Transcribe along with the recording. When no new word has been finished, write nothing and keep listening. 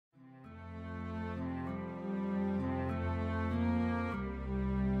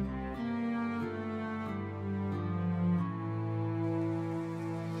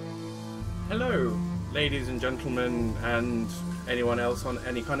ladies and gentlemen, and anyone else on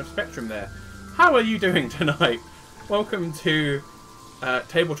any kind of spectrum there. How are you doing tonight? Welcome to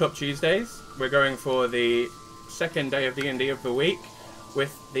Tabletop Tuesdays. We're going for the second day of D&D of the week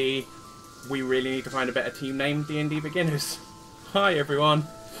with the we really need to find a better team name D&D beginners. Hi everyone.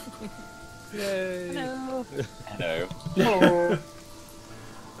 Yay. Hello. Hello.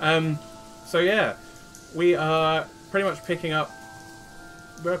 Hello. So yeah, we are pretty much picking up.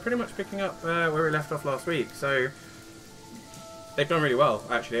 We're pretty much picking up where we left off last week. So they've done really well,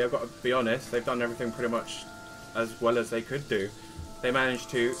 actually. I've got to be honest. They've done everything pretty much as well as they could do. They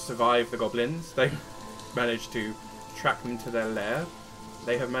managed to survive the goblins. They managed to track them to their lair.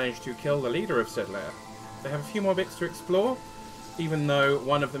 They have managed to kill the leader of said lair. They have a few more bits to explore, even though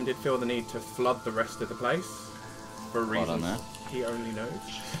one of them did feel the need to flood the rest of the place for reasons he only knows.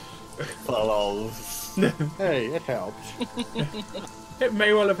 Hey, it helped. It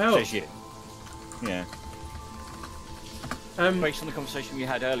may well have helped. Yeah. Based on the conversation we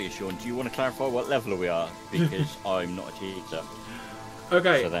had earlier, Sean, do you want to clarify what level we are? Because I'm not a teacher.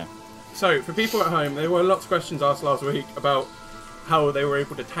 Okay. So, for people at home, there were lots of questions asked last week about how they were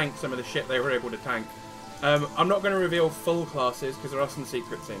able to tank some of the shit they were able to tank. I'm not going to reveal full classes because there are some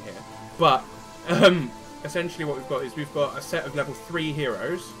secrets in here. But essentially what we've got is we've got a set of level 3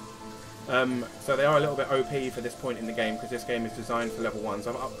 heroes. So they are a little bit OP for this point in the game because this game is designed for level 1s.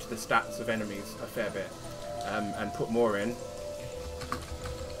 I've upped the stats of enemies a fair bit and put more in.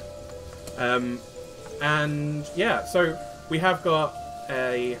 And yeah, so we have got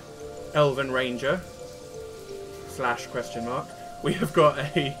a Elven Ranger / question mark. We have got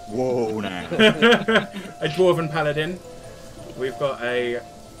a a Dwarven Paladin. We've got a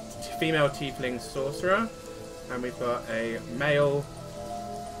female Tiefling Sorcerer, and we've got a male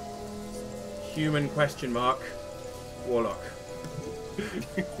human question mark Warlock.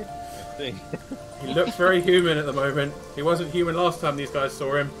 He looks very human at the moment. He wasn't human last time these guys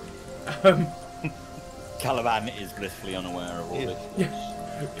saw him. Caliban is blissfully unaware of all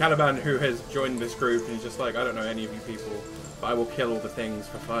this. Caliban, who has joined this group, and he's just like, I don't know any of you people, but I will kill all the things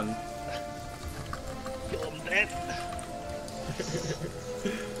for fun. Kill them dead.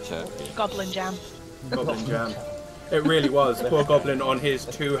 Goblin jam. Goblin jam. It really was. Poor Goblin on his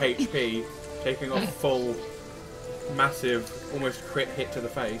 2 HP, taking off full, massive, almost crit hit to the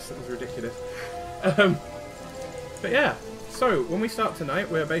face. That was ridiculous. But yeah, so when we start tonight,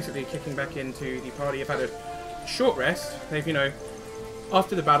 we're basically kicking back into the party. Have had a short rest. They've, you know,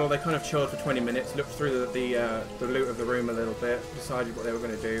 after the battle, they kind of chilled for 20 minutes, looked through the loot of the room a little bit, decided what they were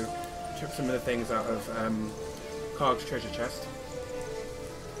going to do, took some of the things out of Karg's treasure chest.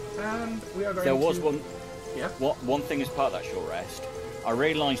 And we are going There was to... one thing as part of that short rest. I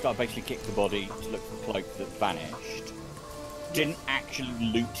realised I basically kicked the body to look for the cloak that vanished. Didn't actually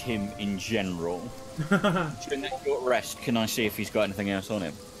loot him in general. During that short rest, can I see if he's got anything else on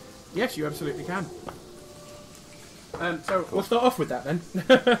him? Yes, you absolutely can. So we'll start off with that then.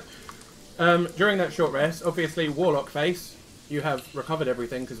 During that short rest, obviously Warlock face, you have recovered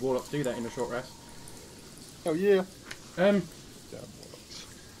everything because Warlocks do that in a short rest. Oh yeah.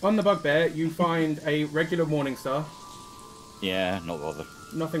 On the bugbear, you find a regular Morningstar. Yeah, not bothered.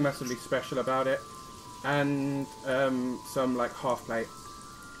 Nothing massively special about it, and some like half plate.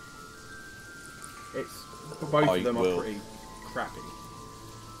 It's both of them are pretty crappy.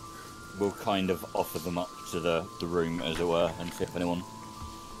 We'll kind of offer them up to the room, as it were, and see if anyone...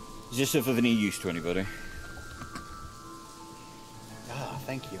 Is this of any use to anybody? Ah,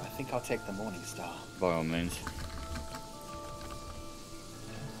 thank you. I think I'll take the Morningstar. By all means.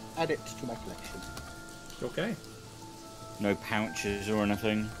 Add it to my collection. Okay. No pouches or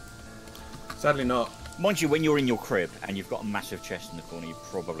anything? Sadly not. Mind you, when you're in your crib and you've got a massive chest in the corner, you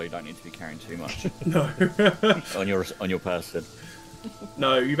probably don't need to be carrying too much. No. on your person.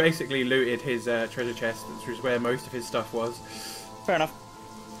 No, you basically looted his treasure chest, which was where most of his stuff was. Fair enough.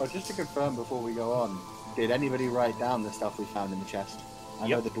 Oh, just to confirm before we go on, did anybody write down the stuff we found in the chest? I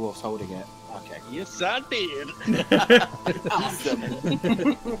know the dwarf's holding it. Okay. Yes, I did. Awesome.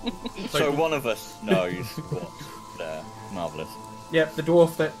 So one of us knows what's there. Marvellous. Yep, the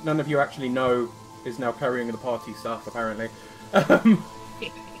dwarf that none of you actually know is now carrying the party stuff, apparently. I'm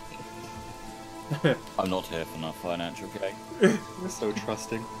not here for no financial gain. We're so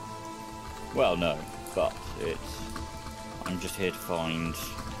trusting. Well, no, but I'm just here to find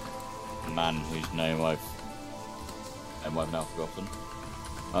a man whose name I've now forgotten,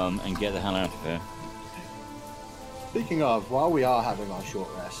 and get the hell out of here. Speaking of, while we are having our short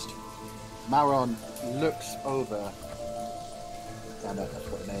rest, Maron looks over. I know that's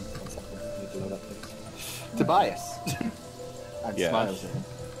what the name. 1 second, I need to load up things. Tobias, and smiles at him.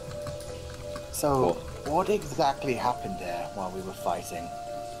 So, What exactly happened there while we were fighting?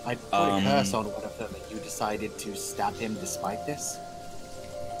 I put a curse on one of them and you decided to stab him despite this?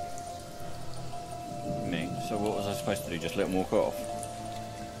 Me. So what was I supposed to do? Just let him walk off?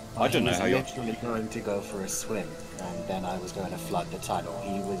 Well, I don't know how He you. was literally going to go for a swim, and then I was going to flood the tunnel.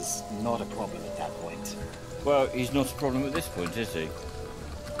 He was not a problem at that point. Well, he's not a problem at this point, is he?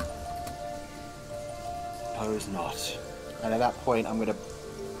 Suppose not. And at that point,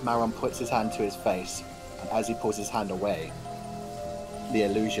 Maron puts his hand to his face, and as he pulls his hand away, the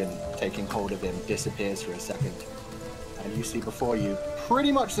illusion taking hold of him disappears for a second. And you see before you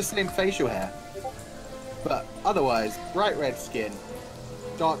pretty much the same facial hair, but otherwise bright red skin,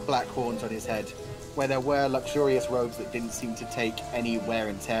 dark black horns on his head, where there were luxurious robes that didn't seem to take any wear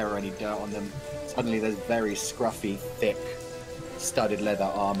and tear or any dirt on them. Suddenly there's very scruffy, thick, studded leather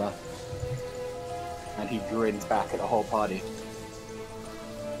armor. And he grins back at the whole party.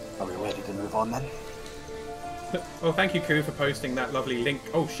 Are we ready to move on then? Oh, thank you, Koo, for posting that lovely link.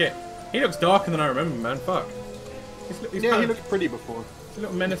 Oh shit, he looks darker than I remember, man. Fuck. He's Yeah, he looked pretty before. It's a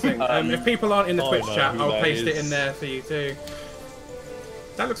little menacing. If people aren't in the Twitch chat, I'll paste it in there for you too.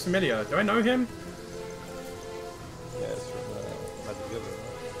 That looks familiar. Do I know him? Yeah, it's from Magic the Gathering.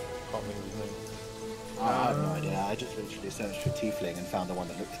 Can't remember his name. I have no idea. I just literally searched for Tiefling and found the one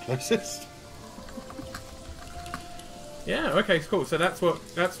that looked the closest. Yeah. Okay. Cool. So that's what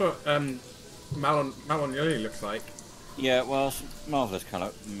Malon really looks like. Yeah, well, it's marvellous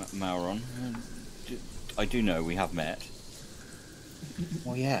colour, Mauron. I do know we have met.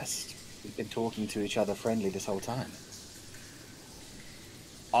 Well, yes. We've been talking to each other friendly this whole time.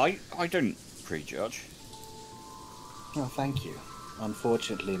 I don't prejudge. Oh, thank you.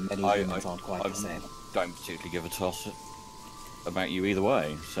 Unfortunately, many humans aren't quite the same. Don't particularly give a toss about you either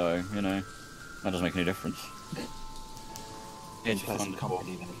way, so, you know, that doesn't make any difference. It's Pleasant fun.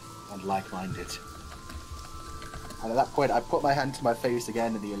 company then, and like-minded. And at that point, I put my hand to my face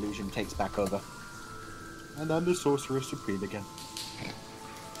again, and the illusion takes back over. And I'm the Sorcerer Supreme again.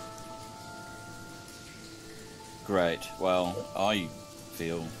 Great. Well, I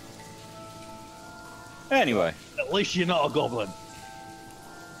feel... Anyway. At least you're not a goblin.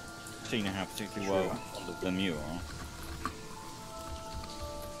 Seeing how particularly well fond of them you are.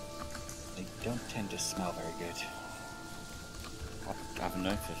 They don't tend to smell very good. I haven't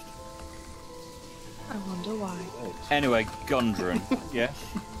noticed. I wonder why. Anyway, Gundren. Yes?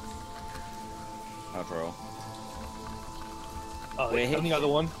 How'd roll? We're And the other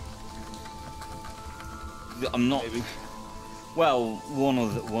one? I'm not... Maybe. Well,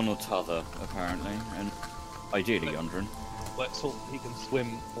 one or t'other, apparently, and ideally Gundren. Let's hope he can swim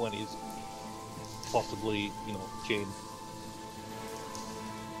when he's possibly, you know, chained.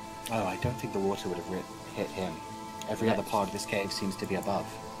 Oh, I don't think the water would have hit him. Every other part of this cave seems to be above.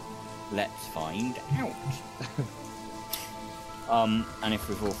 Let's find out. And if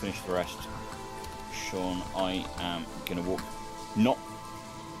we've all finished the rest, Sean, I am gonna walk. Not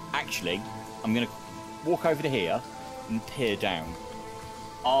actually. I'm gonna walk over to here and peer down.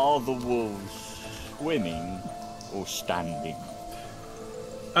 Are the wolves swimming or standing?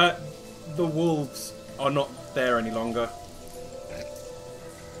 The wolves are not there any longer.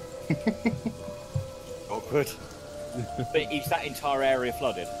 Awkward. But is that entire area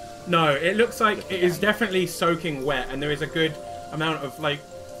flooded? No, it looks like it is definitely soaking wet, and there is a good amount of, like,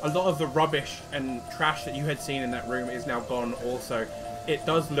 a lot of the rubbish and trash that you had seen in that room is now gone also. It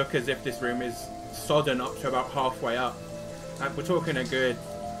does look as if this room is sodden up to about halfway up. We're talking a good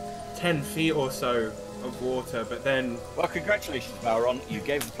 10 feet or so of water, but then... Well, congratulations, Baron. You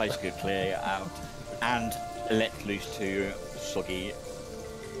gave the place a good clear out and let loose to soggy,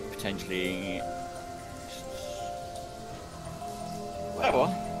 potentially...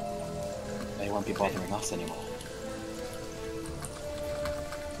 Well, they won't be bothering us anymore.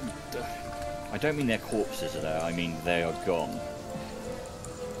 I don't mean their corpses are there, I mean they are gone.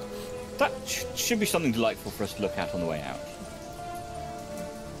 That should be something delightful for us to look at on the way out.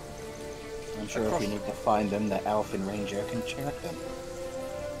 I'm sure if we need to find them, the Elfin Ranger can check them.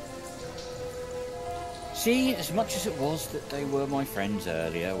 See, as much as it was that they were my friends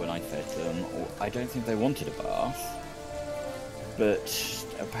earlier when I fed them, I don't think they wanted a bath. But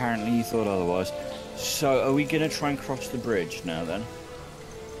apparently you thought otherwise. So are we going to try and cross the bridge now then?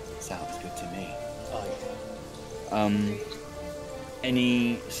 Sounds good to me.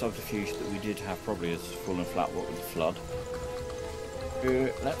 Any subterfuge that we did have probably has fallen flat what with the flood.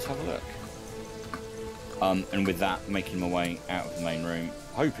 Let's have a look. And with that, making my way out of the main room,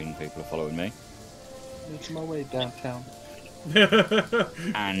 hoping people are following me. Making my way downtown.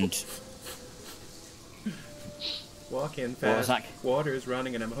 And Walking fast, water's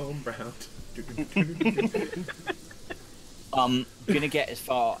running and I'm homebound. Gonna get as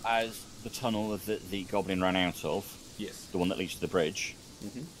far as the tunnel that the goblin ran out of. Yes. The one that leads to the bridge.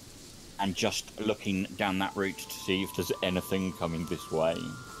 Mhm. And just looking down that route to see if there's anything coming this way.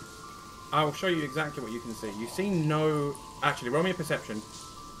 I'll show you exactly what you can see. You see no... Actually, roll me a perception.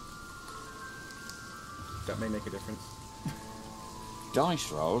 That may make a difference.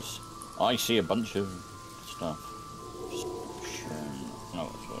 Dice rolls. I see a bunch of stuff. No, I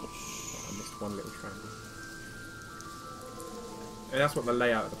missed one little triangle. And that's what the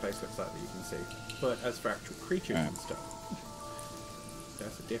layout of the place looks like that you can see. But as for actual creatures and stuff,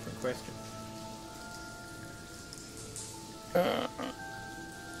 that's a different question.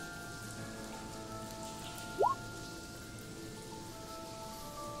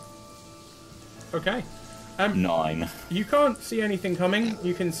 Okay. 9. You can't see anything coming.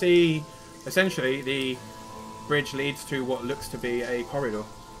 You can see, essentially, the bridge leads to what looks to be a corridor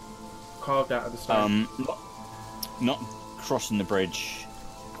carved out of the stone. Not crossing the bridge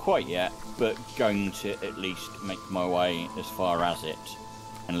quite yet, but going to at least make my way as far as it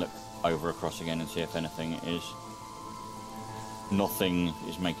and look over across again and see if anything is... Nothing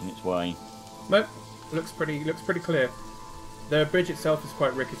is making its way. Nope. Looks pretty clear. The bridge itself is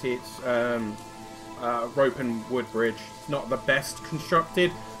quite rickety. It's rope and wood bridge. It's not the best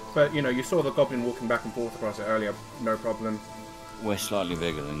constructed, but you know, you saw the goblin walking back and forth across it earlier. No problem. We're slightly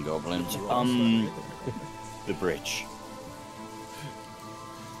bigger than goblins. The bridge.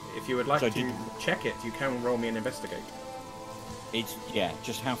 If you would like to check it, you can roll me an investigate. It's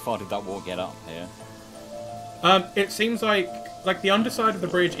just how far did that wall get up here? It seems like the underside of the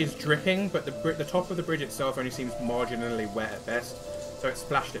bridge is dripping, but the top of the bridge itself only seems marginally wet at best, so it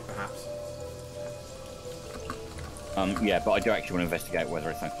splashed it perhaps. Yeah, but I do actually want to investigate whether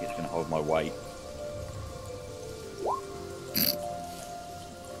I think it's going to hold my weight.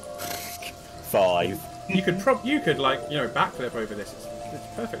 Five. You could backflip over this.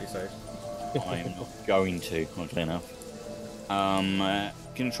 It's perfectly safe. I'm not going to, oddly enough.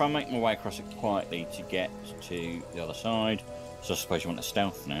 Gonna try and make my way across it quietly to get to the other side. So I suppose you want a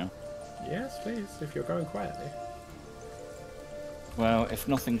stealth now. Yes, please, if you're going quietly. Well, if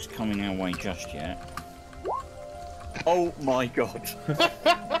nothing's coming our way just yet. Oh my god.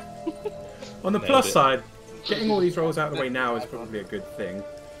 On the plus side, getting all these rolls out of the way now is probably a good thing.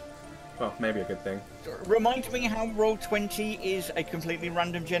 Well, maybe a good thing. Remind me how Roll20 is a completely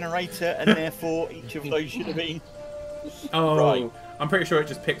random generator, and therefore each of those should have been... Oh, right. I'm pretty sure it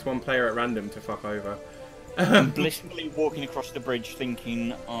just picks one player at random to fuck over. I'm blissfully walking across the bridge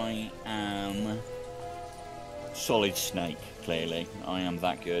thinking I am... Solid Snake, clearly. I am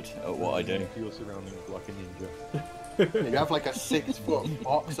that good at what I do. You're surrounding like a ninja. You have like a 6-foot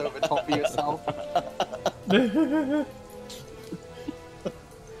box over top of yourself.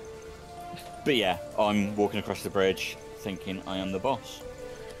 But yeah, I'm walking across the bridge thinking I am the boss.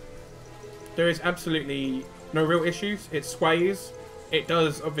 There is absolutely no real issues. It sways. It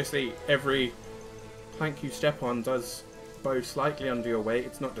does, obviously, every plank you step on does bow slightly under your weight.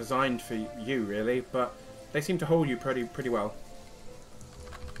 It's not designed for you, really, but they seem to hold you pretty well.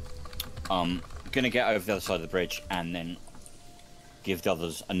 Gonna get over the other side of the bridge and then give the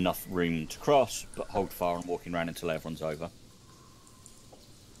others enough room to cross, but hold fire and walking around until everyone's over.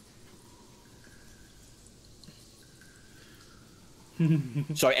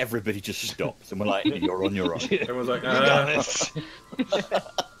 So everybody just stops and we're like, you're on your own. Everyone's like,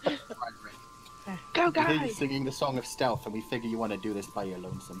 Go, We hear you guys! singing the song of stealth, and we figure you want to do this by your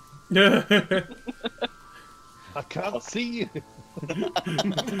lonesome. I can't see you.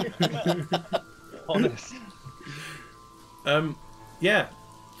 Honest. Yeah.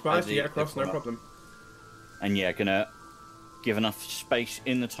 Splice to Easy, get across, no come up. problem. And yeah, gonna give enough space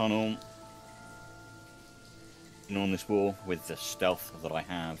in the tunnel and on this wall with the stealth that I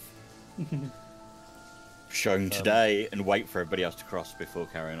have shown today, and wait for everybody else to cross before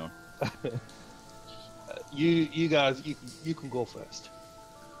carrying on. You guys, you can go first.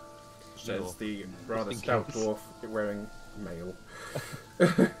 Says the rather just in stout case. dwarf wearing mail.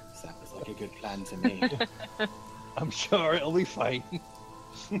 Sounds like a good plan to me. I'm sure it'll be fine.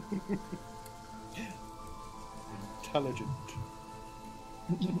 Intelligent.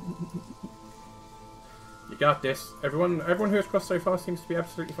 You got this. Everyone who has crossed so far seems to be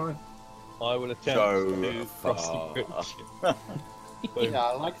absolutely fine. I will attempt So to cross the far. bridge. Yeah,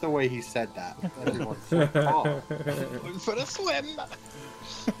 I like the way he said that. Everyone's so far. Going for a swim.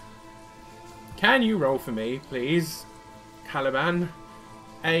 Can you roll for me, please, Caliban?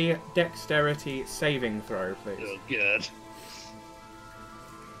 A dexterity saving throw, please. Oh, good.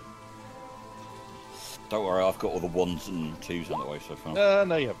 Don't worry, I've got all the 1s and 2s on the way so far.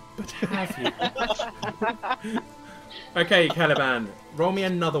 No, you haven't. But have you? Okay, Caliban, roll me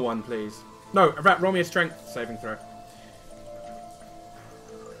another one, please. No, roll me a strength saving throw.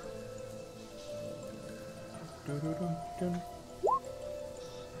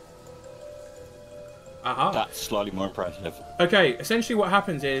 Aha. That's slightly more impressive. Okay, essentially what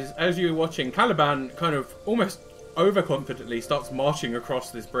happens is, as you're watching, Caliban kind of almost overconfidently starts marching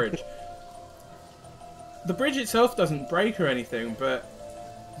across this bridge. The bridge itself doesn't break or anything, but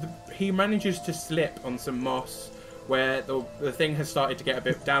he manages to slip on some moss where the thing has started to get a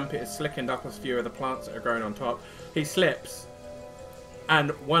bit damp. It has slickened up a few of the plants that are growing on top. He slips,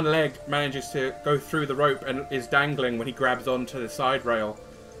 and one leg manages to go through the rope and is dangling when he grabs onto the side rail,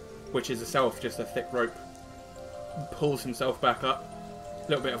 which is itself just a thick rope. Pulls himself back up. A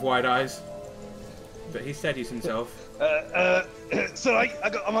little bit of wide eyes, but he steadies himself. So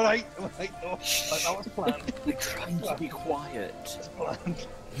I'm alright. I'm alright. No, that was planned. They're trying to be quiet. It's planned.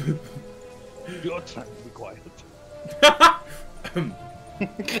 You're trying to be quiet.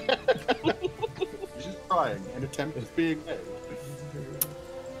 Just trying. An attempt is being made.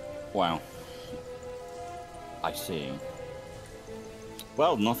 Wow. I see.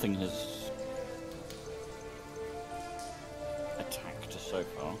 Well, nothing has attacked us so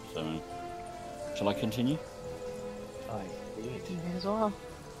far, so shall I continue? You may as well.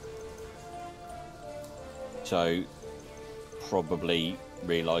 So, probably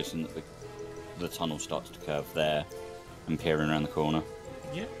realising that the tunnel starts to curve there and peering around the corner.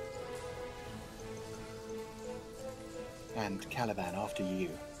 Yeah. And Caliban, after you,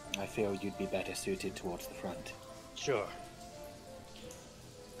 I feel you'd be better suited towards the front. Sure.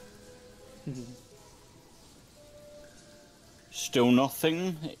 Still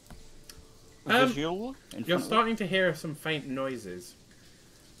nothing visual? You're starting to hear some faint noises.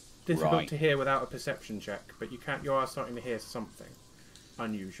 Difficult Right. to hear without a perception check, but you are starting to hear something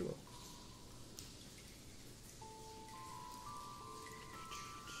unusual.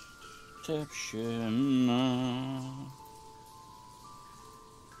 Perception.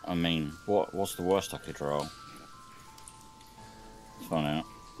 I mean, what's the worst I could roll? Let's find out.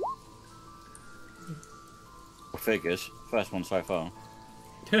 Figures. First one so far.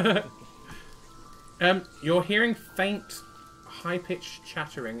 You're hearing faint, high-pitched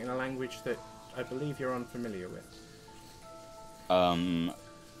chattering in a language that I believe you're unfamiliar with.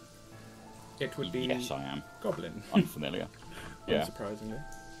 It would be Yes, I am. Goblin. Unfamiliar. Yeah. Unsurprisingly.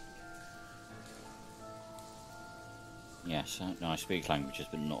 Yes, no, I speak languages,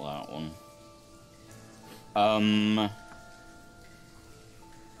 but not that one.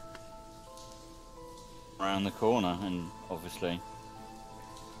 Around the corner, and obviously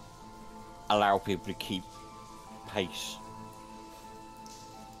allow people to keep pace.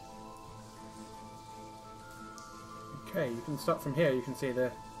 Okay, you can start from here. You can see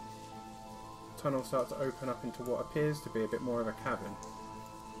the tunnel start to open up into what appears to be a bit more of a cavern.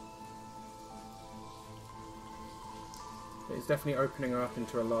 It's definitely opening up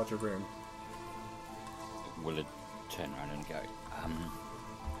into a larger room. Will it turn around and go?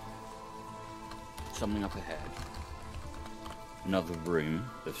 Something up ahead. Another room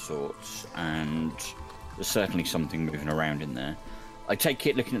of sorts, and there's certainly something moving around in there. I take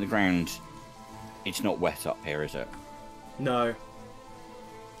it, looking at the ground, it's not wet up here, is it? No.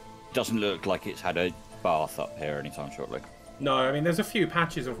 Doesn't look like it's had a bath up here anytime shortly. No, I mean, there's a few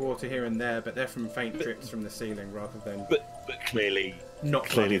patches of water here and there, but they're from faint drips from the ceiling rather than... But clearly, not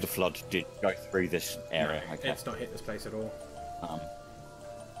clearly flooded. the flood did go through this area. No, Okay. it's not hit this place at all.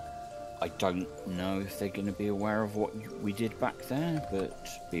 I don't know if they're going to be aware of what we did back there, but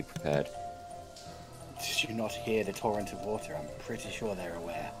be prepared. Did you not hear the torrent of water? I'm pretty sure they're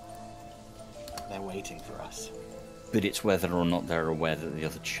aware. They're waiting for us. But it's whether or not they're aware that the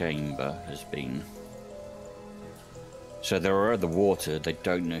other chamber has been. So they're aware of the water, they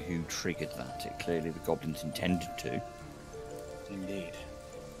don't know who triggered that. It clearly the goblins intended to. Indeed.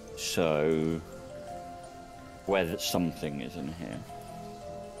 So, whether something is in here.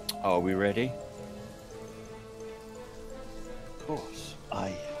 Are we ready? Of course.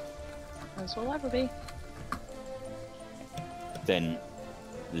 Aye. As we'll ever be. Then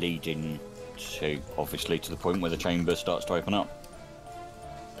leading to, obviously, to the point where the chamber starts to open up.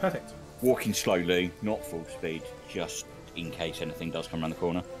 Perfect. Walking slowly, not full speed, just in case anything does come around the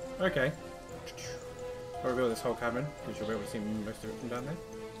corner. Okay. I'll reveal this whole cavern, because you'll be able to see most of it from down there.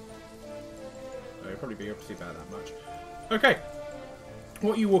 Oh, you'll probably be able to see about that much. Okay.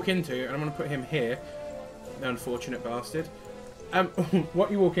 What you walk into, and I'm going to put him here, the unfortunate bastard.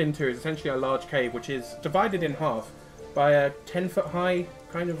 What you walk into is essentially a large cave, which is divided in half by a 10-foot high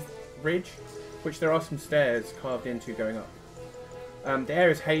kind of ridge. which there are some stairs carved into going up. The air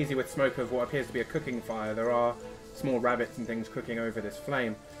is hazy with smoke of what appears to be a cooking fire. There are small rabbits and things cooking over this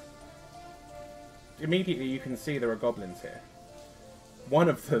flame. Immediately you can see there are goblins here. One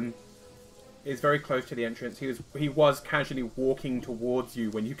of them is very close to the entrance. He was casually walking towards you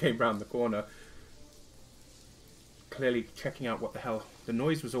when you came round the corner, clearly checking out what the hell the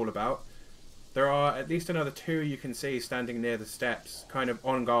noise was all about. There are at least another two you can see standing near the steps, kind of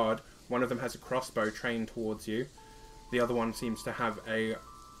on guard. One of them has a crossbow trained towards you. The other one seems to have a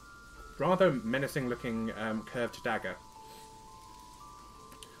rather menacing-looking curved dagger.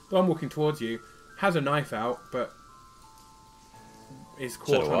 The one walking towards you has a knife out, but is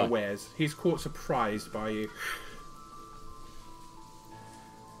caught unawares. He's caught surprised by you.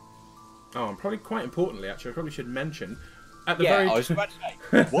 Oh, and probably quite importantly, actually, I probably should mention, at the I was about to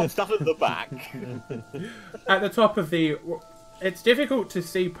say, what's that at the back? At the top of the... It's difficult to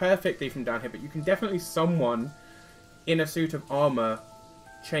see perfectly from down here, but you can definitely someone in a suit of armor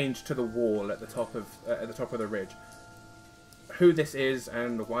chained to the wall at the top of the ridge. Who this is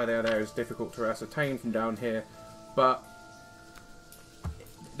and why they are there is difficult to ascertain from down here, but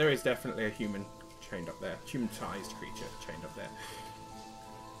there is definitely a human chained up there, human-sized creature chained up there.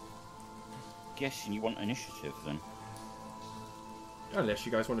 Guessing you want initiative then? Unless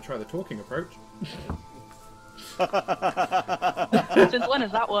you guys want to try the talking approach. Since when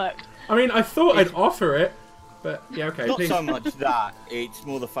has that worked? I mean, I thought I'd offer it, but yeah, okay. Not please. so much that, it's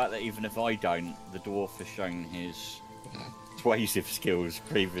more the fact that even if I don't, the dwarf has shown his persuasive skills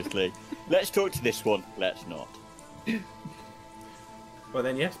previously. Let's talk to this one. Let's not. Well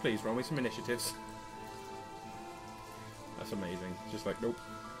then, yes, please, roll me some initiatives. That's amazing. Just like, nope.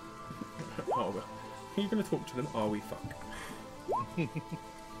 Oh, well. Are you going to talk to them? Are we fuck?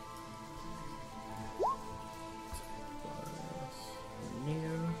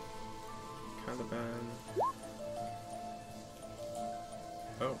 Mia, Caliban.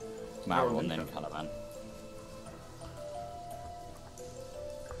 Oh. Marrow and then Caliban.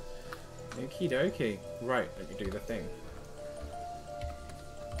 Okie dokie. Right, let me do the thing.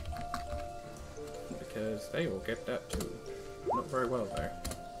 Because they will get that too. Not very well though.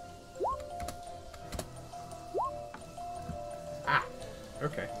 Ah!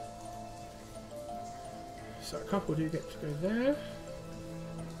 Okay. So a couple do get to go there.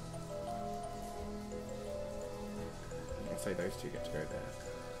 I'll say those two get to go there.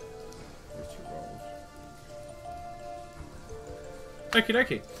 Those two rolls. Okie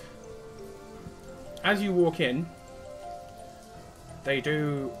dokie. As you walk in, they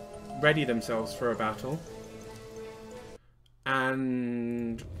do ready themselves for a battle.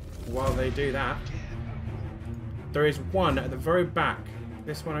 And while they do that, there is one at the very back,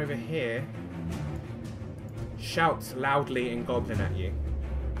 this one over here, shouts loudly in Goblin at you.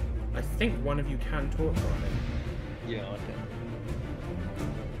 I think one of you can talk Goblin. Yeah, I can.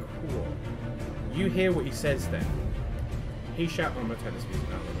 Cool. You hear what he says then. He shouts... I'm going to turn this music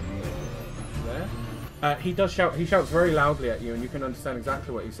down. There. He does shout. He shouts very loudly at you, and you can understand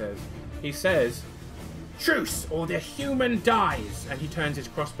exactly what he says. He says, "Truce, or the human dies!" And he turns his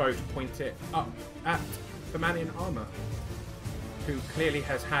crossbow to point it up at the man in armor, who clearly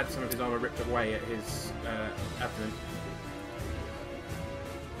has had some of his armor ripped away at his abdomen.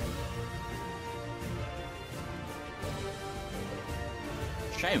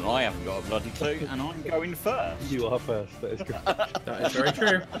 Shame I haven't got a bloody clue, and I'm going first. You are first, that is good. That is very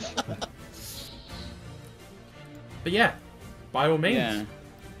true. But yeah, by all means,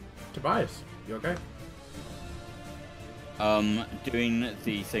 Tobias, you're okay. Doing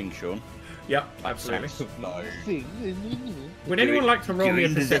the thing, Sean. Yep, absolutely. No. Would anyone like to roll me a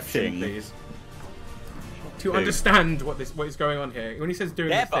Doing the perception, thing. please? To understand what is going on here. When he says doing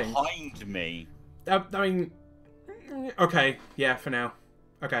They're the thing. behind me. I mean, okay, yeah, for now.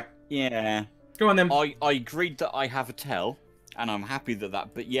 Okay. Yeah. Go on then. I agreed that I have a tell, and I'm happy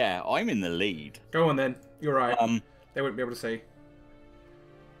that. But yeah, I'm in the lead. Go on then. You're right. They wouldn't be able to see.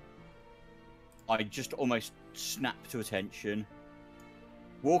 I just almost snapped to attention.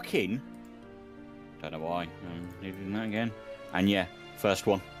 Walk in. Don't know why. Needed that again. And yeah, first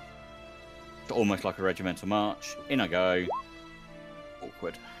one. Almost like a regimental march. In I go.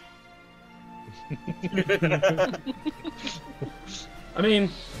 Awkward. I mean,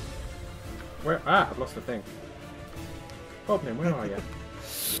 where? Ah, I've lost the thing. Goblin, where are you? Oh,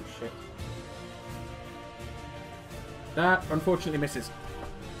 shit. That unfortunately misses.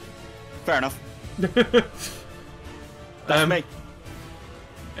 Fair enough. That's me.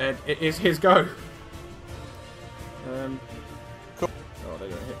 And it is his go. Cool. Oh, they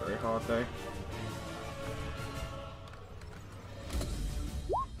don't hit very hard though.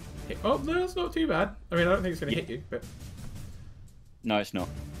 Hit Oh, no, that's not too bad. I mean, I don't think it's going to hit you, but No, it's not.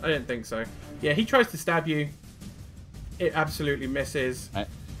 I didn't think so. Yeah, he tries to stab you. It absolutely misses.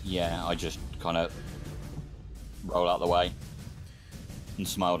 Yeah, I just kind of roll out the way and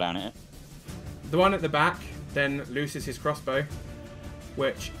smile down at it. The one at the back then looses his crossbow,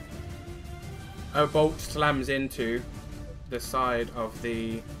 which a bolt slams into the side of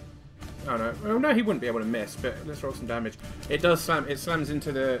the... Oh no! Oh no, he wouldn't be able to miss. But let's roll some damage. It does slam. It slams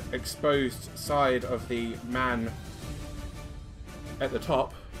into the exposed side of the man at the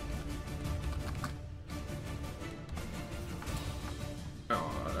top.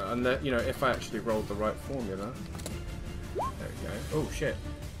 Oh, and you know, if I actually rolled the right formula. There we go. Oh shit!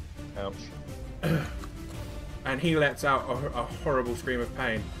 Ouch. And he lets out a horrible scream of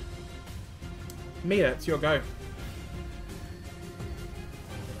pain. Mia, it's your go.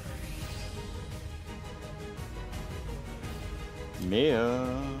 Mia.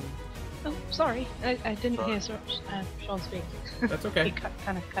 Oh, sorry. I didn't hear Sean speak. That's okay. He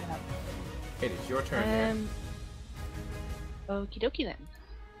kind of cut out. It is your turn. Okie dokie then.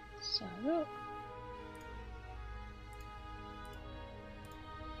 So.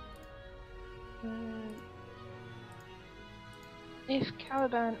 If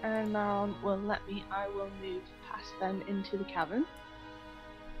Caliban and Maron will let me, I will move past them into the cavern.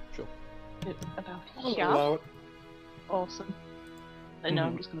 Sure. It's about here. Hello. Awesome. I know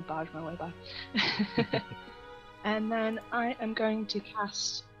I'm just going to barge my way by. And then I am going to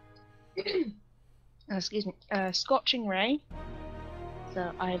cast, excuse me, Scorching Ray.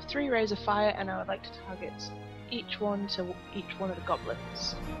 So I have 3 rays of fire, and I would like to target each one of the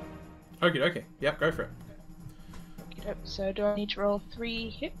goblins. Okay, okay. Yep, go for it. Okay, so do I need to roll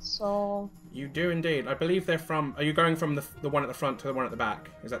 3 hits, or...? You do indeed. I believe they're from... Are you going from the one at the front to the one at the back?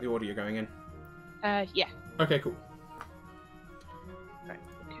 Is that the order you're going in? Yeah. Okay, cool. Right,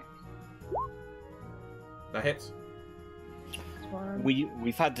 okay. That hits. One.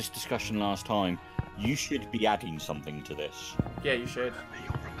 We've had this discussion last time. You should be adding something to this. Yeah, you should.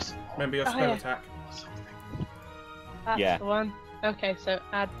 Remember your spell yeah. attack. That's Yeah. the one. Okay, so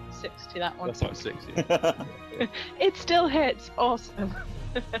add 6 to that one. That's not 6, yeah. It still hits! Awesome!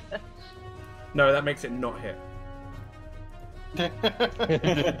 No, that makes it not hit.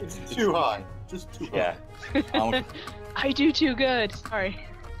 It's too high. Just too high. Yeah. I do too good, sorry.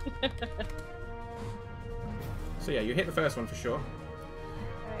 So yeah, you hit the first one for sure.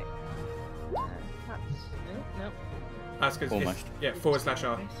 Right. That's... Nope. That's because Almost. yeah,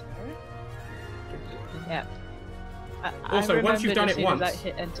 /R. Yeah. Also, once you've done it once- I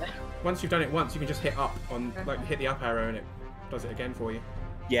hit enter. Once you've done it once, you can just hit up on like hit the up arrow and it does it again for you.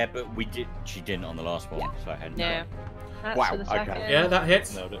 Yeah, but she didn't on the last one, Yeah. so I hadn't. Yeah. That's Wow, for the okay. second. Yeah, that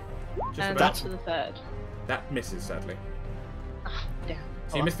hits. Nailed it. Just And about. that's for the third. That misses sadly. Ah, damn.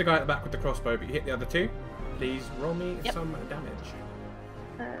 So you missed the guy at the back with the crossbow, but you hit the other 2. Please roll me Yep. some damage.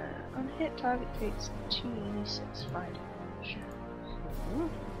 On hit, target takes 2d6 fire damage.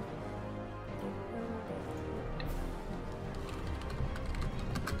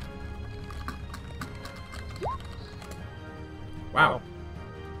 Wow.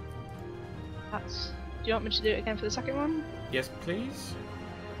 That's... Do you want me to do it again for the second one? Yes, please.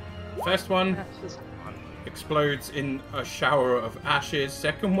 First one That's the second one. explodes in a shower of ashes.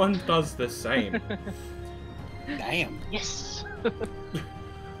 Second one does the same. Damn. Yes!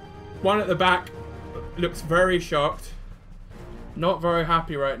 One at the back looks very shocked. Not very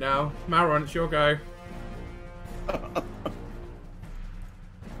happy right now. Maron, it's your go.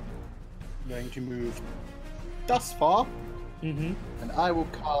 Going to move thus far, Mm-hmm. and I will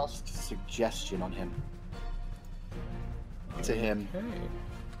cast Suggestion on him. To him, Okay.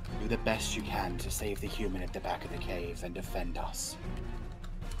 do the best you can to save the human at the back of the cave and defend us.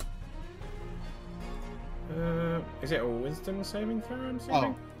 Is it a wisdom saving throw? I'm Oh,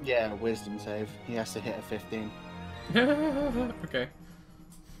 assuming? yeah, wisdom save. He has to hit a 15. Okay.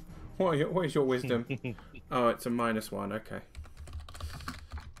 What is your wisdom? Oh, it's a -1. Okay.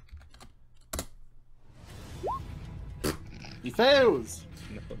 He fails!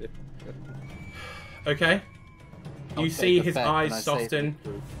 Okay. I'll You take see the his fact when I eyes save soften. the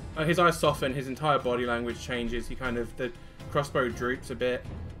group. His eyes soften. His entire body language changes. The crossbow droops a bit.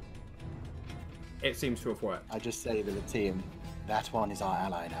 It seems to have worked. I just say to the team, that one is our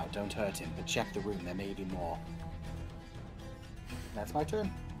ally now, don't hurt him, but check the room, there may be more. That's my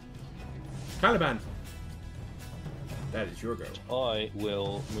turn. Caliban. That is your go. I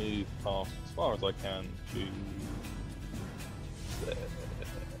will move past as far as I can to there.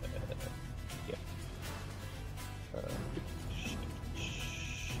 Yeah.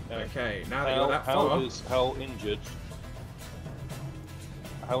 Okay, now that you're that far. How injured?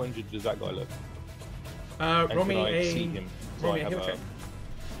 How injured does that guy look? Roll And me can I a see him? So roll I me a have heal check.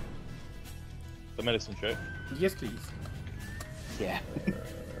 the medicine check. Yes, please. Yeah.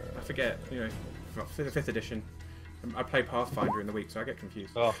 I forget. You know, for the 5th edition, I play Pathfinder in the week, so I get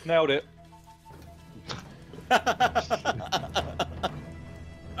confused. Oh, nailed it.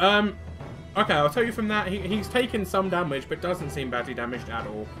 Okay, I'll tell you from that. He's taken some damage, but doesn't seem badly damaged at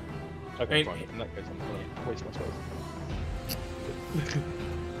all. Okay, I mean, fine. In that case, I'm gonna waste my spells.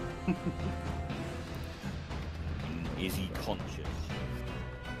 Is he conscious?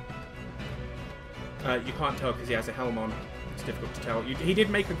 You can't tell because he has a helm on. It's difficult to tell. He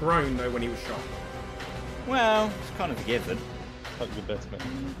did make a groan though when he was shot. Well, it's kind of a given. That's your best, mate.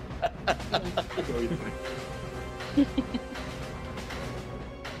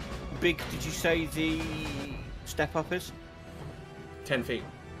 Big, did you say the step up is? 10 feet.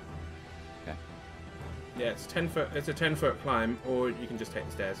 Okay. Yeah, it's 10 foot. It's a 10-foot climb, or you can just take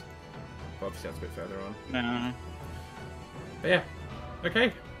the stairs. But obviously that's a bit further on. No. But yeah.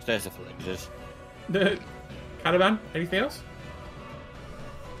 Okay. Stairs are for losers. The Caliban. Anything else?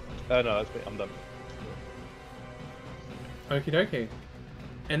 No, that's it. I'm done. Okie dokie.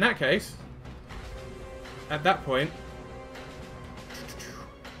 In that case, at that point,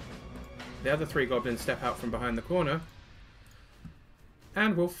 the other 3 goblins step out from behind the corner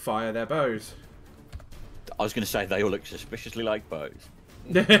and will fire their bows. I was going to say they all look suspiciously like bows.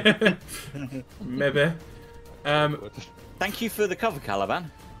 Maybe. Thank you for the cover,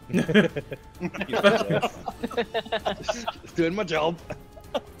 Caliban. Just doing my job.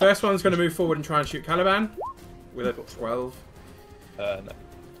 First one's going to move forward and try and shoot Caliban with a 12. No.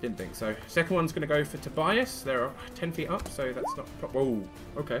 Didn't think so. Second one's going to go for Tobias. They're 10 feet up, so that's not... Whoa,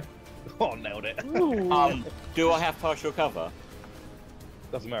 okay. Oh, nailed it. Do I have partial cover?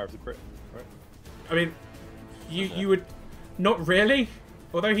 Doesn't matter if it's a crit, right? I mean, you would... Not really.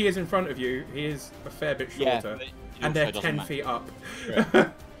 Although he is in front of you, he is a fair bit shorter. Yeah, and they're 10 feet up. Yeah.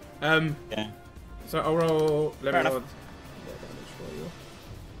 So I'll roll... Let Fair me roll... enough.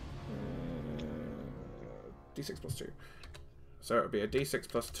 D6 plus 2. So it'll be a D6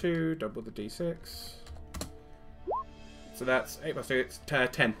 plus 2, double the D6. So that's 8 plus 2, it's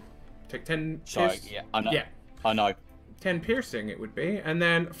 10. Take 10 Sorry, pierce. yeah, I know. Yeah. I know. 10 piercing it would be. And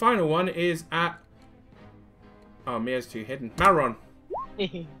then final one is at... Oh, Mia's too hidden. Malron.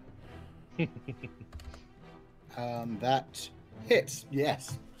 That hits,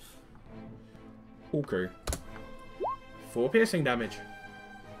 yes. Okay. 4 piercing damage.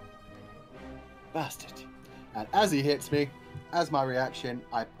 Bastard. And as he hits me, as my reaction,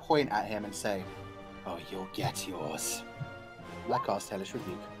 I point at him and say, "Oh, you'll get yours." Black cast Hellish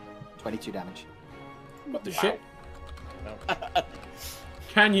Rebuke. 22 damage. What the shit?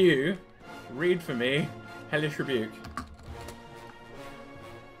 Can you read for me Hellish Rebuke?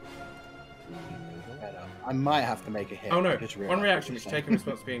 I might have to make a hit. Oh no. I just realised On reaction, what which you're taken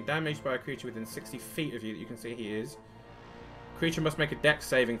response being damaged by a creature within 60 feet of you that you can see he is. Creature must make a dex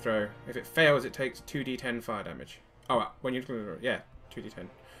saving throw. If it fails, it takes 2d10 fire damage. Oh, when you... Yeah, 2d10.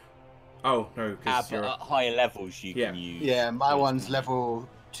 Oh, no, because But at higher levels you Yeah. can use... Yeah, my one's level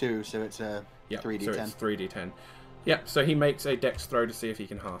 2, so it's a 3d10. So it's 3d10. Yep, so he makes a dex throw to see if he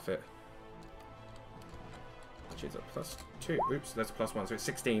can half it. Which is a plus 2. Oops, that's a plus 1, so it's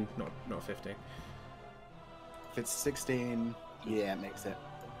 16, not 15. If it's 16, yeah, it makes it.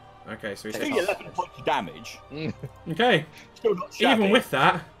 Okay, so he's Take Do it you off. 11 points of damage. Okay, Still not shabby. even with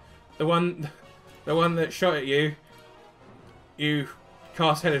that, the one that shot at you, you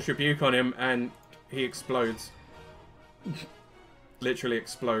cast Hellish Rebuke on him and he explodes. Literally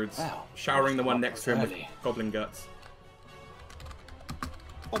explodes, Wow. showering the one Not next to him with early. goblin guts.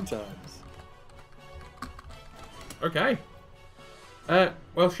 Sometimes. Okay.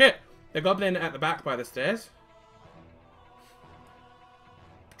 Well, shit. The goblin at the back by the stairs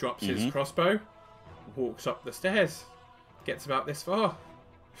drops his crossbow, walks up the stairs, gets about this far.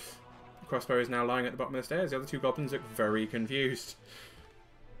 The crossbow is now lying at the bottom of the stairs. The other 2 goblins look very confused.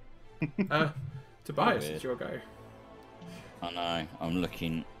 Tobias, Weird. it's your go. I know. I'm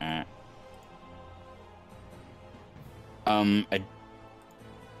looking at...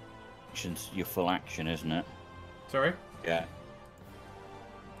 Action's your full action, isn't it? Sorry? Yeah.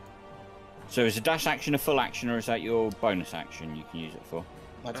 So is a dash action a full action, or is that your bonus action you can use it for?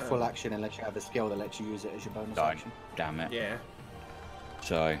 That's full action unless you have a skill that lets you use it as your bonus action. Damn it. Yeah.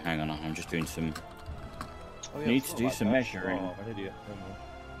 So, hang on, I'm just doing some... Oh, yeah, Need I to forgot do about some that. measuring. Oh, I'm an idiot. Never mind.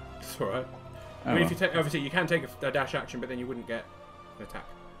 It's alright. Oh, I mean, if well. you take, obviously you can take a dash action, but then you wouldn't get an attack.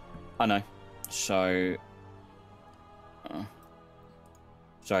 I know. So...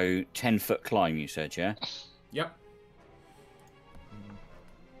 so, 10-foot climb, you said, yeah? Yep.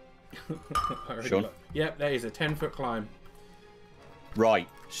 Sean? Yep, that is a 10-foot climb. Right,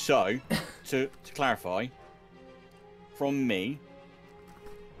 so, to clarify, from me,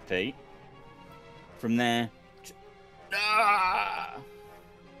 Pete, from there,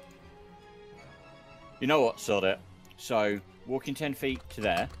 you know what, sod it. So, walking 10 feet to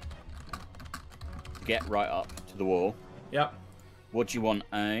there, get right up to the wall. Yep. What do you want,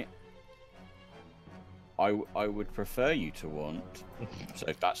 I would prefer you to want, so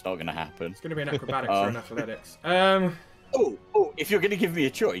if that's not going to happen. It's going to be an acrobatics or an athletics. Oh, if you're going to give me a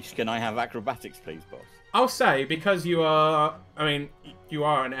choice, can I have acrobatics, please, boss? I'll say, because you are, I mean, you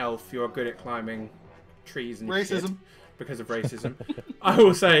are an elf, you are good at climbing trees and Racism. shit because of racism. I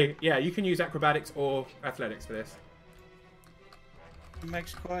will say, yeah, you can use acrobatics or athletics for this. It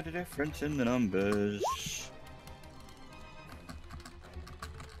makes quite a difference in the numbers.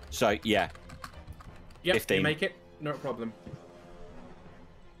 So, yeah. Yep, 15. you make it, no problem.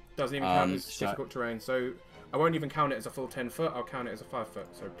 Doesn't even count as difficult terrain, so I won't even count it as a full 10 foot, I'll count it as a 5 foot,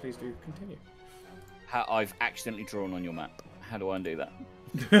 so please do continue. I've accidentally drawn on your map. How do I undo that?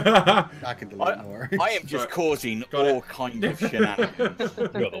 I can delete more. I am just causing Got all it. kind of shenanigans.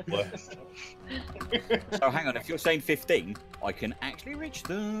 You're the worst. So hang on, if you're saying 15, I can actually reach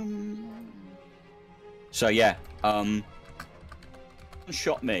them. So yeah,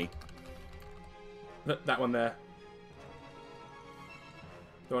 shot me. That one there.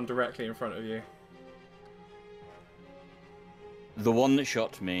 The one directly in front of you. The one that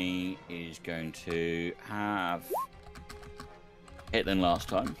shot me is going to have hit than last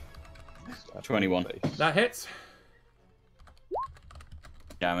time. 21 That hits.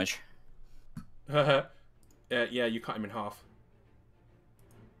 damage. Yeah, you cut him in half.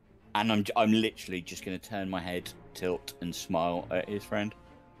 And I'm literally just going to turn my head, tilt, and smile at his friend.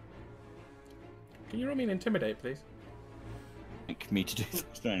 Can you roll me an intimidate, please? Like me to do this,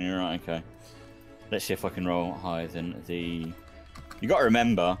 don't you? Right, okay. Let's see if I can roll higher than the... You got to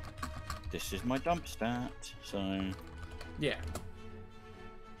remember, this is my dump stat, so... Yeah.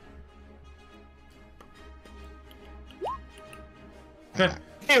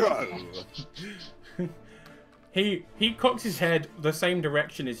 Hero! He cocks his head the same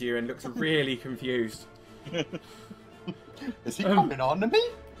direction as you and looks really confused. Is he coming on to me?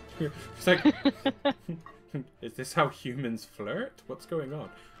 It's like, is this how humans flirt? What's going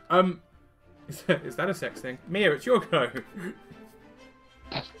on? Is that a sex thing? Mia, it's your go.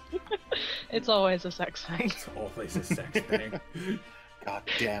 It's always a sex thing. It's always a sex thing. God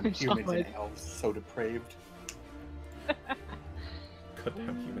damn, It's humans always- and elves, so depraved.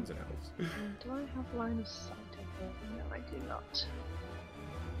 Goddamn humans and elves. Do I have line of sight over it? No, I do not.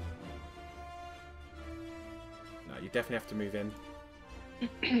 No, you definitely have to move in.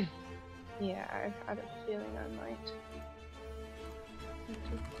 Yeah, I had a feeling I might.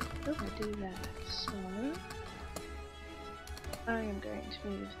 I do that. So I am going to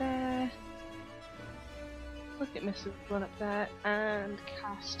move there. Look at Mrs. One up there and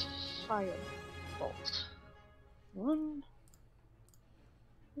cast Firebolt. One.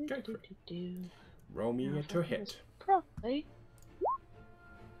 Go for it. Do. Roll me Now, to if I do hit. this properly.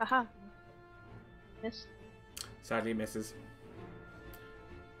 Aha. Miss. Sadly, misses.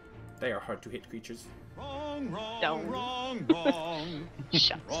 They are hard to hit creatures. Wrong, wrong, Don't. wrong, wrong.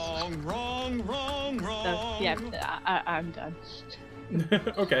 Shucks. Wrong, wrong, wrong, wrong. So, yeah, I'm done.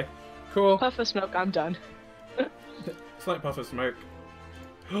 Okay, cool. Puff of smoke, I'm done. Slight puff of smoke.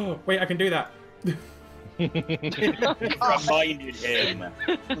 Oh, wait, I can do that. Reminded him.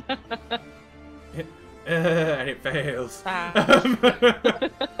 And it fails. Ah.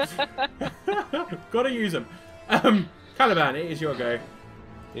 Gotta use them. Caliban, it is your go.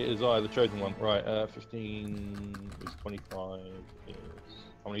 It is I, the chosen one. Right, 15 is 25. Is...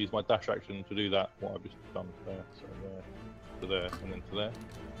 I'm going to use my dash action to do that, what I've just done there. So there, to there, and then to there.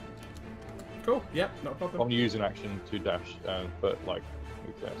 Cool, yep, not a problem. I'm using action to dash, but like,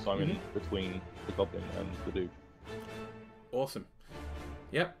 move there. So I'm in between the goblin and the dude. Awesome.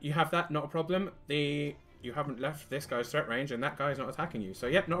 Yep, you have that, not a problem. You haven't left this guy's threat range, and that guy's not attacking you. So,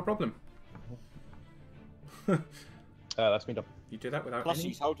 yep, not a problem. That's me done. You do that without Plus any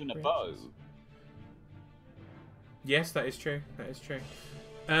he's holding a bow. reactions. Yes, that is true. That is true.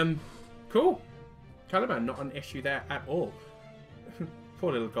 Cool. Caliban, not an issue there at all.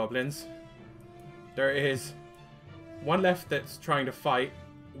 Poor little goblins. There is one left that's trying to fight,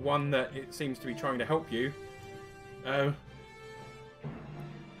 one that it seems to be trying to help you.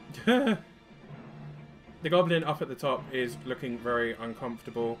 The goblin up at the top is looking very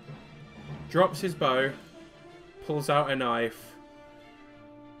uncomfortable. Drops his bow, pulls out a knife,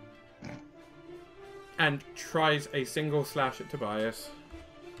 and tries a single slash at Tobias.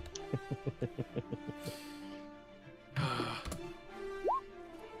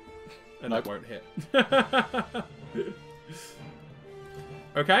 And that won't hit.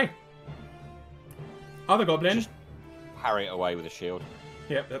 Okay. Other goblin. Just parry it away with a shield.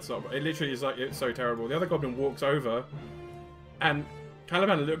 Yep, that's not. It literally is like, it's so terrible. The other goblin walks over, and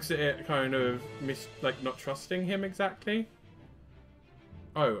Caliban looks at it, kind of like not trusting him exactly.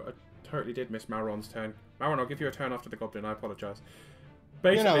 Oh, I totally did miss Mauron's turn. Mauron, I'll give you a turn after the goblin. I apologize.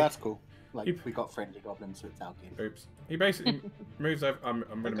 Basically, that's cool. Like, we got friendly goblins, so it's our game. Oops. He basically moves over. I'm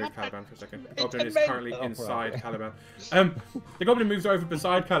going to move Caliban for a second. The goblin is currently inside Caliban. The goblin moves over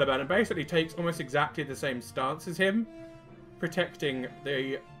beside Caliban and basically takes almost exactly the same stance as him, protecting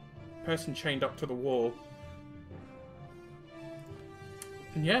the person chained up to the wall.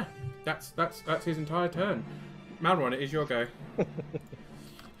 And yeah, that's his entire turn. Malron, it is your go.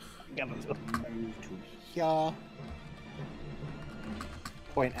 Move to here.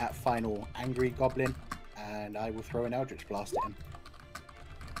 Point at final angry goblin, and I will throw an Eldritch Blast at him.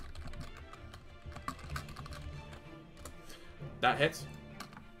 That hits.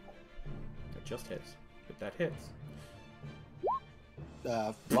 That just hits. But that hits.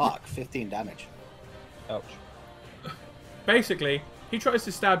 Block, 15 damage. Ouch. Basically, he tries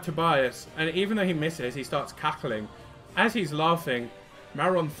to stab Tobias, and even though he misses, he starts cackling. As he's laughing,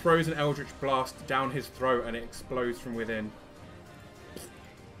 Maron throws an Eldritch Blast down his throat, and it explodes from within.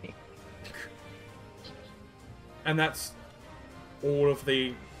 And that's all of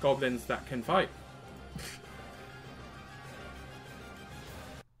the goblins that can fight.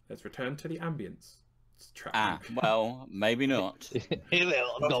 Let's return to the ambience. Well, maybe not. Hey,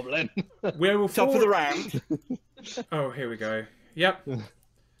 little goblin. Werewolf Top of the round. Oh, here we go. Yep. Can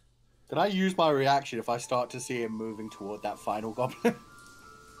I use my reaction if I start to see him moving toward that final goblin?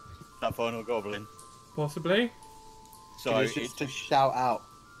 That final goblin. Possibly. So it's just to shout out,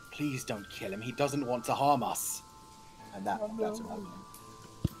 please don't kill him. He doesn't want to harm us. And that's what I'm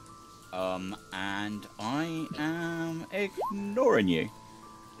doing. And I am ignoring you.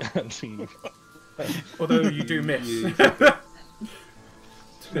 Although you do miss.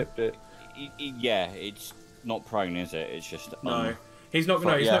 Yeah, it's not prone, is it? It's just no. He's not.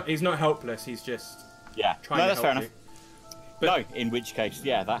 No, he's not helpless. He's just trying to that's help fair you. enough. But, no, in which case,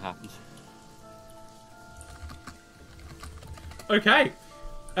 yeah, that happens. Okay.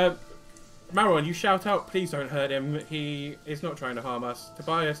 Maron, you shout out, please don't hurt him. He is not trying to harm us.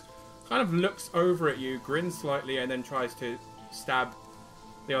 Tobias kind of looks over at you, grins slightly, and then tries to stab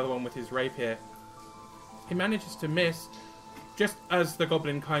the other one with his rapier. He manages to miss, just as the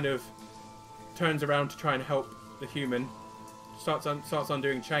goblin kind of turns around to try and help the human. Starts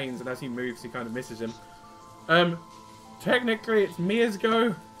undoing chains, and as he moves, he kind of misses him. Technically, it's Mia's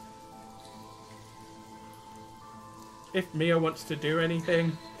go. If Mia wants to do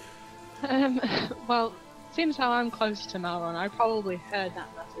anything. Well, seems how I'm close to Malron, I probably heard that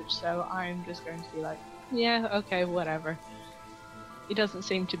message, so I'm just going to be like, yeah, okay, whatever. He doesn't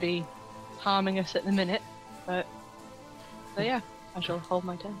seem to be harming us at the minute, but yeah, I shall hold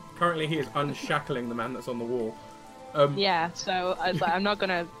my turn. Currently, he is unshackling the man that's on the wall. Yeah, so I'm not going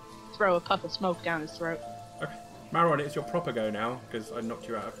to throw a puff of smoke down his throat. Okay. Maron, it's your proper go now, because I knocked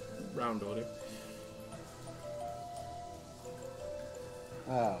you out of round order.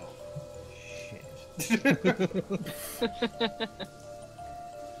 Oh. I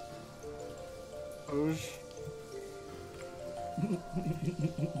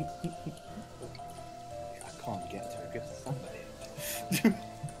can't get to it because somebody.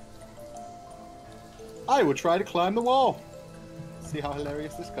 I will try to climb the wall. See how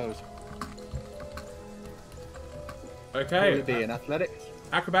hilarious this goes. Okay. Will it be in athletics?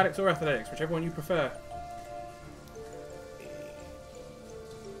 Acrobatics or athletics, whichever one you prefer.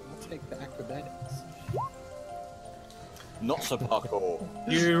 I'll take the acrobatics. Not so parkour.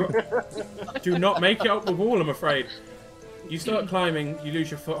 You do not make it up the wall, I'm afraid. You start climbing, you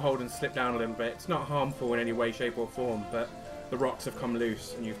lose your foothold and slip down a little bit. It's not harmful in any way, shape or form, but the rocks have come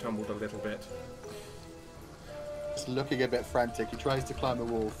loose and you've tumbled a little bit. Just looking a bit frantic, he tries to climb the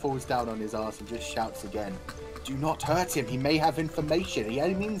wall, falls down on his ass and just shouts again. Do not hurt him, he may have information. He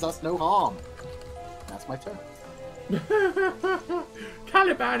means us no harm. That's my turn.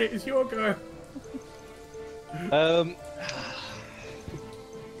 Caliban, it is your go. I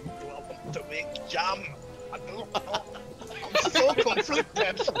want to make jam. I don't know. I'm so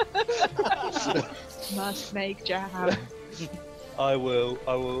conflicted. Must make jam. I will.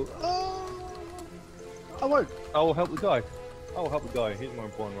 I won't. I will help the guy. I will help the guy. He's more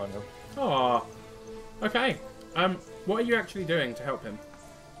important right now. Aww. Okay. What are you actually doing to help him?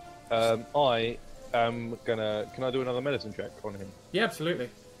 I am gonna. Can I do another medicine check on him? Yeah, absolutely.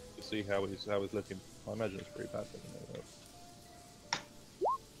 to see how he's looking. I imagine it's pretty bad.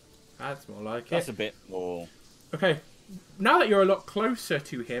 That's more like That's it. a bit more. Okay, now that you're a lot closer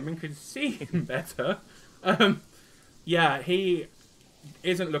to him and can see him better, yeah, he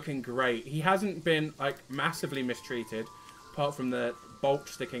isn't looking great. He hasn't been like massively mistreated, apart from the bolt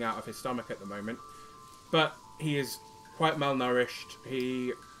sticking out of his stomach at the moment. But he is quite malnourished.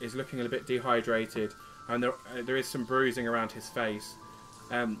 He is looking a bit dehydrated, and there is some bruising around his face,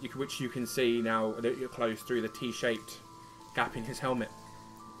 which you can see now that you're close through the T-shaped gap in his helmet.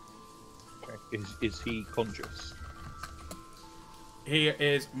 Okay. Is he conscious? He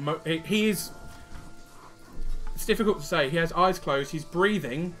is. It's difficult to say. He has eyes closed. He's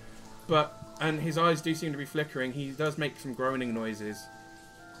breathing, and his eyes do seem to be flickering. He does make some groaning noises.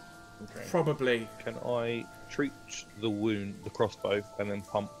 Okay. Probably. Can I treat the wound, the crossbow, and then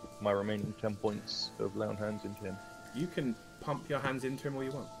pump my remaining 10 points of lay on hands into him? You can pump your hands into him all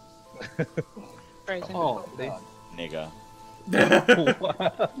you want. Phrasing. Oh, God. Nigger.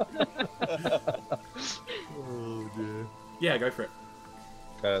 Oh dear. Yeah, go for it.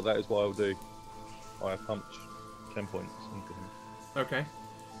 That is what I'll do. I pumped 10 points into him. Okay. Do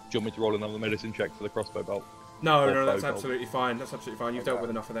you want me to roll another medicine check for the crossbow bolt? No, Or that's bow bolt? absolutely fine. That's absolutely fine. You've dealt with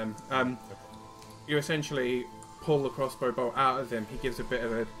enough of them. You essentially pull the crossbow bolt out of him. He gives a bit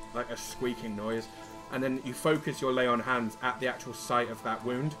of a squeaking noise, and then you focus your lay on hands at the actual site of that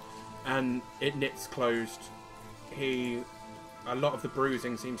wound, and it knits closed. A lot of the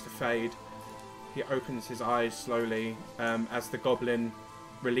bruising seems to fade. He opens his eyes slowly as the goblin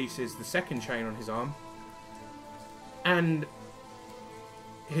releases the second chain on his arm, and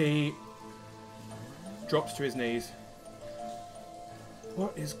he drops to his knees.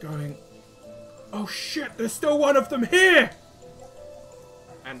 What is going... Oh shit, there's still one of them here!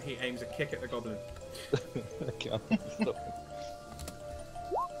 And he aims a kick at the goblin. Okay, stop.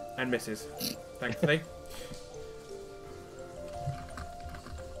 And misses, thankfully.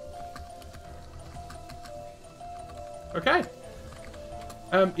 Okay.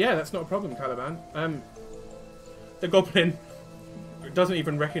 Yeah, that's not a problem, Caliban. The goblin doesn't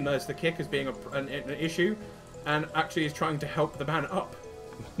even recognise the kick as being an issue, and actually is trying to help the man up.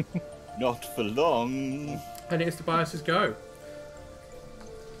 Not for long. And it is Tobias's go.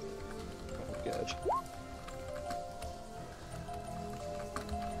 Good.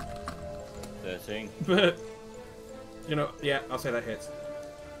 13. But, you know, yeah, I'll say that hits.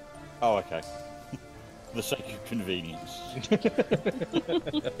 Oh, okay. For the sake of convenience.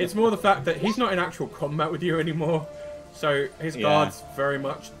 It's more the fact that he's not in actual combat with you anymore, so his guard's very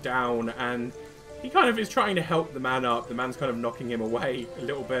much down, and he kind of is trying to help the man up. The man's kind of knocking him away a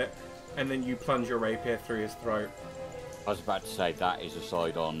little bit, and then you plunge your rapier through his throat. I was about to say that is a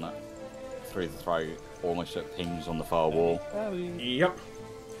side on through the throat, almost at pings on the far wall. Yep.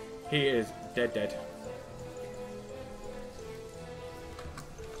 He is dead.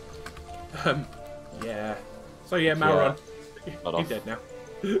 Yeah. So yeah, Mauron. He's dead now.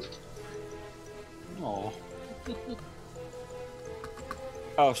 Oh.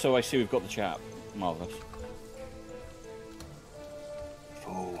 Oh, so I see we've got the chap. Marvellous.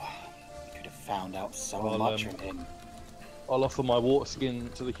 Fool. You could have found out so Well, much from him. I'll offer my water skin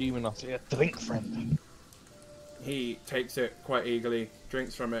to the human. I'll say, drink, friend. He takes it quite eagerly,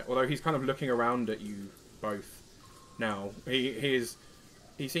 drinks from it, although he's kind of looking around at you both now.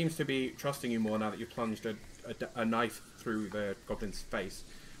 He seems to be trusting you more now that you've plunged a knife through the goblin's face.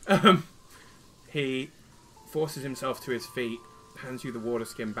 He forces himself to his feet, hands you the water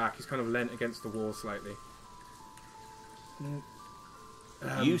skin back. He's kind of leant against the wall slightly.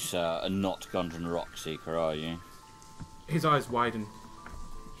 You, sir, are not Gundren Rockseeker, are you? His eyes widen.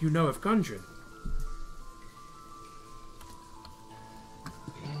 You know of Gundren?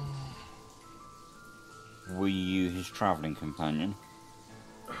 Were you his travelling companion?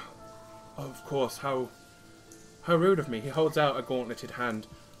 Of course, how rude of me. He holds out a gauntleted hand.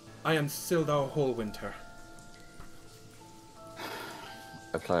 I am Sildar Hallwinter.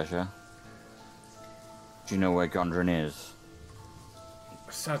 A pleasure. Do you know where Gundren is?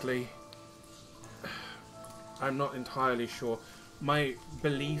 Sadly, I'm not entirely sure. My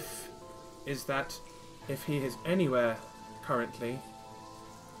belief is that if he is anywhere currently,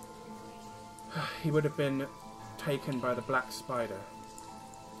 he would have been taken by the Black Spider.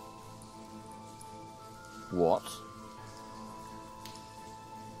 What?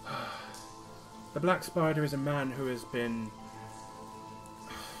 The Black Spider is a man who has been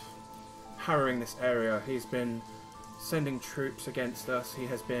harrowing this area. He's been sending troops against us. He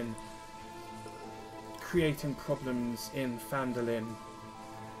has been creating problems in Phandelver.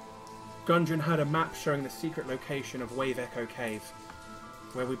 Gundren had a map showing the secret location of Wave Echo Cave.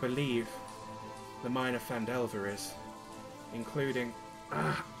 where we believe the mine of Phandelver is, including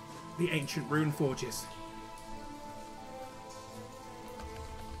the ancient rune forges.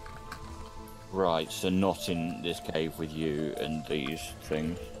 Right, so not in this cave with you and these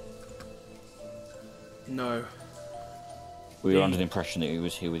things. No. We were under the impression that he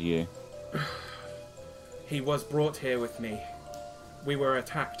was here with you. He was brought here with me. We were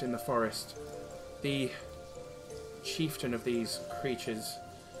attacked in the forest. The chieftain of these creatures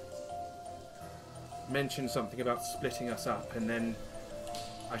mentioned something about splitting us up, and then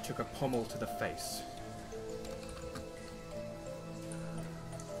I took a pommel to the face.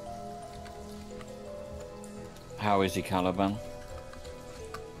 How is he, Caliban?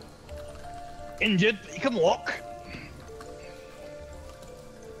 Injured, but he can walk.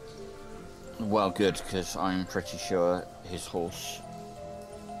 Well, good, because I'm pretty sure his horse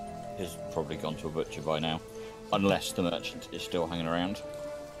has probably gone to a butcher by now. Unless the merchant is still hanging around.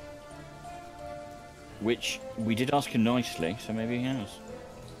 Which, we did ask him nicely, so maybe he has.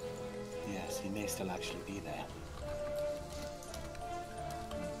 Yes, he may still actually be there.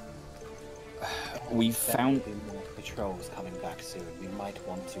 We There found... will be more patrols coming back soon. We might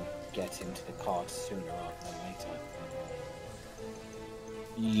want to get him to the cart sooner rather than later.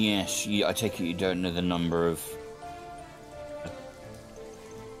 Yes, I take it you don't know the number of...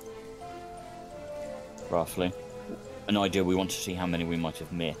 Roughly. An idea, we want to see how many we might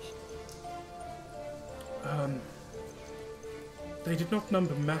have missed. They did not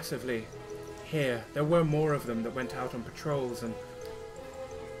number massively here. There were more of them that went out on patrols and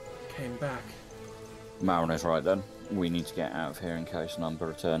came back. Marin is right then. We need to get out of here in case number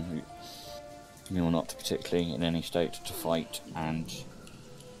return. You're not particularly in any state to fight, and...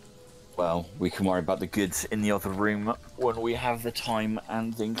 well, we can worry about the goods in the other room when we have the time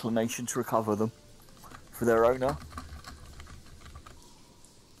and the inclination to recover them for their owner.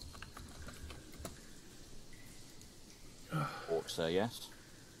 Orc, sir, yes?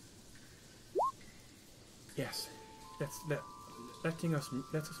 Yes. Let us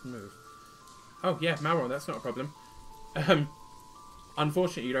move. Oh yeah, Mauron, that's not a problem.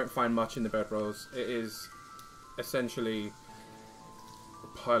 Unfortunately, you don't find much in the bedrolls. It is essentially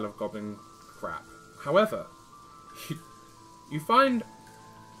a pile of goblin crap. However, you find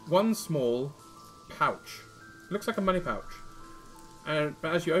one small pouch. It looks like a money pouch.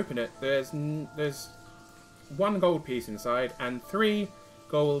 But as you open it, there's one gold piece inside and 3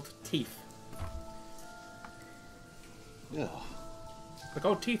 gold teeth. Ugh. The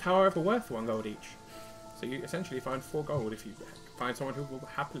gold teeth, however, worth 1 gold each. So you essentially find 4 gold if you find someone who will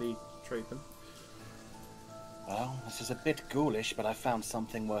happily trade them. Well, this is a bit ghoulish, but I found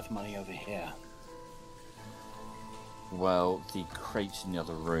something worth money over here. Well, the crates in the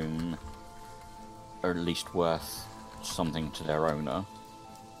other room are at least worth something to their owner.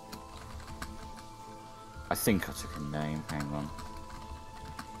 I think I took a name, hang on.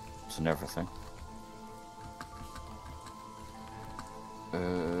 It's in everything.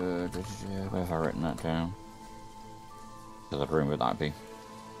 Where have I written that down? The other room would that be?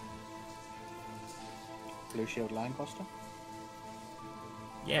 Blue shield lion costume?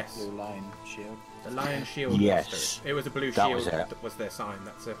 Yes. Blue lion shield. The lion shield. Yes. Cluster. It was a blue That shield was it. that was their sign.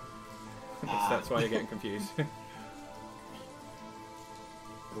 That's it. That's why you're getting confused.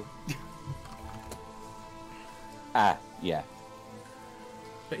 Yeah.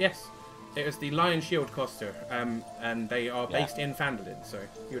 But yes, it was the lion shield coster, and they are Yeah. based in Phandelver, so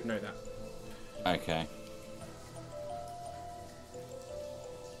you would know that. Okay.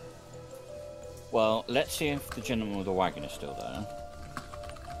 Well, let's see if the gentleman with the wagon is still there.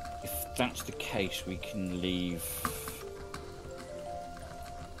 If that's the case, we can leave...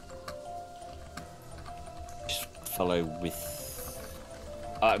 this fellow with...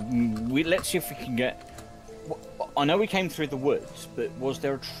 let's see if we can get... I know we came through the woods, but was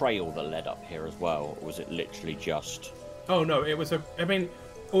there a trail that led up here as well, or was it literally just... Oh no, it was a. I mean,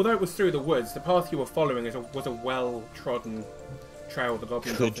 although it was through the woods, the path you were following was a well-trodden trail the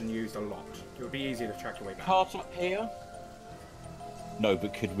goblins often used a lot. It would be easy to track your way back. Cart up here? No,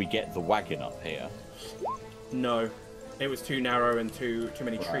 but could we get the wagon up here? No, it was too narrow and too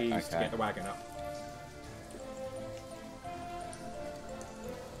many Right, trees to okay. get the wagon up.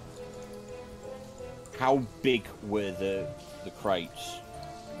 How big were the crates?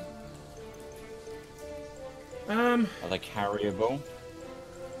 Are they carryable?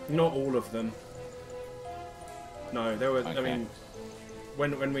 Not all of them. No, there were. I Okay. mean,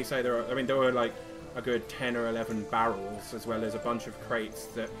 when we say there are, I mean there were like a good 10 or 11 barrels, as well as a bunch of crates.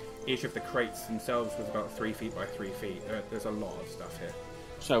 That each of the crates themselves was about 3 feet by 3 feet. There's a lot of stuff here.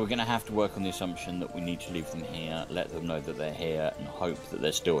 So we're going to have to work on the assumption that we need to leave them here, let them know that they're here, and hope that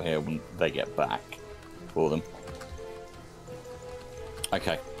they're still here when they get back for them.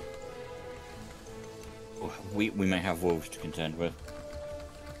 Okay. We may have wolves to contend with.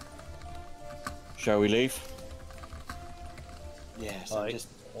 Shall we leave? Yes, I'm Aye. just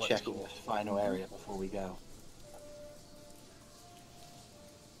Let's checking go. the final area before we go.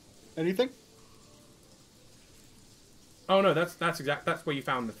 Anything? Oh no, that's where you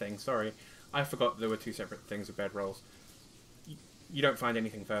found the thing. Sorry, I forgot there were two separate things of bedrolls. You don't find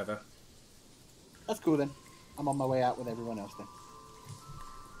anything further. That's cool then. I'm on my way out with everyone else then.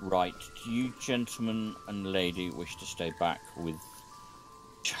 Right. Do you gentlemen and lady wish to stay back with...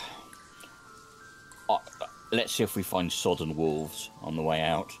 let's see if we find sodden wolves on the way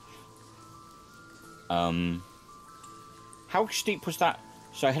out. How steep was that?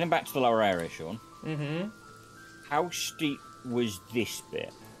 So heading back to the lower area, Sean. Mm-hmm. How steep was this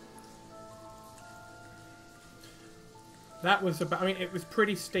bit? That was about. I mean, it was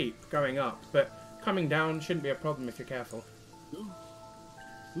pretty steep going up, but coming down shouldn't be a problem if you're careful.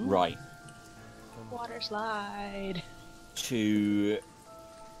 Right. Water slide. To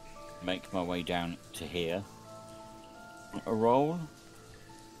make my way down to here. A roll?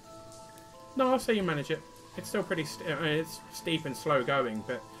 No, I'll say you manage it. It's still pretty. I mean, it's steep and slow going,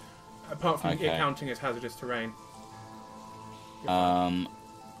 but apart from it counting as hazardous terrain. To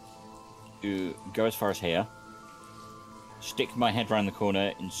go as far as here. Stick my head round the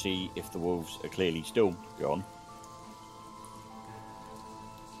corner and see if the wolves are clearly still gone.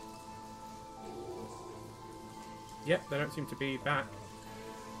 Yep, they don't seem to be back.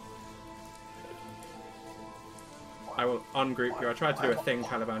 I will ungroup you. I tried to do a thing,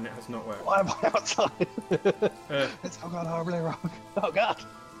 Caliban. It has not worked. Why am I outside? Uh, It's all gone horribly wrong. Oh god.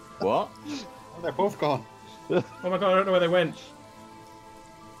 What? Oh, they're both gone. oh my god, I don't know where they went.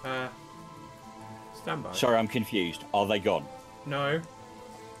 Stand by. Sorry, I'm confused. Are they gone? No.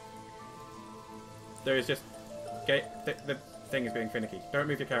 There is just... the thing is being finicky. Don't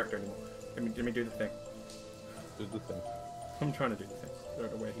move your character anymore. Let me do the thing. Do the thing. I'm trying to do the thing. I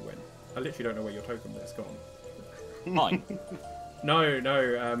don't know where he went. I literally don't know where your token is gone. Mine. No,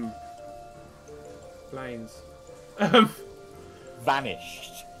 Lanes.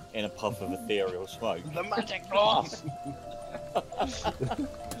 Vanished in a puff of ethereal smoke. The magic glass.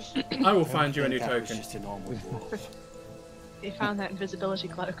 I will find you a new That was token. just a normal wolf. He found that invisibility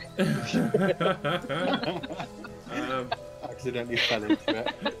cloak. Accidentally fell into it.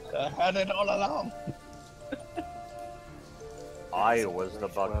 I had it all along. I was the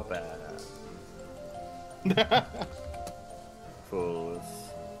bugbear. Fools.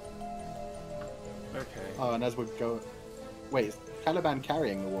 Okay. Oh, and as we go... Wait, is Caliban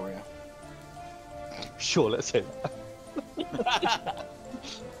carrying the warrior? Sure, let's say that.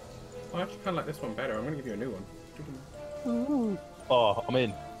 I actually kind of like this one better. I'm going to give you a new one. Oh, I'm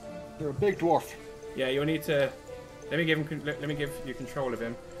in. You're a big dwarf. Yeah, you'll need to... Let me give you control of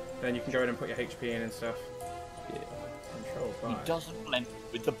him. Then you can go in and put your HP in and stuff. Yeah. Control He 5. doesn't blend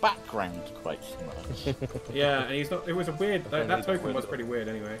with the background quite so much. Yeah, and he's not... It was a weird... That need to token win was it. pretty weird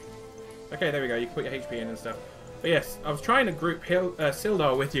anyway. Okay, there we go. You can put your HP in and stuff. But yes, I was trying to group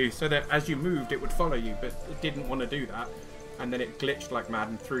Sildar with you so that as you moved, it would follow you, but it didn't want to do that. And then it glitched like mad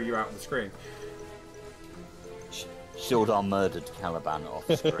and threw you out of the screen. Sildar murdered Caliban off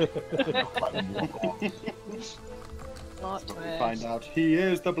screen. Plot We twist. find out he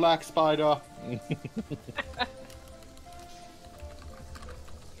is the black spider.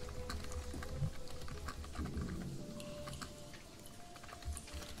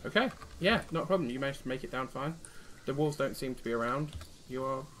 Okay, yeah, not a problem. You managed to make it down fine. The wolves don't seem to be around. You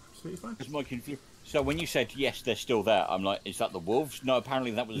are absolutely fine. Is my So when you said yes, they're still there, I'm like, is that the wolves? No,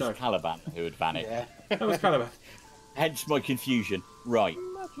 apparently that was No. Caliban who had vanished. Yeah. That was Caliban. Hence my confusion. Right.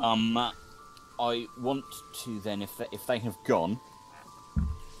 I want to then, if they have gone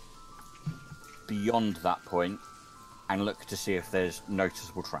beyond that point, and look to see if there's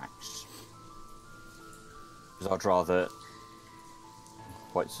noticeable tracks. Because I'd rather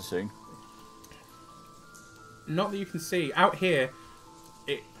quite so soon. Not that you can see. Out here,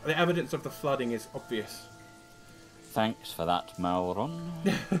 the evidence of the flooding is obvious. Thanks for that, Malron.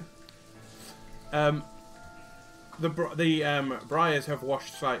 The briars have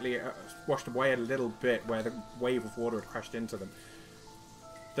washed washed away a little bit where the wave of water had crashed into them.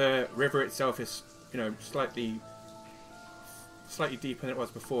 The river itself is, slightly deeper than it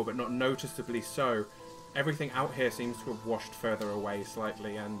was before, but not noticeably so. Everything out here seems to have washed further away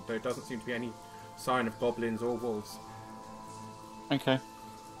slightly, and there doesn't seem to be any sign of goblins or wolves. Okay.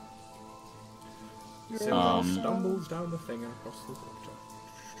 Sildar stumbles down the thing and across the water.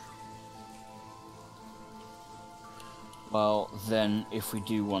 Well, then, if we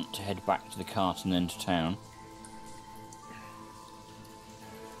do want to head back to the cart and then to town...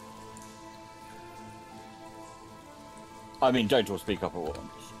 I mean, don't all speak up at once.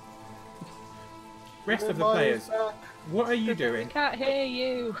 Rest of the players, what are you I doing? can't hear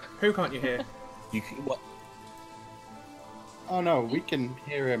you. Who can't you hear? What? Oh no, we can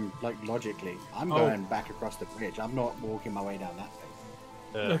hear him like logically. I'm Oh. going back across the bridge. I'm not walking my way down that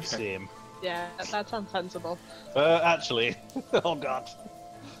thing. Okay. Same. Yeah, that sounds sensible. Actually, oh god.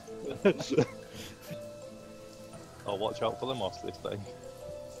 I'll watch out for the moss this thing.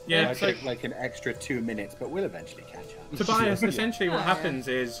 Yeah, I so took like an extra 2 minutes, but we'll eventually catch up. Tobias, essentially what Oh, happens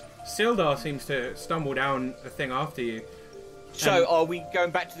is Sildar seems to stumble down the thing after you. So, are we going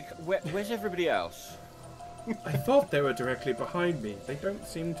back to the... where's everybody else? I thought they were directly behind me. They don't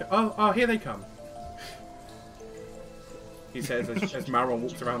seem to... Oh, here they come. He says as Maron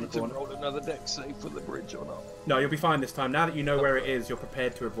walks around the To corner. roll another deck save for the bridge or not? No, you'll be fine this time. Now that you know where it is, you're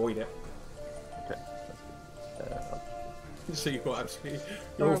prepared to avoid it. Okay. So you're absolutely... Or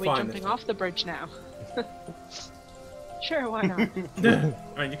You're are all we fine jumping this time. off the bridge now? Sure, why not? I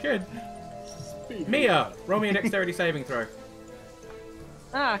mean, you could. Mia, roll me a dexterity saving throw.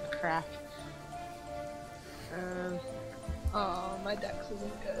 Ah, crap. Oh, my dex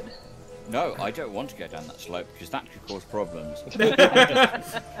isn't good. No, I don't want to go down that slope, because that could cause problems.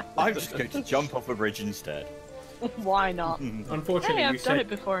 I'm just going to jump off a bridge instead. Why not? Unfortunately, Hey, you I've done said it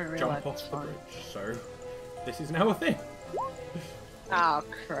before in real life. jump It's off the fine. bridge, so this is now a thing. Oh,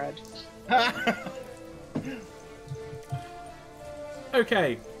 crud.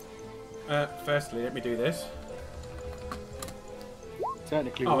 Okay. Firstly, let me do this.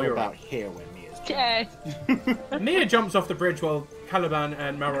 Technically, Oh, we're you're about right. here when Mia's Okay. Mia jumps off the bridge while Caliban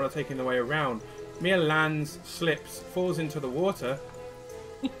and Maron are taking the way around. Mia lands, slips, falls into the water,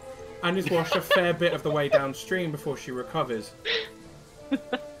 and is washed a fair bit of the way downstream before she recovers.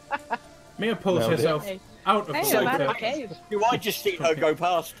 Mia pulls Nailed it. herself Hey. out of the Hey, I'm out of the water. cave. Do I just see her go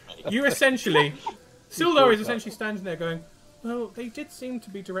past me? You essentially... Sildar is essentially standing there going, well, they did seem to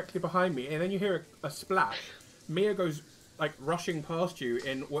be directly behind me, and then you hear a splash. Mia goes, like, rushing past you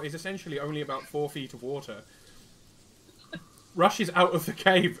in what is essentially only about 4 feet of water. Rushes out of the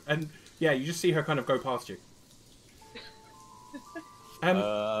cave, and, yeah, you just see her kind of go past you.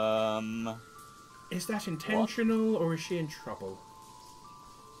 Is that intentional, or is she in trouble?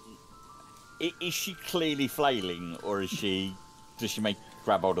 Is she clearly flailing, or is she... does she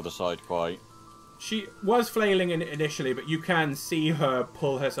grab hold of the side quite? She was flailing initially, but you can see her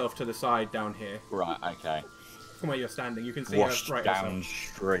pull herself to the side down here. Right, okay. From where you're standing, you can see Washed her right herself.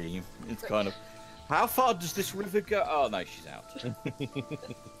 downstream. It's kind of... How far does this river go? Oh, no, she's out.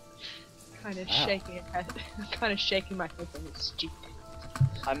 Kind of shaking it, kind of shaking my head and it's stupid.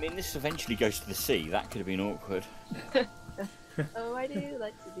 I mean, this eventually goes to the sea. That could have been awkward. Oh, I do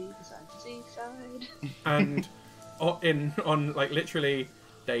like to be beside the seaside. And on like literally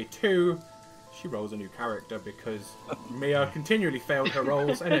day 2, she rolls a new character because Mia continually failed her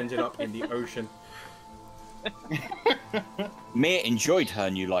rolls and ended up in the ocean. Mia enjoyed her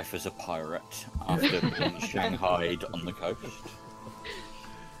new life as a pirate after being shanghaied on the coast.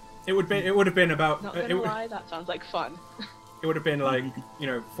 It would have been about Not gonna lie, that sounds like fun. it would have been like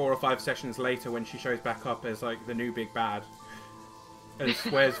 4 or 5 sessions later when she shows back up as like the new big bad and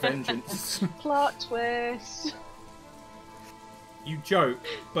swears vengeance. Plot twist. You joke,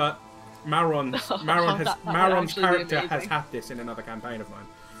 but Maron's that would actually be character has amazing. had this in another campaign of mine.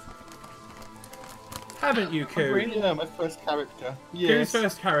 Haven't you, Koo? really? Yeah, my first character. Koo's Yes.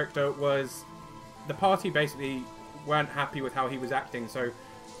 first character was the party basically weren't happy with how he was acting, so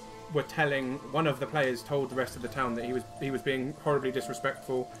one of the players told the rest of the town that he was being horribly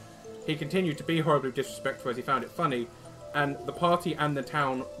disrespectful. He continued to be horribly disrespectful as he found it funny, and the party and the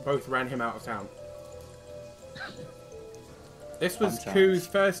town both ran him out of town. This was Fun times. Koo's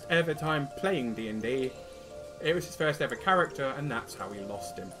first ever time playing D&D. It was his first ever character, and that's how we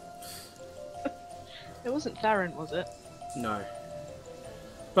lost him. It wasn't Theron, was it? No.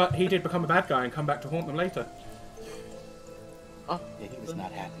 But he did become a bad guy and come back to haunt them later. Yeah, he was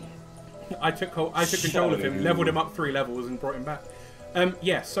not happy. I took control of him, leveled him up 3 levels, and brought him back.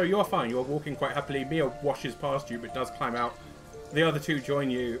 Yes, so you're fine. You're walking quite happily. Mia washes past you, but does climb out. The other 2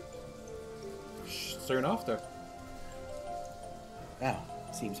 join you soon after. Well,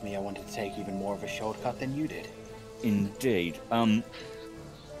 seems me I wanted to take even more of a shortcut than you did. Indeed.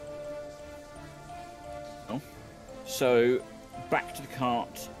 So, back to the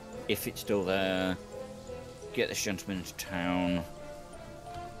cart, if it's still there. Get this gentleman into town.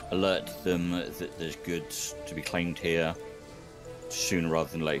 Alert them that there's goods to be claimed here sooner rather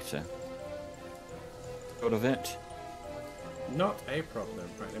than later. Sort of it. Not a problem.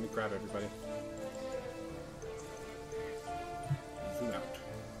 Right, let me grab everybody. Zoom out.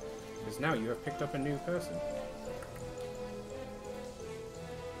 Because now you have picked up a new person.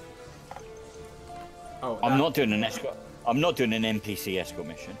 Oh, I'm not doing an escort. I'm not doing an NPC escort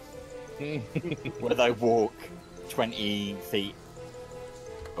mission where they walk 20 feet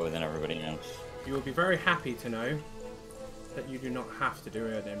lower than everybody else. You will be very happy to know that you do not have to do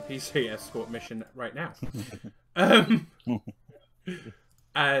an NPC escort mission right now.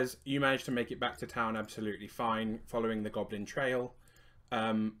 As you managed to make it back to town absolutely fine, following the Goblin Trail.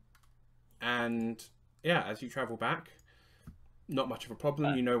 And yeah, as you travel back, not much of a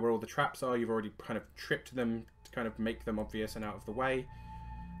problem. You know where all the traps are. You've already kind of tripped them to kind of make them obvious and out of the way.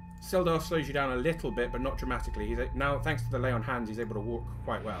 Sildar slows you down a little bit, but not dramatically. He's now, thanks to the lay on hands, he's able to walk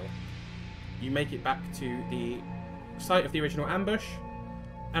quite well. You make it back to the site of the original ambush,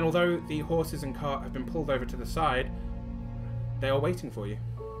 and although the horses and cart have been pulled over to the side, they are waiting for you.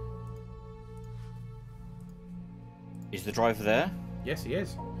 Is the driver there? Yes, he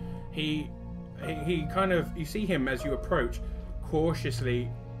is. He kind of, you see him as you approach, cautiously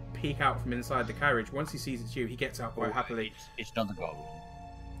peek out from inside the carriage. Once he sees it's you, he gets out quite happily. It's not the goblin.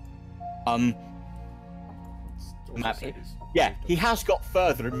 Also Yeah, he has got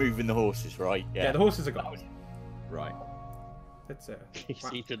further in moving the horses, right? yeah, the horses are gone. Right. That's He's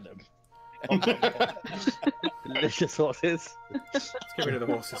wow. eaten them. Delicious horses. Let's get rid of the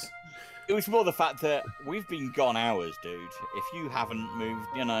horses. It was more the fact that we've been gone hours, dude. If you haven't moved,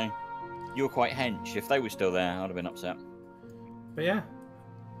 you know, you're quite hench. If they were still there, I'd have been upset. But yeah,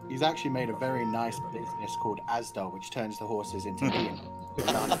 He's actually made a very nice business called Asda, which turns the horses into being.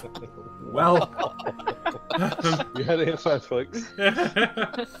 well. You heard it here first, folks.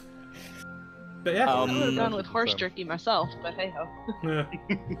 But yeah, I would have gone with horse jerky myself, but hey ho.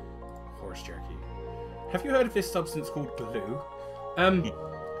 horse jerky. Have you heard of this substance called glue?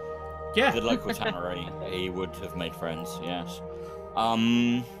 Yeah. The local tannery, he would have made friends, yes.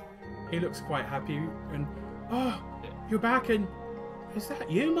 He looks quite happy and oh, you're back and is that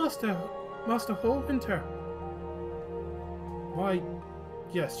you, Master Hallwinter? Why,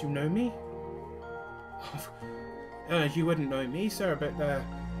 yes, you know me. You wouldn't know me, sir, but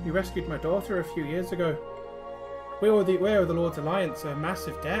you rescued my daughter a few years ago. We are the Lord's Alliance, a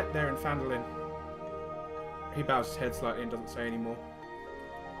massive debt there in Phandelver. He bows his head slightly and doesn't say any more.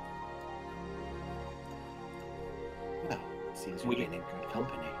 Well, it seems we've been in good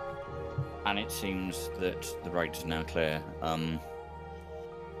company. And it seems that the road is now clear.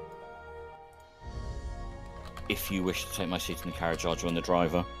 If you wish to take my seat in the carriage, I'll join the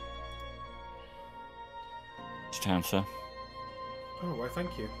driver. To town, sir. Oh, well,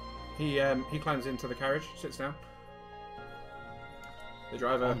 thank you. He climbs into the carriage, sits down. The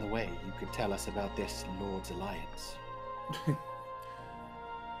driver... On the way, you could tell us about this Lord's Alliance.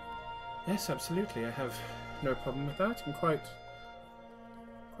 Yes, absolutely. I have no problem with that. I'm quite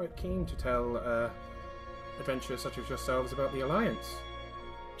keen to tell adventurers such as yourselves about the Alliance.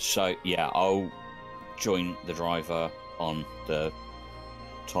 So, yeah, I'll join the driver on the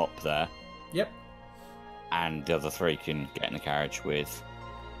top there. Yep. And the other three can get in the carriage with...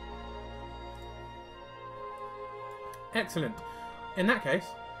 Excellent. In that case,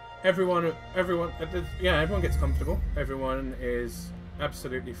 everyone gets comfortable. Everyone is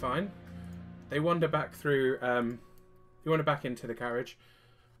absolutely fine. They wander back through. You wander back into the carriage.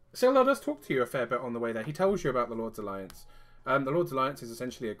 Sildar does talk to you a fair bit on the way there. He tells you about the Lord's Alliance. The Lord's Alliance is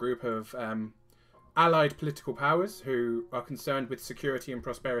essentially a group of allied political powers who are concerned with security and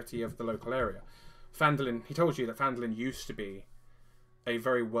prosperity of the local area. Phandelver, he told you that Phandelver used to be a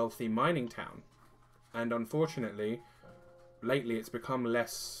very wealthy mining town, and unfortunately, lately it's become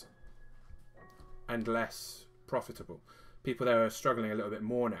less and less profitable. People there are struggling a little bit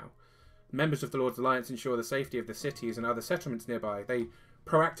more now. Members of the Lord's Alliance ensure the safety of the cities and other settlements nearby. They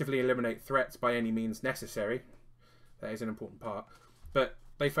proactively eliminate threats by any means necessary. That is an important part. But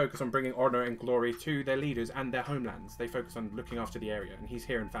they focus on bringing honour and glory to their leaders and their homelands. They focus on looking after the area, and he's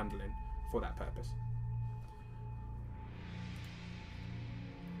here in Phandelver for that purpose.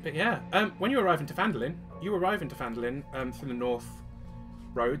 But yeah, when you arrive into Phandelver, through the north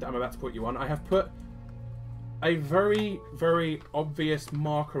road that I'm about to put you on. I have put a very, very obvious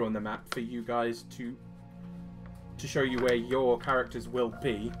marker on the map for you guys to show you where your characters will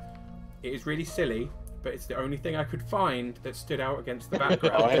be. It is really silly, but it's the only thing I could find that stood out against the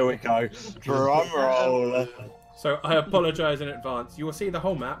background. Oh, here we go. Drum roll. So I apologise in advance. You will see the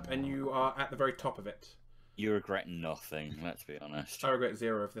whole map, and you are at the very top of it. You regret nothing, let's be honest. I regret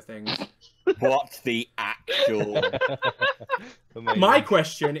zero of the things. What the actual... My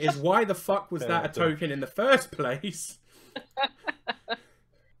question is, why the fuck was that a token in the first place?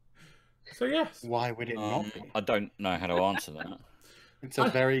 So yes. Why would it not be? I don't know how to answer that. It's a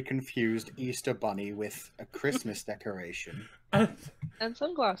very confused Easter bunny with a Christmas decoration. And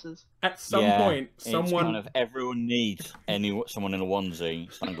sunglasses. At some Yeah, point, it's someone kind of everyone needs someone in a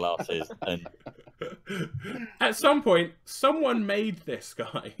onesie, sunglasses, and at some point, someone made this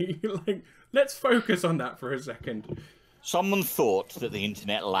guy. Like, let's focus on that for a second. someone thought that the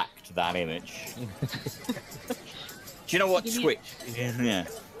internet lacked that image. Do you know what? You need- Twitch. Yeah.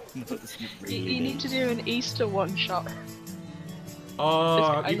 You need to do an Easter one shot.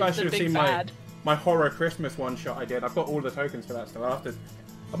 Oh, This you guys guy's the should have big seen bad. my horror Christmas one shot I did. I've got all the tokens for that stuff.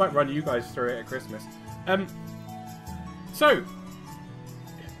 I might run you guys through it at Christmas. So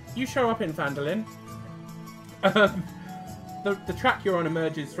you show up in Phandelver. The track you're on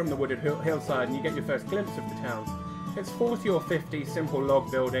emerges from the wooded hillside, and you get your first glimpse of the town. It's 40 or 50 simple log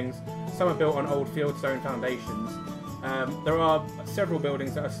buildings. Some are built on old fieldstone foundations. There are several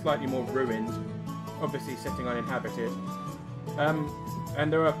buildings that are slightly more ruined, obviously sitting uninhabited.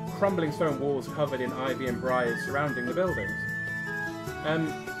 And there are crumbling stone walls covered in ivy and briars surrounding the buildings.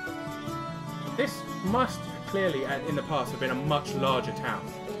 This must clearly, in the past, have been a much larger town,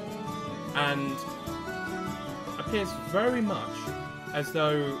 and appears very much as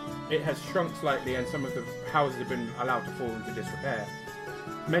though it has shrunk slightly and some of the houses have been allowed to fall into disrepair.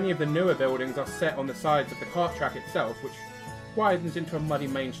 Many of the newer buildings are set on the sides of the cart track itself, which widens into a muddy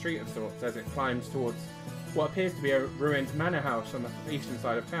main street of sorts as it climbs towards what appears to be a ruined manor house on the eastern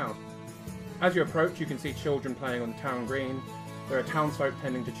side of town. As you approach, you can see children playing on the town green. There are townsfolk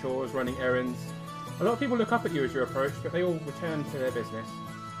tending to chores, running errands. A lot of people look up at you as you approach, but they all return to their business.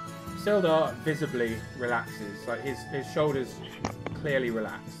 Sildar visibly relaxes, like his shoulders clearly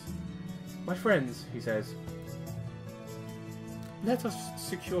relax. "My friends," he says, "let us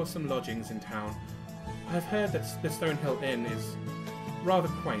secure some lodgings in town. I've heard that the Stonehill Inn is rather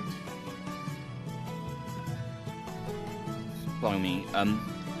quaint." Blimey,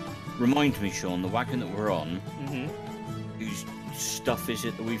 remind me, Sean, the wagon that we're on, whose stuff is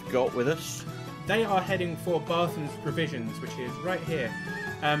it that we've got with us? They are heading for Barthen's Provisions, which is right here,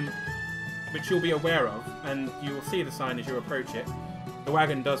 which you'll be aware of, and you will see the sign as you approach it. The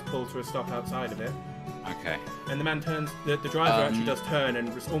wagon does pull to a stop outside of it, Okay. and the man turns. The driver actually does turn, and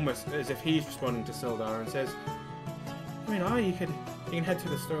almost as if he's responding to Sildar, and says, "I mean, you can head to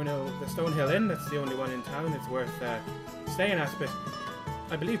the Stonehill Inn. That's the only one in town. It's worth staying at. But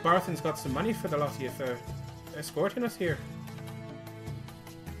I believe Barthen's got some money for the lot of you for escorting us here."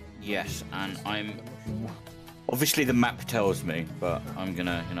 Yes, and I'm... Obviously the map tells me, but I'm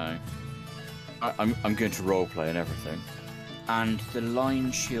gonna, I'm going to roleplay and everything. And the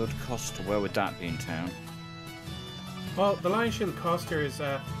Lion Shield Costa, where would that be in town? Well, the Lion Shield Coster is,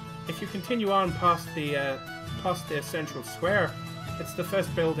 if you continue on past the central square, it's the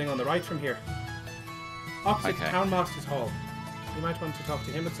first building on the right from here. Opposite Okay. Townmaster's Hall. You might want to talk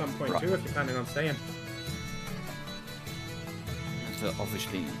to him at some point Right. too if you're planning on staying. So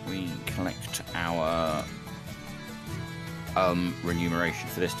obviously we collect our remuneration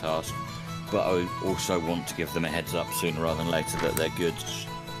for this task, but I also want to give them a heads up sooner rather than later that their goods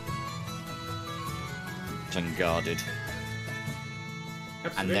unguarded. And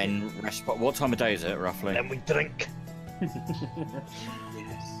Absolutely. then respite. What time of day is it roughly? Then we drink.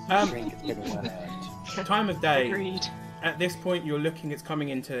 Drink is getting well earned. Time of day. Agreed. At this point, you're looking. It's coming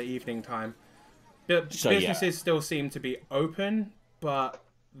into evening time. The So, yeah. businesses still seem to be open, but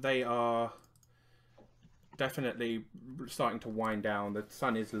they are definitely starting to wind down. The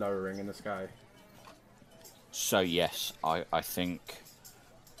sun is lowering in the sky. So yes, I think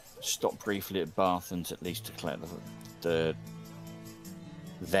stop briefly at Barthen's at least to collect the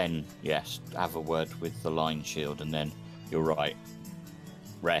then yes, have a word with the Lion Shield, and then you're right,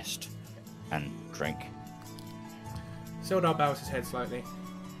 rest and drink. Sildar bows his head slightly.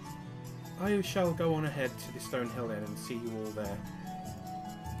 "I shall go on ahead to the Stonehill Inn and see you all there.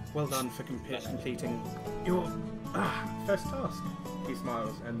 Well done for completing your first task." He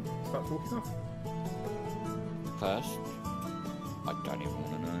smiles and starts walking off. First, I don't even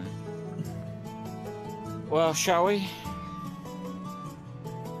want to know. Well, shall we?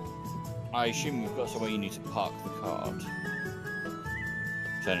 I assume we've got somewhere you need to park the cart.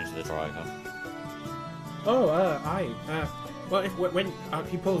 Turning to the driver. "Oh, aye. Well, when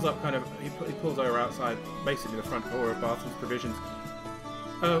he pulls up, he pulls over outside, basically the front door of Barthen's Provisions.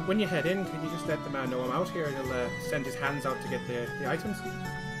 When you head in, can you just let the man know I'm out here, and he'll send his hands out to get the items?"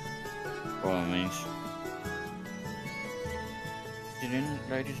 By all means. Get in,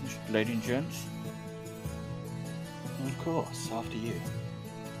 ladies and gents. Of course, after you.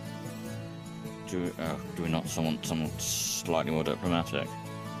 Do we not want someone slightly more diplomatic?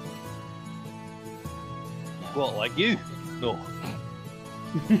 What, like you? No.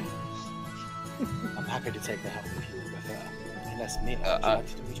 I'm happy to take the help if you would prefer. Unless me, would you like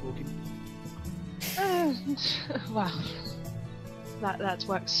to do the talking? Well, that's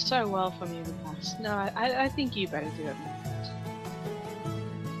worked so well for me in the past. No, I think you better do it.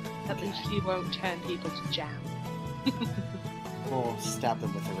 At least you won't turn people to jam. Or stab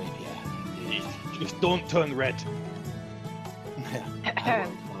them with a rapier. Just don't turn red. I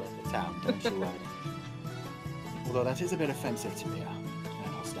won't follow the town, don't you worry. Although that is a bit offensive to me, and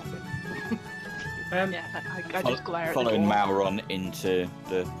I'll step in. Yeah, I just glare at the Following door. Mauron into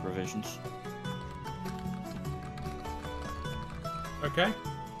the provisions. Okay.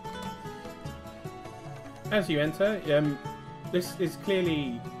 As you enter, this is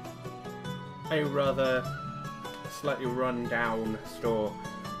clearly a rather slightly run-down store.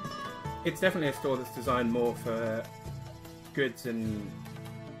 It's definitely a store that's designed more for goods and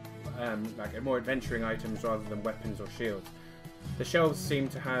like more adventuring items rather than weapons or shields. The shelves seem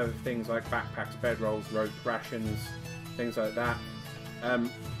to have things like backpacks, bedrolls, rope rations, things like that.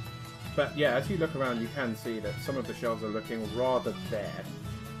 But yeah, as you look around, you can see that some of the shelves are looking rather bare.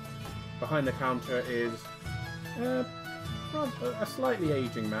 Behind the counter is a slightly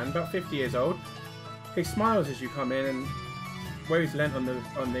aging man, about 50 years old. He smiles as you come in, and where he's leant on the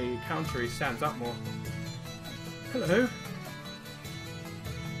counter, he stands up more. Hello.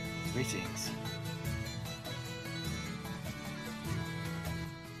 Greetings.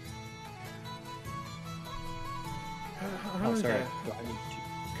 Hello sorry. there.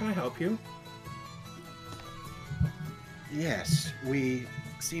 Can I help you? Yes, we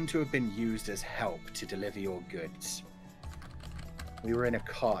seem to have been used as help to deliver your goods. We were in a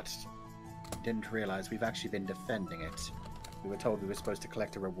cart. Didn't realize we've actually been defending it. We were told we were supposed to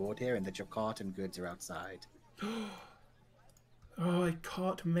collect a reward here and that your cart and goods are outside. Oh, I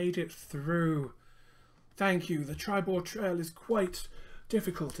cart made it through. Thank you. The Tribor Trail is quite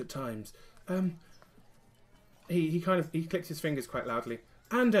difficult at times. He clicks his fingers quite loudly.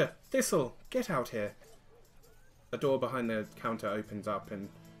 Ander, Thistle, get out here. A door behind the counter opens up, and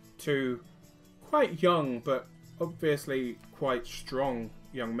two quite young but obviously quite strong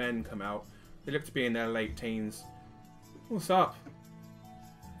young men come out. They look to be in their late teens. What's up?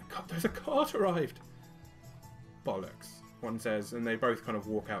 There's a cart arrived. Bollocks, one says, and they both kind of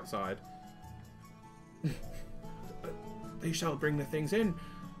walk outside. They shall bring the things in.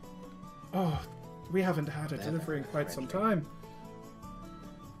 Oh, we haven't had a delivery in quite some time.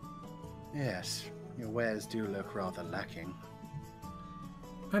 Yes, your wares do look rather lacking.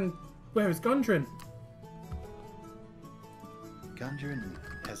 And where is Gundren? Gundren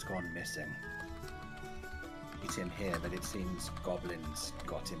has gone missing. He's in here, but it seems goblins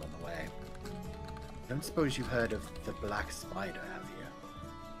got him on the way. Don't suppose you've heard of the Black Spider, have you?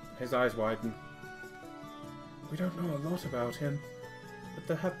 His eyes widen. We don't know a lot about him, but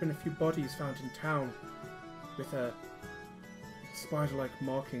there have been a few bodies found in town with a spider-like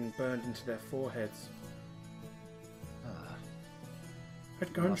marking burned into their foreheads. Ah.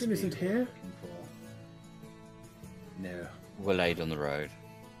 But Must Gundren be isn't who we're here? looking for. No. We're laid on the road.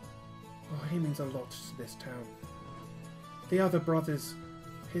 Oh, he means a lot to this town. The other brothers,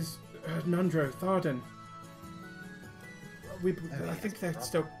 his Nundro, Tharden. I think they're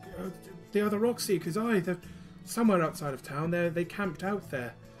still. The other Rock Seekers, they're somewhere outside of town. They camped out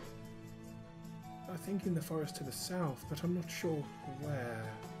there. I think in the forest to the south, but I'm not sure where.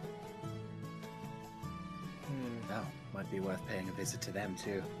 Now, might be worth paying a visit to them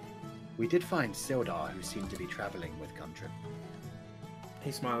too. We did find Sildar, who seemed to be traveling with Gundren.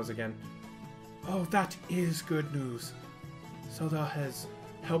 He smiles again. Oh, that is good news. Sildar has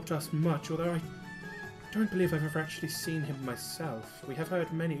helped us much, although I don't believe I've ever actually seen him myself. We have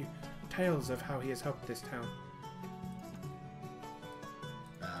heard many tales of how he has helped this town.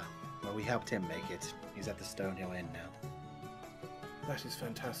 Well, we helped him make it. He's at the Stonehill Inn now. That is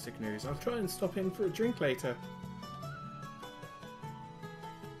fantastic news. I'll try and stop in for a drink later.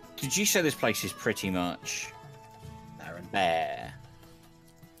 Did you say this place is pretty much Aaron. bare?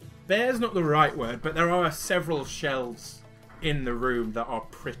 There's not the right word, but there are several shelves in the room that are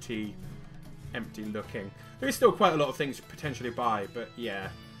pretty empty looking. There is still quite a lot of things to potentially buy, but yeah,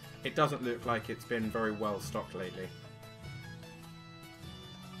 it doesn't look like it's been very well stocked lately.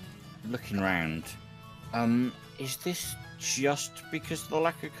 Looking round, is this just because of the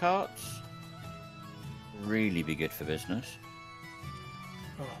lack of carts? Really be good for business.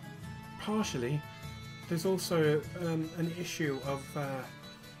 Oh, partially. There's also an issue of,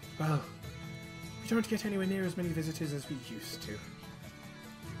 well, we don't get anywhere near as many visitors as we used to.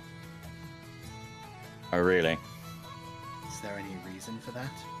 Oh, really? Is there any reason for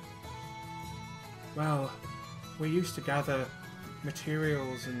that? Well, we used to gather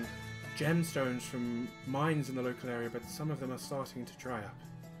materials and gemstones from mines in the local area, but some of them are starting to dry up.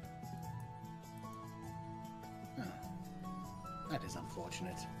 That is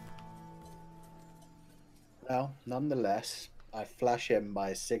unfortunate. Well, nonetheless, I flash him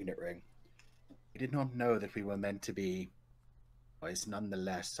my signet ring. I did not know that we were meant to be boys.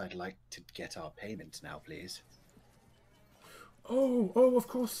 Nonetheless, I'd like to get our payment now, please. Oh, of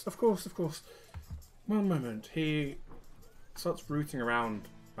course. One moment. He starts rooting around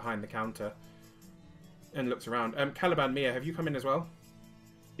behind the counter and looks around. Caliban, Mia, have you come in as well?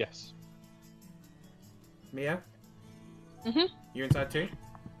 Yes. Mia? Mhm. You inside too?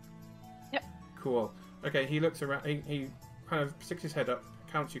 Yep. Cool. Okay, he looks around. He kind of sticks his head up,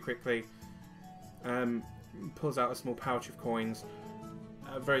 counts you quickly, pulls out a small pouch of coins,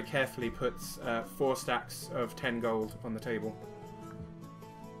 very carefully puts 4 stacks of 10 gold on the table.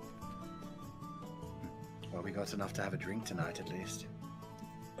 Well, we got enough to have a drink tonight, at least.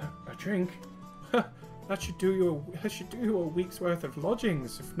 A drink? That should do you a week's worth of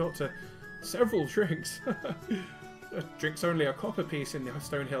lodgings, if not several drinks. A drink's only a copper piece in the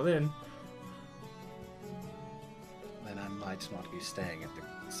Stonehill Inn. Then I might not be staying at the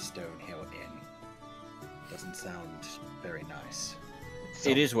Stonehill Inn. Doesn't sound very nice.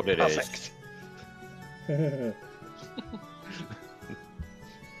 It is what it is. Perfect.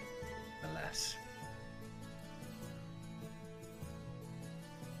 Alas.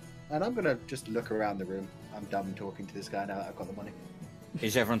 And I'm gonna just look around the room. I'm done talking to this guy now that I've got the money.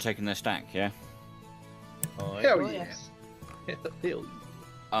 Is everyone taking their stack, yeah? Hell Oh, yeah. yes.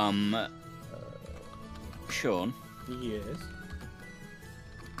 Sean, Yes.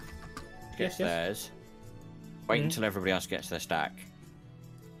 gets Yes. theirs. Wait Mhm. until everybody else gets their stack.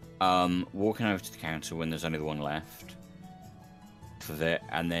 Walking over to the counter when there's only the one left. For it,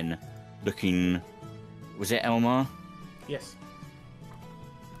 and then looking... Was it Elmar? Yes.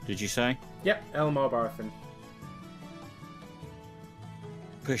 Did you say? Yep, Elmar Barthen.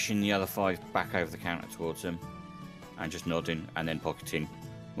 Pushing the other 5 back over the counter towards him. And just nodding, and then pocketing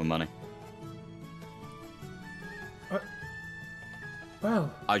my money.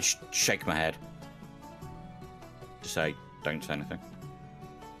 Well, I just shake my head. To say, don't say anything.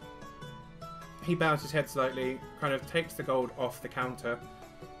 he bows his head slightly, kind of takes the gold off the counter.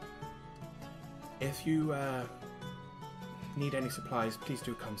 If you need any supplies, please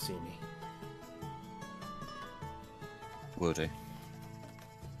do come see me. Will do.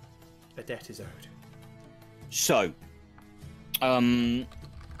 A debt is owed. So, in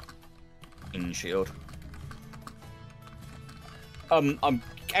shield. I'm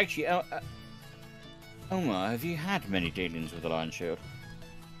actually, Omar, have you had many dealings with the Lion Shield?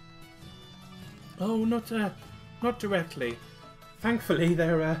 Oh, not directly. Thankfully,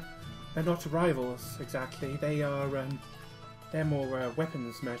 they're not rivals exactly. They're more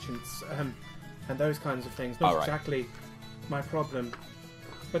weapons merchants and those kinds of things. Not All right. exactly my problem.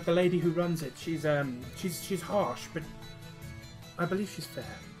 But the lady who runs it, she's harsh, but I believe she's fair.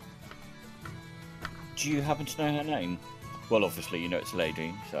 Do you happen to know her name? Well, obviously, you know it's a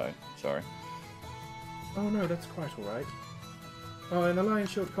lady, so sorry. Oh no, that's quite all right. Oh, and the Lion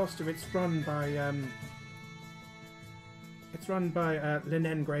Shield Costume, it's run by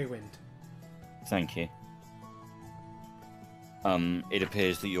Linen Greywind. Thank you. It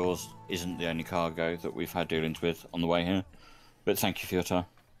appears that yours isn't the only cargo that we've had dealings with on the way here, but thank you for your time.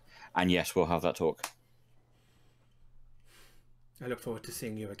 And yes, we'll have that talk. I look forward to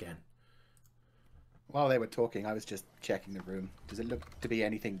seeing you again. While they were talking, I was just checking the room. Does it look to be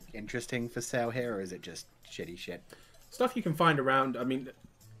anything interesting for sale here, or is it just shitty shit? Stuff you can find around. I mean,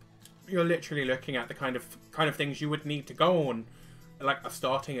 you're literally looking at the kind of things you would need to go on, like a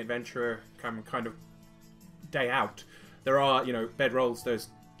starting adventurer kind of day out. There are, bedrolls, there's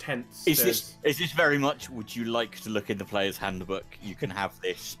tents. Is this very much, would you like to look in the player's handbook? You can have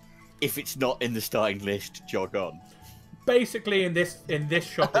this. If it's not in the starting list, jog on. Basically, in this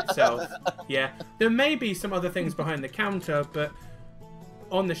shop itself, yeah. There may be some other things behind the counter, but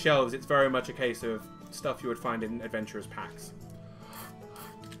on the shelves, it's very much a case of stuff you would find in adventurers' packs.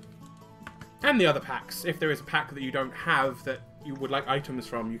 And the other packs. If there is a pack that you don't have that you would like items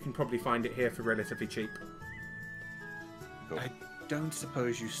from, you can probably find it here for relatively cheap. Cool. I don't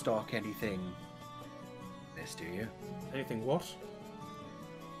suppose you stock anything this, do you? Anything what?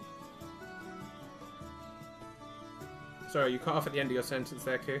 Sorry, you cut off at the end of your sentence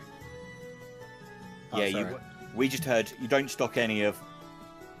there, Ku. Yeah, sorry. we just heard you don't stock any of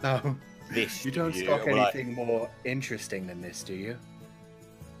No. this. You don't do stock Well, anything more interesting than this, do you?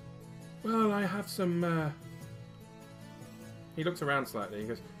 Well, I have some. He looks around slightly. He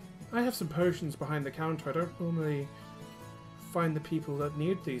goes, I have some potions behind the counter. I don't normally find the people that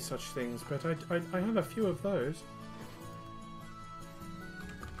need these such things, but I have a few of those.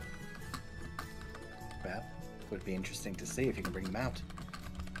 Well, it would be interesting to see if you can bring them out.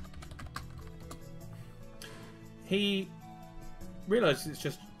 He realizes it's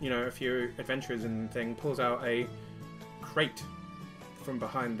just, a few adventurers and thing, pulls out a crate from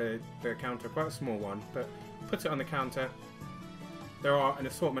behind the counter, quite a small one, but puts it on the counter. There are an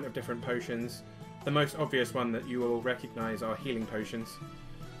assortment of different potions. The most obvious one that you will recognize are healing potions.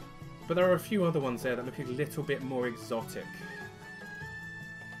 But there are a few other ones there that look a little bit more exotic.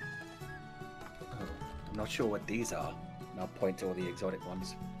 Oh, I'm not sure what these are. And I'll point to all the exotic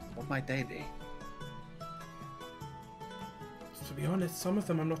ones. What might they be? To be honest, some of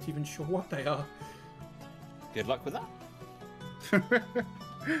them I'm not even sure what they are. Good luck with that.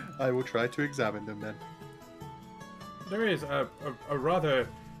 I will try to examine them then. There is a rather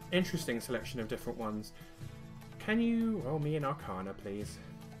interesting selection of different ones. Can you roll me an Arcana, please?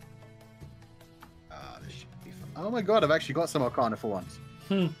 This should be fun. Oh my god, I've actually got some Arcana for once.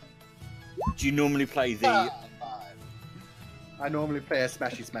 Do you normally play the... I normally play a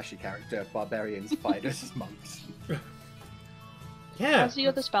smashy character, barbarians, fighters, monks. Yeah. As the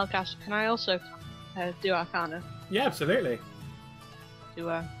other spellcaster, can I also do Arcana Yeah, absolutely.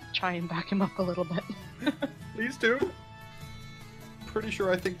 to try and back him up a little bit? Please do. Pretty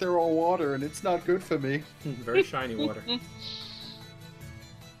sure I think they're all water and it's not good for me. Very shiny water.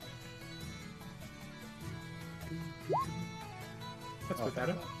 That's a bit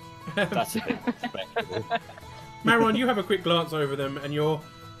better. That's a bit respectable. Maron, you have a quick glance over them, and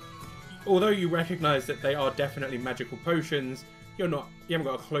although you recognise that they are definitely magical potions, you haven't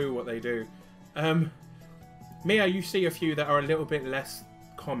got a clue what they do. Mia, you see a few that are a little bit less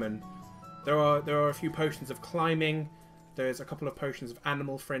common. There are a few potions of climbing. There's a couple of potions of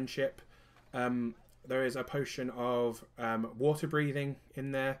animal friendship. There is a potion of water breathing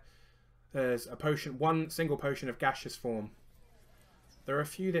in there. There's one single potion of gaseous form. There are a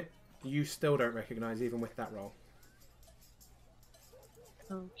few that you still don't recognise even with that roll.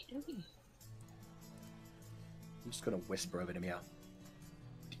 Okay. I'm just gonna whisper over to Mia.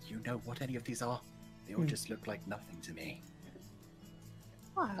 Do you know what any of these are? They all just look like nothing to me.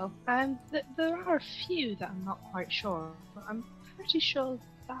 Well, there are a few that I'm not quite sure, but I'm pretty sure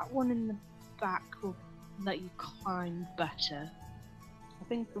that one in the back will let you climb better. I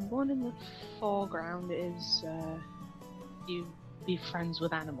think the one in the foreground is you be friends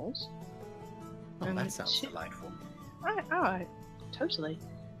with animals. Oh, And that the sounds two- delightful. Alright, totally.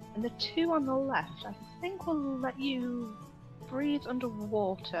 And the two on the left, I think will let you breathe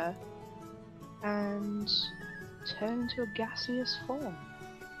underwater and turn into a gaseous form.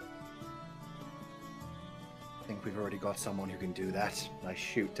 I think we've already got someone who can do that. I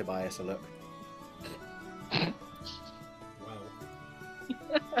shoot Tobias a look. Wow.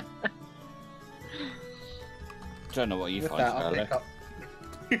 Don't know what you With find that, so I'll hilarious.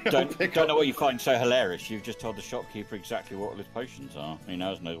 pick up. Don't know what you find so hilarious. You've just told the shopkeeper exactly what all his potions are. He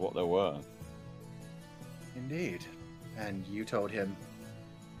knows what they're worth. Indeed. And you told him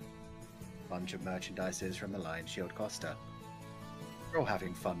a bunch of merchandise is from the Lion Shield Costa. We're all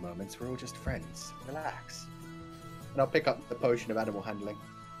having fun moments. We're all just friends. Relax. And I'll pick up the potion of animal handling.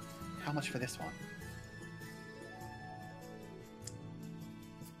 How much for this one?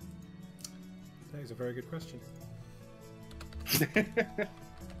 That is a very good question.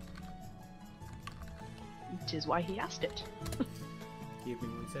 Which is why he asked it. Give me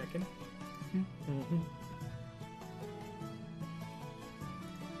 1 second.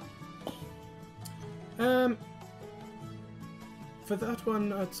 For that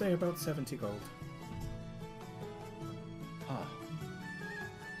one, I'd say about 70 gold. Ah.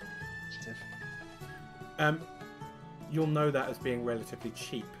 You'll know that as being relatively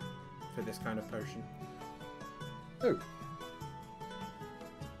cheap for this kind of potion. Oh.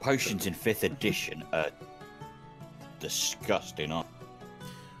 Potions in 5th edition are disgusting, I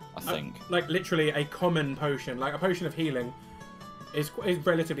think. Like literally a common potion, like a potion of healing, is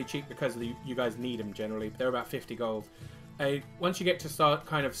relatively cheap because you guys need them generally. They're about 50 gold. Once you get to start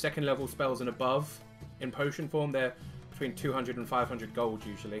kind of second level spells and above in potion form, they're between 200 and 500 gold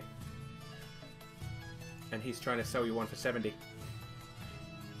usually. And he's trying to sell you one for 70.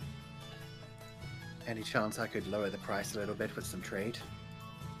 Any chance I could lower the price a little bit with some trade?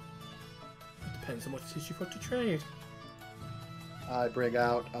 Depends on what it is you've got to trade. I bring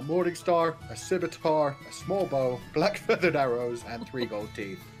out a Morning Star, a Scimitar, a small bow, black feathered arrows, and 3 gold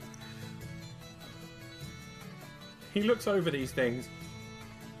teeth. He looks over these things.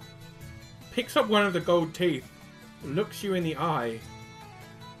 picks up one of the gold teeth, looks you in the eye,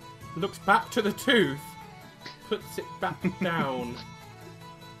 looks back to the tooth, puts it back down.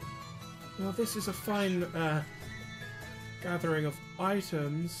 Well, this is a fine gathering of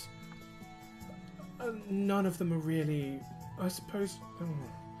items. None of them are really... I suppose... Oh,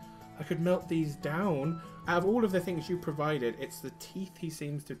 I could melt these down. Out of all of the things you provided, it's the teeth he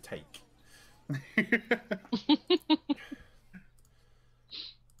seems to take.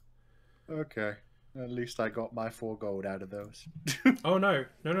 Okay. At least I got my 4 gold out of those. Oh, no.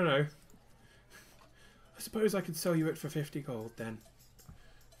 No. I suppose I could sell you it for 50 gold, then.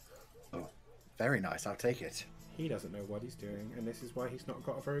 Oh, very nice. I'll take it. He doesn't know what he's doing, and this is why he's not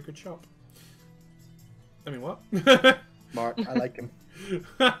got a very good shop. I mean, what? Mark, I like him.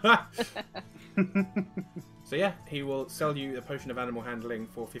 So yeah, he will sell you the potion of animal handling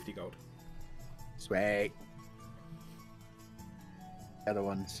for 50 gold. Sweet. Other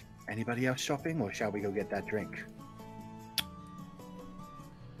ones. Anybody else shopping, or shall we go get that drink?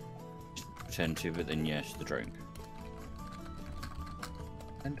 Pretend to, but then yes, the drink.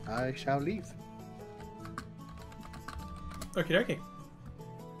 And I shall leave. Okie dokie.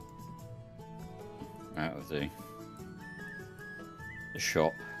 Out of the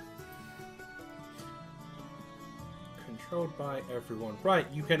shop. Controlled by everyone. Right,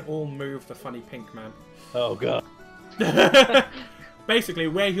 you can all move the funny pink man. Oh god. Basically,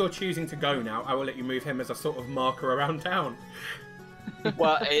 where you're choosing to go now, I will let you move him as a sort of marker around town.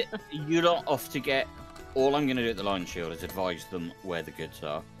 Well, you're not off to get... All I'm going to do at the Lion Shield is advise them where the goods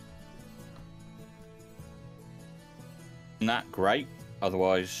are. Isn't that great?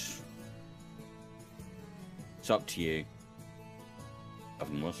 Otherwise, it's up to you.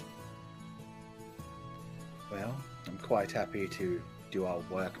 Oven was. Well, I'm quite happy to do our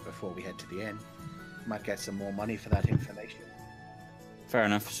work before we head to the inn. Might get some more money for that information. Fair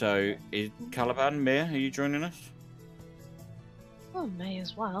enough. So, is Caliban, Mia, are you joining us? Well, may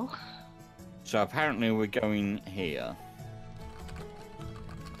as well. So apparently we're going here.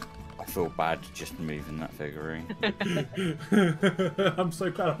 I feel bad just moving that figurine. I'm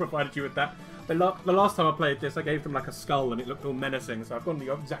so glad I provided you with that. The last time I played this, I gave them like a skull and it looked all menacing, so I've gone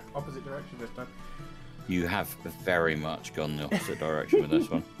the exact opposite direction this time. You have very much gone the opposite direction with this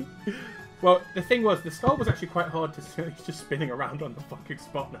one. Well, the thing was, the skull was actually quite hard to see. It's just spinning around on the fucking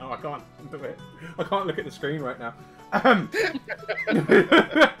spot now. I can't do it. I can't look at the screen right now.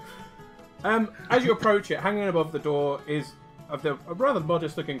 As you approach it, hanging above the door is of a rather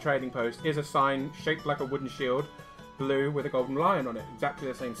modest-looking trading post is a sign shaped like a wooden shield, blue with a golden lion on it, exactly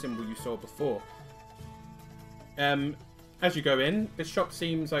the same symbol you saw before. As you go in, this shop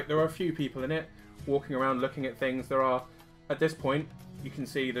seems like there are a few people in it, walking around looking at things. There are, at this point, you can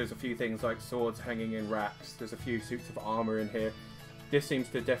see there's a few things like swords hanging in racks. There's a few suits of armor in here. This seems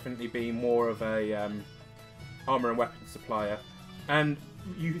to definitely be more of a armor and weapons supplier. And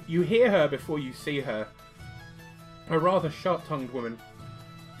you hear her before you see her. A rather sharp-tongued woman.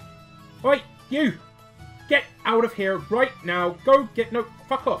 Oi, you! Get out of here right now! Go get... No,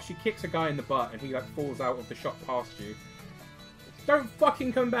 fuck off! She kicks a guy in the butt and he like falls out of the shop past you. Don't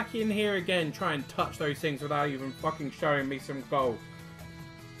fucking come back in here again, try and touch those things without even fucking showing me some gold.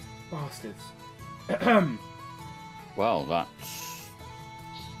 Bastards. Well, that's...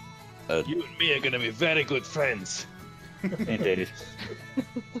 You and me are going to be very good friends. Indeed.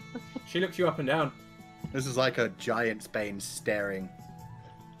 She looks you up and down. This is like a giant Bane staring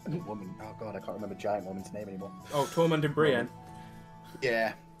at a woman. Oh god, I can't remember giant woman's name anymore. Oh, Tormund and Brienne.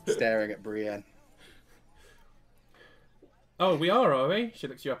 Yeah, staring at Brienne. Oh, we are we? She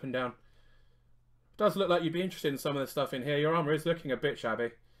looks you up and down. Does look like you'd be interested in some of the stuff in here. Your armor is looking a bit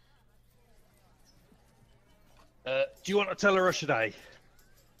shabby. Do you want to tell her or should I?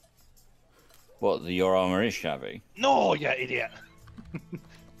 What, your armour is shabby? No, you idiot.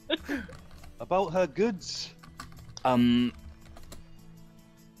 About her goods. I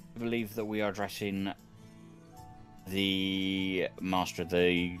believe that we are addressing the master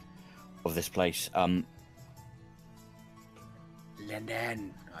of this place.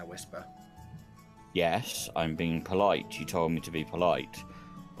 London, I whisper. Yes, I'm being polite. You told me to be polite.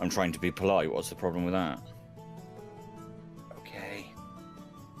 I'm trying to be polite. What's the problem with that? Okay.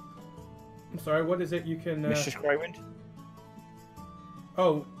 I'm sorry, what is it you can... Mistress Greywind?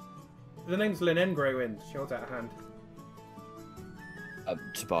 Oh, the name's Linen Greywind. She holds out a hand.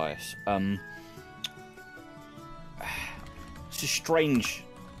 Tobias. It's a strange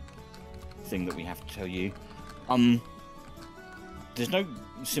thing that we have to tell you. There's no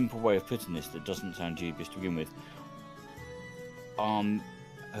simple way of putting this that doesn't sound dubious to begin with.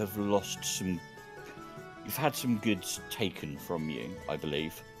 Have lost some... You've had some goods taken from you, I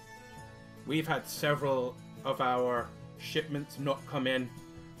believe. we've had several of our shipments not come in.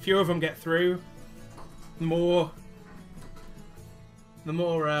 Few of them get through. The more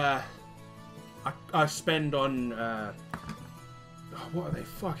I spend on what are they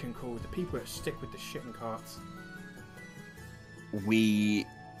fucking called? The people that stick with the shit in carts. We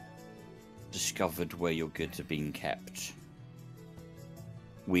discovered where your goods are being kept.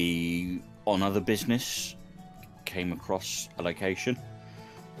 We, on other business, came across a location,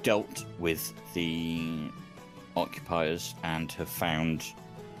 dealt with the occupiers, and have found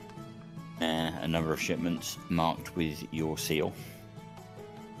a number of shipments marked with your seal.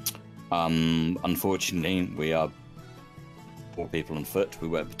 Unfortunately, we are poor people on foot. We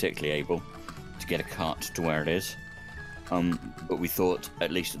weren't particularly able to get a cart to where it is. But we thought,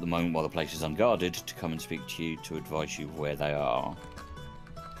 at least at the moment while the place is unguarded, to come and speak to you to advise you where they are.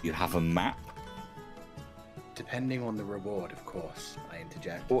 You have a map? Depending on the reward, of course, I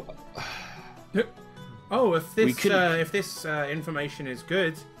interject. Oh, if this information is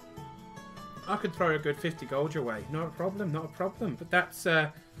good, I could throw a good 50 gold your way. Not a problem, not a problem. But that's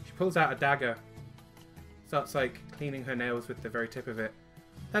she pulls out a dagger, starts like cleaning her nails with the very tip of it.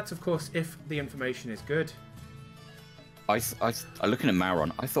 That's of course if the information is good. Looking at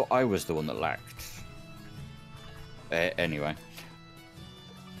Mauron, I thought I was the one that lacked. Anyway,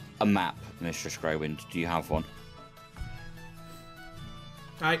 a map, Mistress Greywind. Do you have one?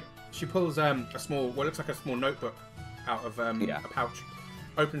 She pulls a small, what looks like a small notebook out of a pouch.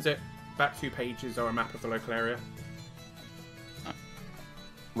 Opens it. Back 2 pages are a map of the local area.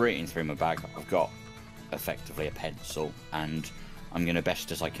 Reading through my bag, I've got effectively a pencil, and I'm going to,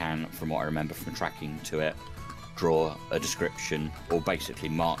 best as I can, from what I remember from tracking to it, draw a description, or basically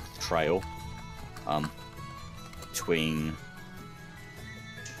mark the trail between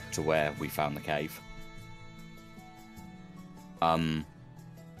to where we found the cave. I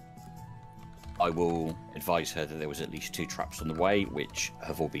will advise her that there was at least 2 traps on the way, which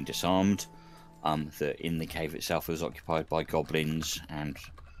have all been disarmed. That in the cave itself it was occupied by goblins and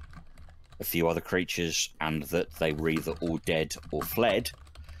a few other creatures, and that they were either all dead or fled.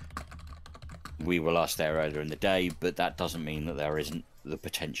 We were last there earlier in the day, but that doesn't mean that there isn't the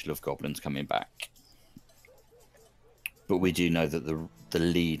potential of goblins coming back. But we do know that the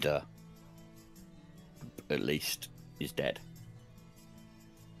leader, at least, is dead.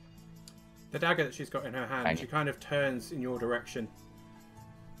 The dagger that she's got in her hand, she kind of turns in your direction.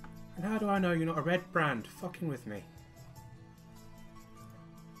 And how do I know you're not a red brand fucking with me?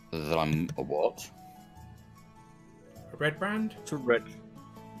 That I'm a what? A red brand? It's a red.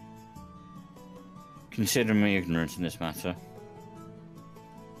 Consider me ignorant in this matter.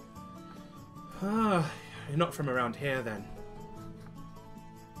 Ah, you're not from around here then.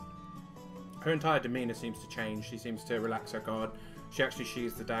 Her entire demeanour seems to change. She seems to relax her guard. She actually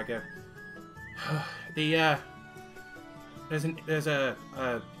sheathes the dagger. There's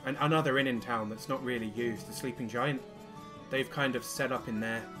another inn in town that's not really used, the Sleeping Giant. They've kind of set up in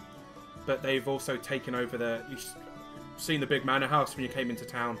there, but they've also taken over you've seen the big manor house when you came into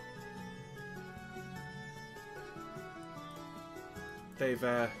town. They've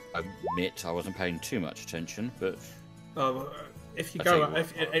I admit I wasn't paying too much attention, but if you go,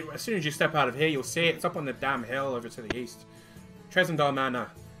 as soon as you step out of here, you'll see it. It's up on the damn hill over to the east. Tresendar Manor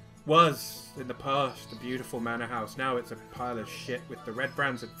was, in the past, a beautiful manor house. Now it's a pile of shit with the red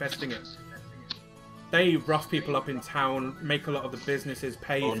brands infesting it. They rough people up in town, make a lot of the businesses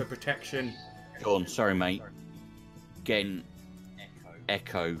pay for protection. Go on, sorry mate. Getting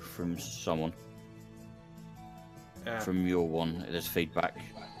echo from someone. From your one, there's feedback.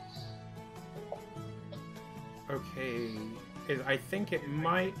 Okay. I think it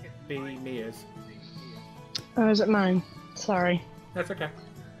might be Mia's. Oh, is it mine? Sorry. That's okay.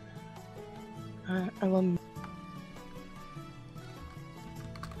 I will...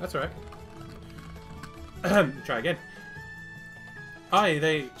 That's alright. Try again.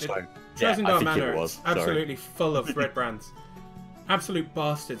 Tresendar Manor is absolutely full of red brands. Absolute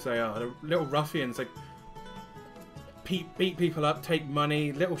bastards they are. They're little ruffians. Like, beat people up, take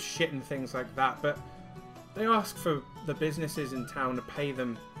money, little shit and things like that. But they ask for the businesses in town to pay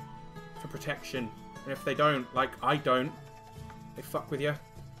them for protection. And if they don't, like I don't, they fuck with you.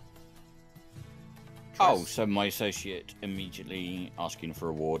 Oh, so my associate immediately asking for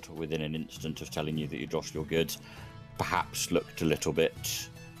a reward within an instant of telling you that you lost your goods perhaps looked a little bit...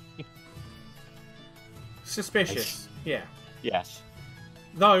 suspicious, yeah. Yes.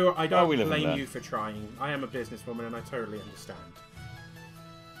 Though I don't blame you for trying. I am a businesswoman and I totally understand.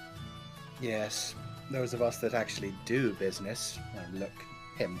 Yes, those of us that actually do business and look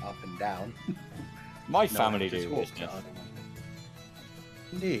him up and down. My family do business.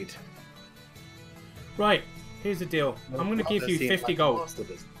 Indeed. Right, here's the deal. I'm going to give you 50 gold.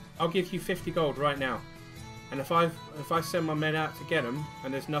 I'll give you 50 gold right now. And if I send my men out to get them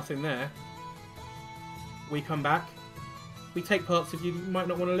and there's nothing there, we come back. We take parts of you might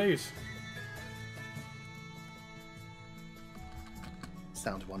not want to lose.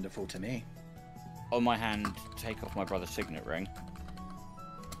 Sounds wonderful to me. On my hand, take off my brother's signet ring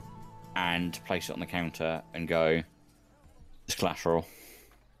and place it on the counter and go, it's collateral.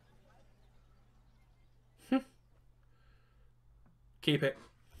 Keep it.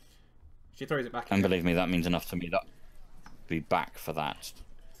 She throws it back. And believe me, that means enough to me that I'll be back for that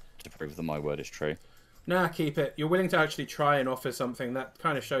to prove that my word is true. Nah, keep it. You're willing to actually try and offer something. That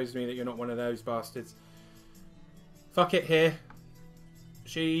kind of shows me that you're not one of those bastards. Fuck it here.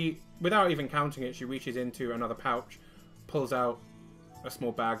 She, without even counting it, she reaches into another pouch, pulls out a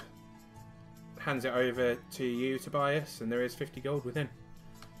small bag, hands it over to you, Tobias, and there is 50 gold within.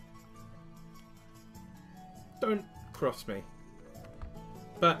 Don't cross me.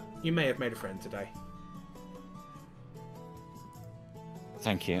 But you may have made a friend today.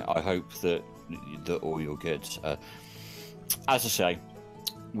 Thank you. I hope that all your goods. As I say,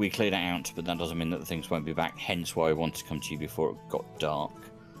 we cleared it out, but that doesn't mean that the things won't be back. Hence why I wanted to come to you before it got dark.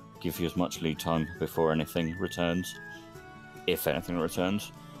 Give you as much lead time before anything returns, if anything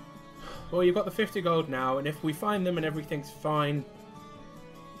returns. Well, you've got the 50 gold now, and if we find them and everything's fine,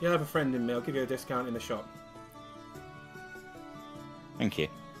 you'll have a friend in me. I'll give you a discount in the shop. Thank you.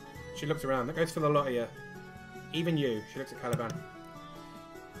 She looks around. That goes for the lot of you. Even you. She looks at Caliban.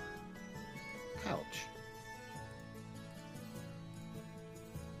 Ouch.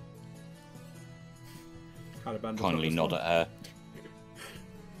 Caliban does Kindly not nod respond. at her.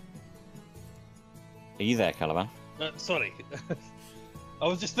 Are you there, Caliban? Sorry. I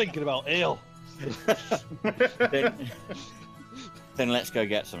was just thinking about ale. Then let's go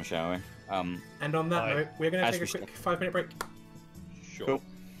get some, shall we? And on that Aye. note, we're going to As take a we quick 5-minute break. Sure.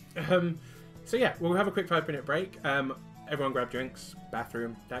 Cool. So yeah, we'll have a quick 5-minute break. Everyone grab drinks,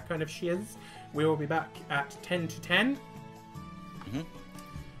 bathroom, that kind of shiz. We will be back at 10 to 10. Mhm.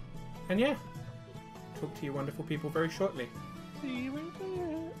 And yeah, talk to you wonderful people very shortly. See you in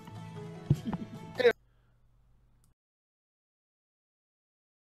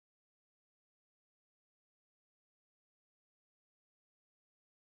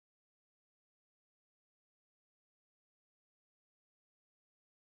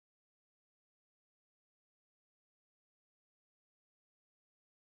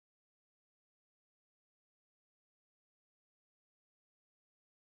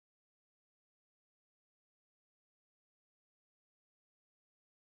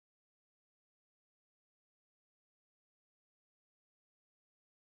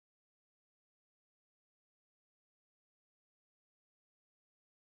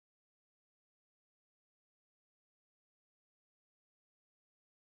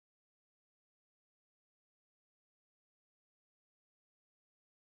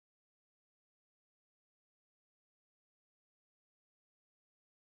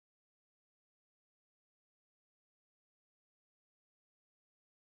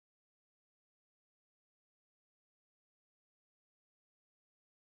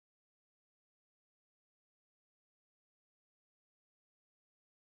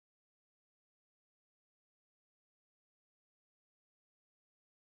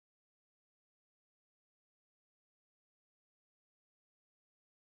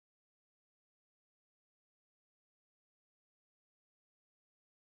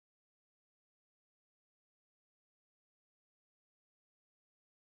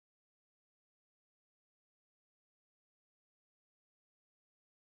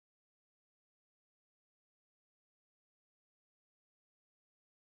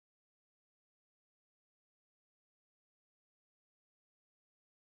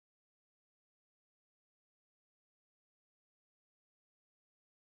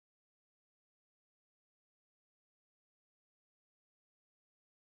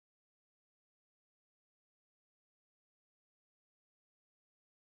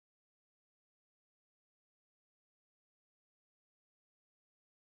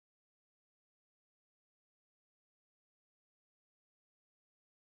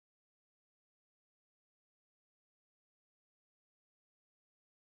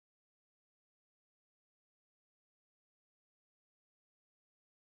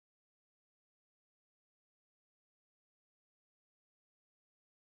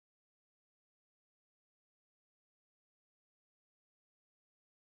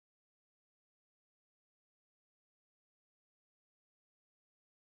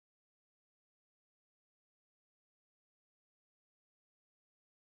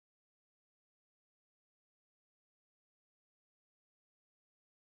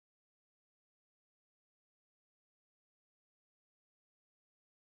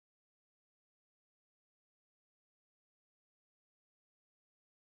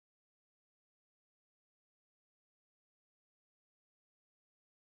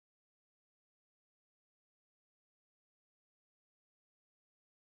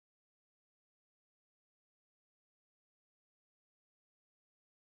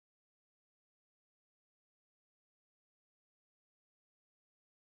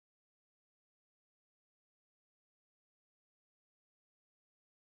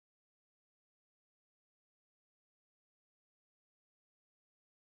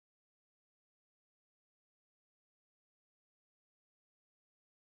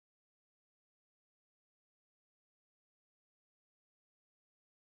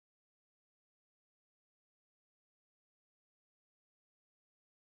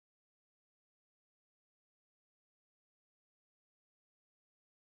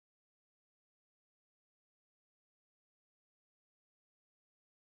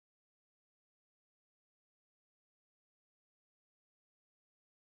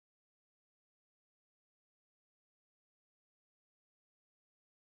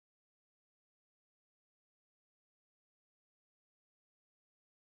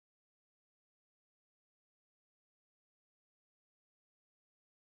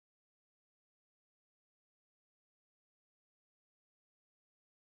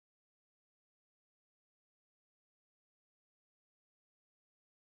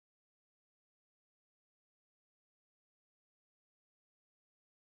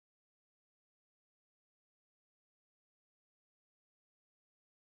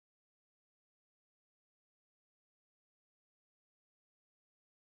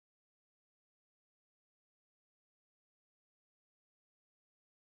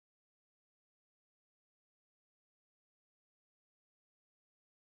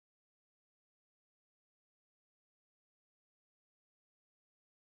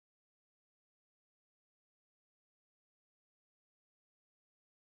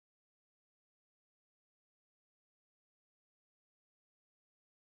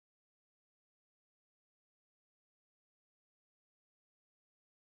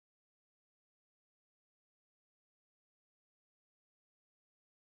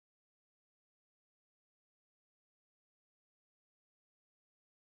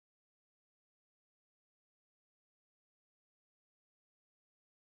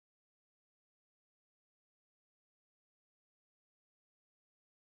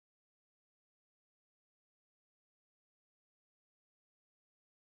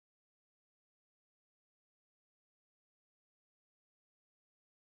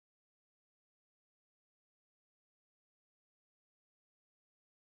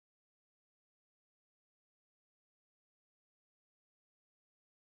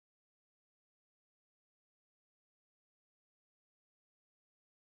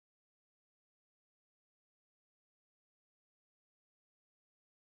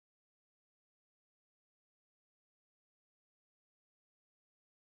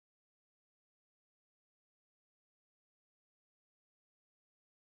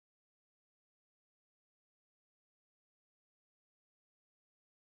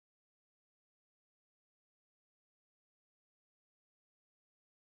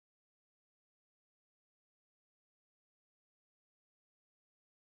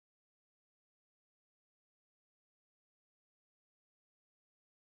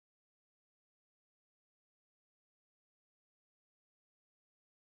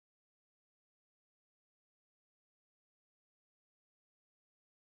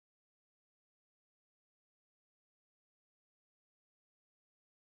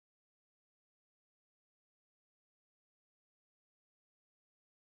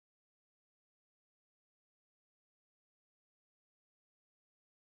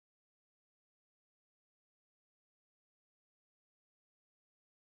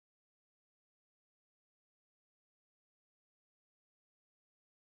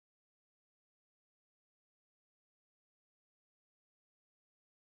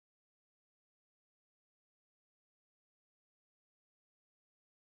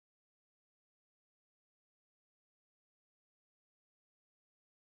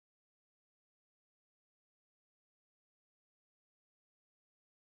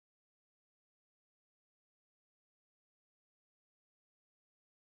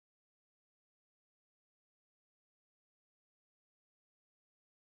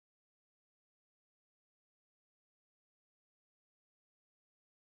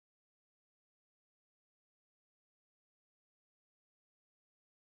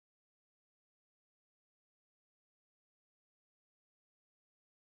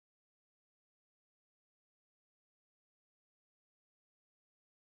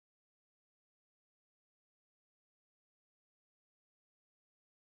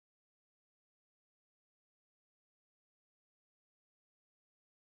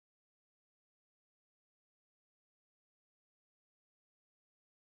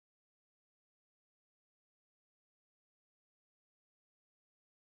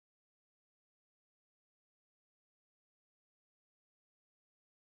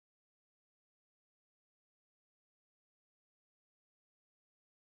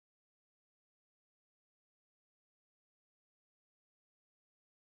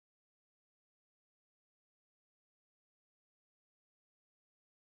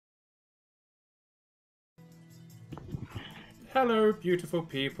Hello, beautiful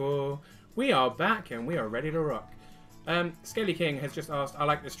people. We are back and we are ready to rock. Scaly King has just asked, I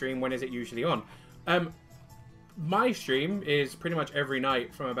like the stream, when is it usually on? My stream is pretty much every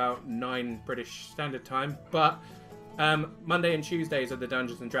night from about 9 British Standard Time, but Monday and Tuesdays are the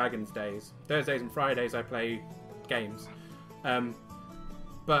Dungeons and Dragons days. Thursdays and Fridays I play games.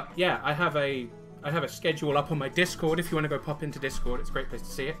 But yeah, I have a schedule up on my Discord. If you want to go pop into Discord, it's a great place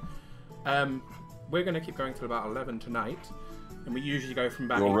to see it. We're going to keep going till about 11 tonight, and we usually go from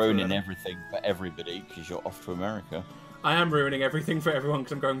back. You're ruining everything for everybody because you're off to America. I am ruining everything for everyone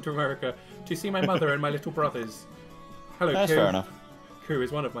because I'm going to America to see my mother and my little brothers. Hello, That's Koo. fair enough. Koo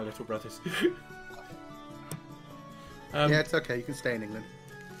is one of my little brothers. Yeah, it's okay. You can stay in England.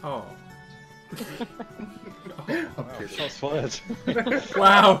 Oh. I'm kidding. Shots fired.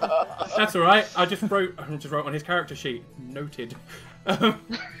 Wow, that's all right. I just wrote on his character sheet. Noted.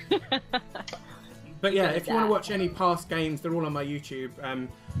 But yeah, if you want to watch any past games, they're all on my YouTube.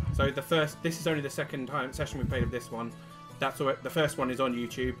 So this is only the second session we played of this one. That's all. The first one is on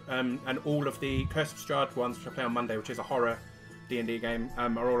YouTube, and all of the Curse of Strahd ones, which I play on Monday, which is a horror D&D game,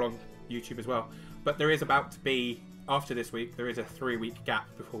 are all on YouTube as well. But there is about to be, after this week, there is a 3-week gap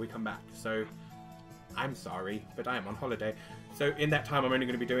before we come back. So I'm sorry, but I am on holiday. So in that time, I'm only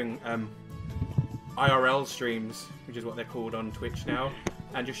going to be doing IRL streams, which is what they're called on Twitch now,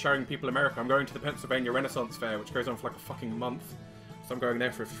 and just showing people America. I'm going to the Pennsylvania Renaissance Fair, which goes on for like a fucking month. So I'm going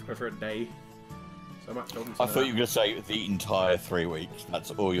there for a day. So much. I thought you were going to say the entire 3 weeks.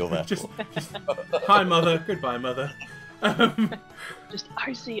 That's all you're there just, for. just, hi, mother. Goodbye, mother. Just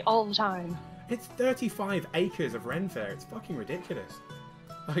icy all the time. It's 35 acres of Ren Fair. It's fucking ridiculous.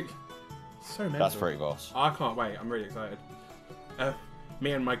 Like, so mental. That's pretty boss. I can't wait. I'm really excited.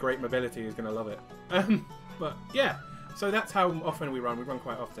 Me and my great mobility is going to love it. But yeah, so that's how often we run. We run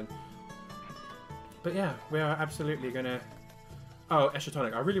quite often. But yeah, we are absolutely going to... Oh,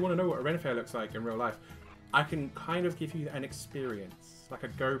 Eschatonic, I really want to know what a Ren Fair looks like in real life. I can kind of give you an experience, like a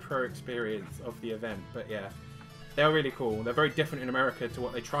GoPro experience of the event. But yeah, they're really cool. They're very different in America to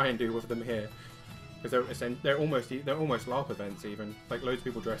what they try and do with them here. Because they're almost LARP events even. Like loads of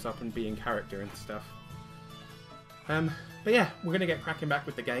people dress up and be in character and stuff. But yeah, we're gonna get cracking back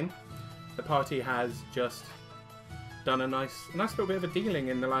with the game. The party has just done a nice little bit of a dealing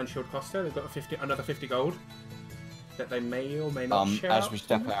in the Lion Shield Costa. They've got another 50 gold that they may or may not share. As we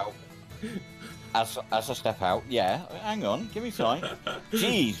step out, as I step out, yeah. Hang on, give me time.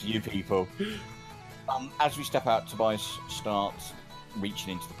 Jeez, you people. As we step out, Tobias starts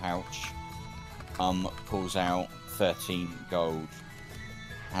reaching into the pouch. Pulls out 13 gold,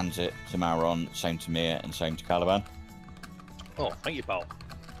 hands it to Mauron, same to Mir, and same to Caliban. Oh, thank you, pal.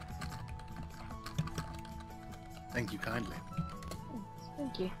 Thank you kindly.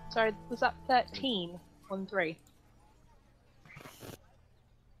 Thank you. Sorry, was that 13? 1-3.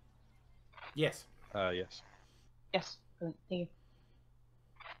 Yes. Yes. Yes. Thank you.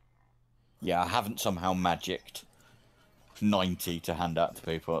 Yeah, I haven't somehow magicked 90 to hand out to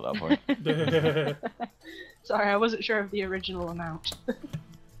people at that point. Sorry, I wasn't sure of the original amount.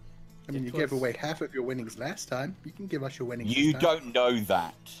 I mean, you gave away half of your winnings last time. You can give us your winnings You this time. don't know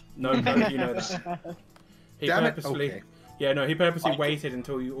that. No, you know that. He Damn it, purposely, okay. Yeah, no, he purposely waited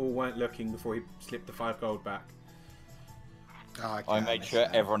until you all weren't looking before he slipped the 5 gold back. Oh, I made sure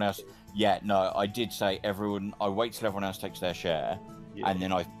everyone else... Yeah, no, I did say everyone... I wait till everyone else takes their share, and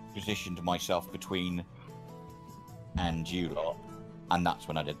then I positioned myself between and you lot, and that's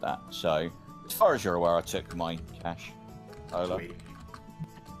when I did that. So, as far as you're aware, I took my cash. Ola. Sweet.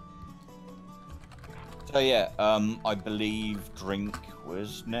 So yeah, I believe drink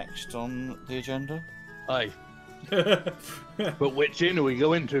was next on the agenda. Aye. But which inn are we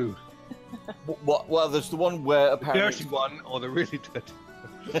going to? What? Well, there's the one where The apparently dirty one or the really dirty?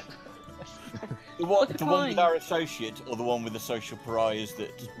 the one with our associate, or the one with the social pariahs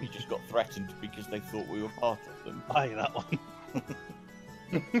that we just got threatened because they thought we were part of them. Aye, that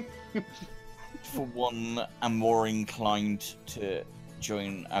one. For one, I'm more inclined to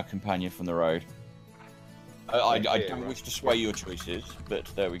join our companion from the road. I don't wish to sway your choices, but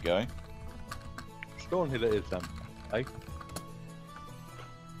there we go. Stonehill it is then. Aye.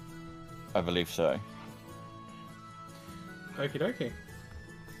 I believe so. Okie dokie.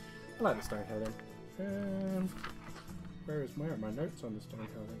 I like the Stonehill then. Where are my notes on the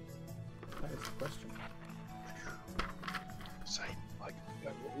Stonehill then? That is the question. Same, like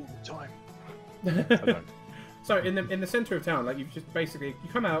all the time. I don't. So in the centre of town, like you've just basically you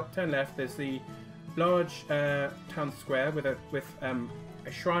come out, turn left. There's the large town square with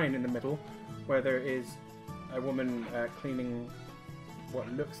a shrine in the middle, where there is a woman cleaning what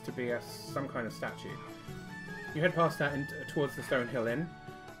looks to be some kind of statue. you head past that towards the Stone Hill Inn,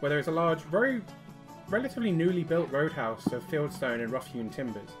 where there is a large, relatively newly built roadhouse of fieldstone and rough-hewn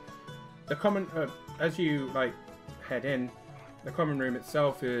timbers. The common, as you head in, the common room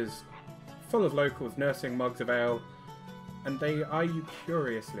itself is full of locals nursing mugs of ale, and they eye you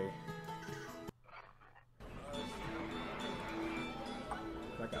curiously.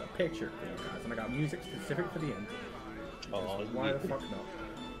 I got a picture for you guys, and I got music specific for the inn. Oh, Why the fuck not?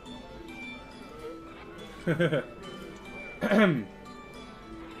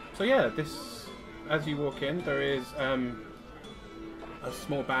 So yeah, this, as you walk in, there is a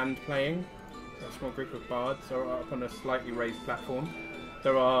small band playing. A small group of bards are up on a slightly raised platform.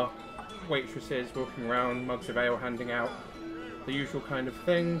 There are waitresses walking around, mugs of ale handing out, the usual kind of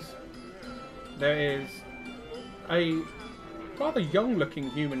things. There is a rather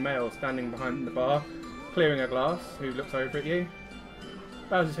young-looking human male standing behind the bar, clearing a glass, who looks over at you,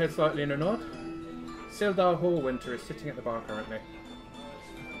 bows his head slightly in a nod. Sildar Hallwinter is sitting at the bar currently.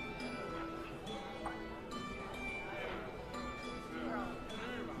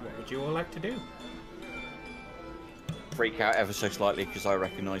 What would you all like to do? Freak out ever so slightly because I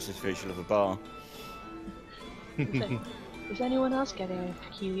recognise this visual of a bar. Is anyone else getting a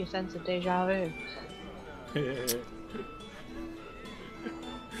peculiar sense of deja vu?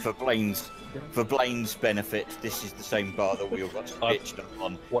 For Blaine's benefit, this is the same bar that we all got pitched up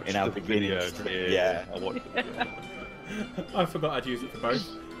on in our beginning. Yeah. I watched it. I forgot I'd use it for both.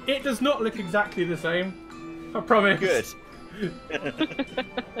 It does not look exactly the same. I promise. Good.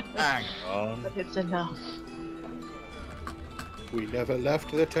 Hang on. But it's enough. We never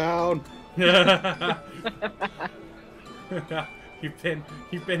left the town. You've been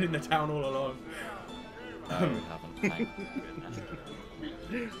in the town all along. No, we haven't. Thank goodness.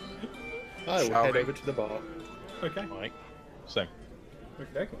 I will Shall head we? over to the bar. Okay. Right. So,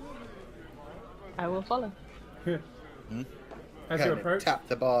 Okay. I will follow. As you Kind of approach, tap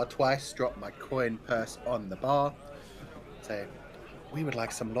the bar twice, drop my coin purse on the bar. Say, we would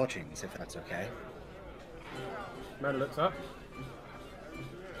like some lodgings, if that's okay. man looks up.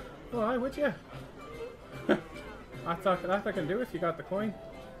 Why would you? I thought that I can do if you got the coin.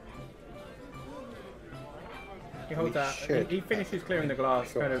 He holds We out. should. He finishes clearing the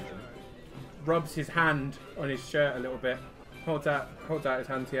glass, kind of rubs his hand on his shirt a little bit, holds out his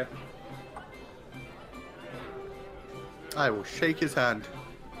hand to you. I will shake his hand.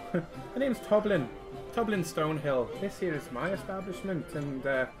 My name's Toblin Stonehill. This here is my establishment, and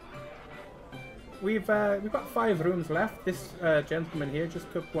we've got 5 rooms left. This gentleman here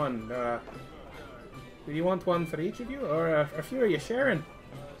just took one. Do you want one for each of you, or a few of you sharing?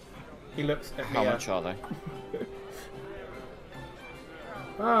 He looks at me. How much are they?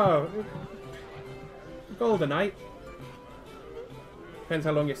 Oh, gold a night. Depends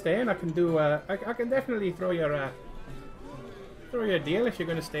how long you're staying. I can do. I can definitely throw you a deal if you're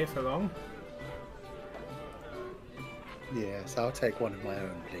going to stay for long. Yes, I'll take one of my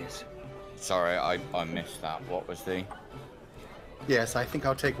own, please. Sorry, I missed that. What was the? Yes, I think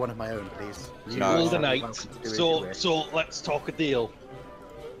I'll take one of my own, please. No. Gold a are night. welcome to do as you So wish. let's talk a deal.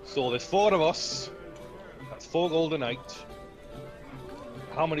 So there's 4 of us. That's 4 gold a night.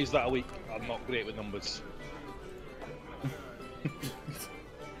 How many is that a week? I'm not great with numbers.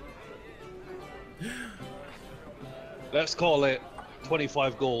 Let's call it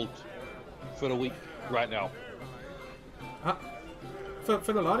 25 gold for a week right now. For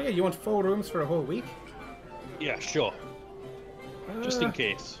the lot of you, you want 4 rooms for a whole week? Yeah, sure. Just in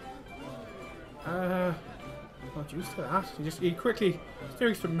case. Not used to that. He quickly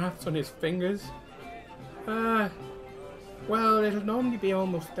doing some maths on his fingers. Well, it'll normally be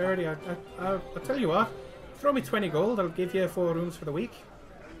almost 30. I'll tell you what. Throw me 20 gold. I'll give you 4 rooms for the week.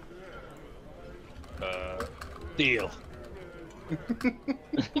 Deal.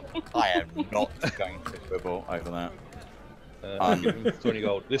 I am not going to quibble over that. 20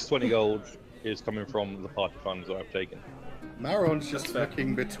 gold. This 20 gold is coming from the party funds that I've taken. Maron's just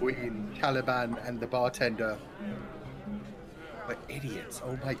looking between Caliban and the bartender. We're idiots.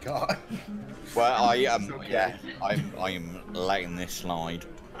 Oh my god. Well, I am. It's okay. Yeah, I am letting this slide.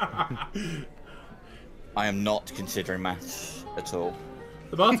 I am not considering maths at all.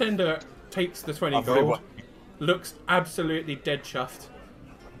 The bartender takes the 20 gold, looks absolutely dead chuffed.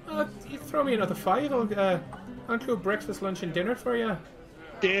 You throw me another 5, I'll include breakfast, lunch, and dinner for you.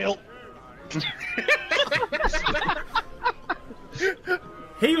 Deal.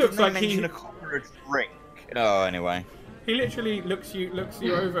 He looks like mention a corporate drink. Oh, anyway. he literally looks you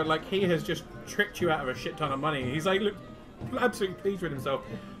over like he has just tricked you out of a shit ton of money. He's like, look, absolutely pleased with himself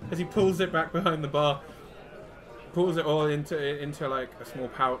as he pulls it back behind the bar, pulls it all into like a small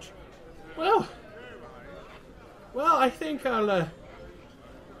pouch. Well, Well, I think I'll,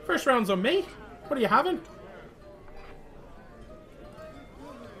 first round's on me. What are you having?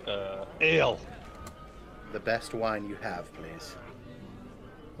 Ale. The best wine you have, please.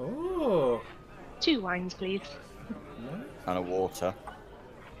 Oh. 2 wines, please. And a water.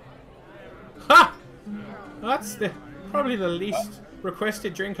 Ha! That's probably the least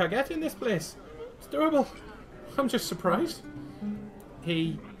requested drink I get in this place. It's durable. I'm just surprised.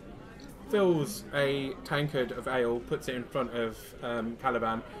 He fills a tankard of ale, puts it in front of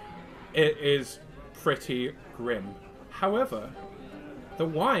Caliban. It is pretty grim. However, the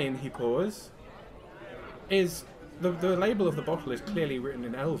wine he pours is... The label of the bottle is clearly written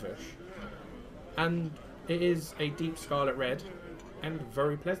in Elvish. And it is a deep scarlet red and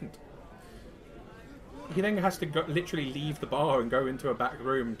very pleasant. He then has to literally leave the bar and go into a back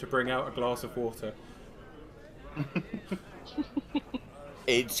room to bring out a glass of water.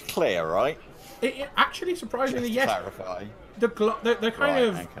 It's clear, right? It actually, surprisingly, Just yes. clarify. The kind Right,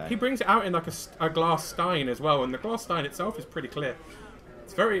 of... okay. He brings it out in like a glass stein as well, and the glass stein itself is pretty clear.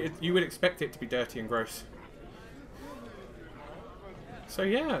 It's very... you would expect it to be dirty and gross. So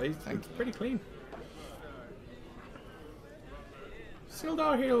yeah, it's pretty clean.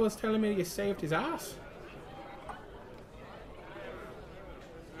 Sildar here was telling me you saved his ass.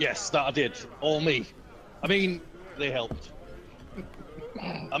 Yes, that I did. All me. I mean, they helped.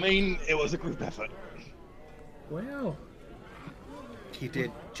 I mean, it was a group effort. Well, He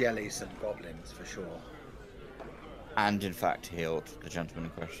did jelly some goblins for sure. And in fact healed the gentleman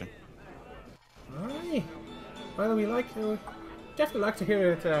in question. aye. Well, we definitely like to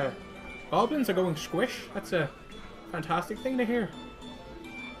hear that goblins are going squish. That's a fantastic thing to hear. You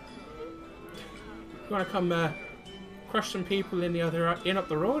want to come crush some people in the other inn up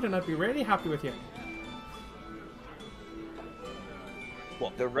the road, and I'd be really happy with you.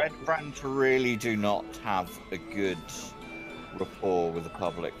 What? The Red Brands really do not have a good rapport with the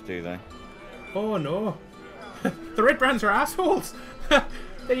public, do they? Oh no, the Red Brands are assholes.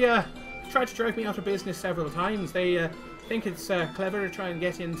 They tried to drive me out of business several times. They think it's clever to try and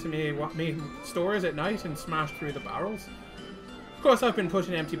get into me stores at night and smash through the barrels. Of course, I've been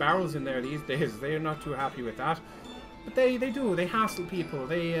putting empty barrels in there these days. They're not too happy with that. But they do. They hassle people.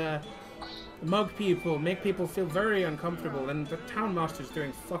 They mug people, make people feel very uncomfortable, and the town master's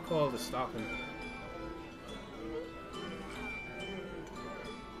doing fuck all to stop him.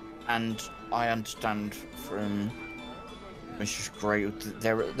 And I understand from Mrs. Grey that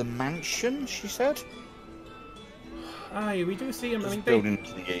they're at the mansion, she said? Aye, we do see him. I mean, Building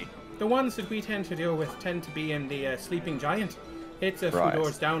to the gate. the ones that we tend to deal with tend to be in the Sleeping Giant. It's a few Right.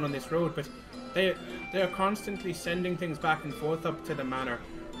 doors down on this road, but they're constantly sending things back and forth up to the manor.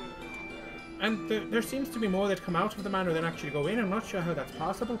 And there seems to be more that come out of the manor than actually go in. I'm not sure how that's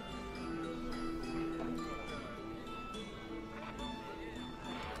possible.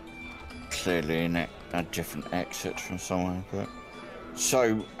 Clearly a different exit from somewhere, but...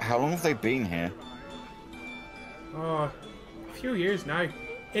 So, how long have they been here? Oh, a few years now.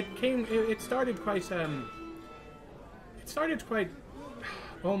 It started quite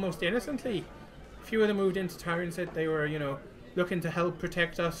almost innocently. A few of them moved into town, said they were, looking to help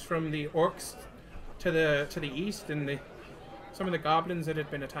protect us from the orcs to the east and some of the goblins that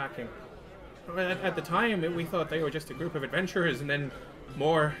had been attacking. At the time, we thought they were just a group of adventurers, and then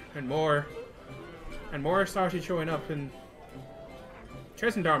more and more and more started showing up. And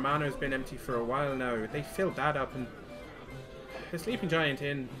Tresendar Manor's been empty for a while now. They filled that up, and the Sleeping Giant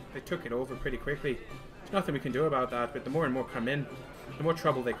Inn, they took it over pretty quickly. There's nothing we can do about that, but the more and more come in, the more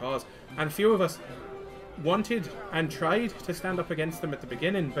trouble they cause. And a few of us wanted and tried to stand up against them at the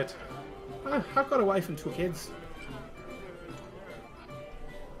beginning, but I've got a wife and 2 kids.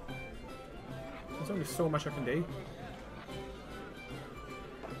 There's only so much I can do.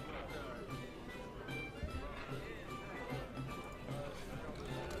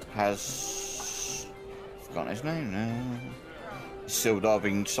 Has... I've forgotten his name now. Is Sildar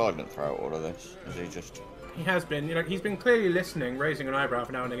being silent throughout all of this? Is he just... He has been, he's been clearly listening, raising an eyebrow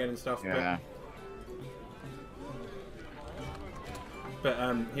now and again and stuff, Yeah. but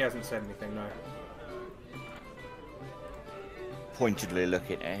he hasn't said anything now. Pointedly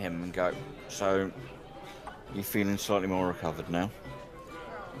looking at him and go, so... You're feeling slightly more recovered now?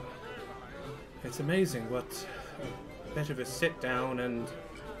 It's amazing what a bit of a sit down and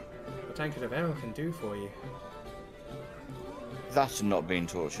a tankard of ale can do for you. That's not being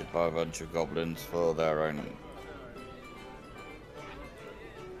tortured by a bunch of goblins for their own...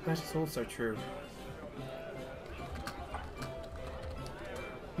 That is also true.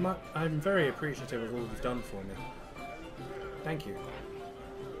 I'm very appreciative of all you've done for me. Thank you.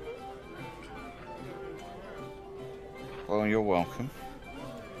 Well, you're welcome.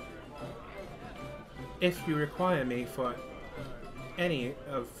 If you require me for any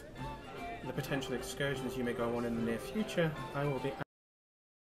of the potential excursions you may go on in the near future, I will be.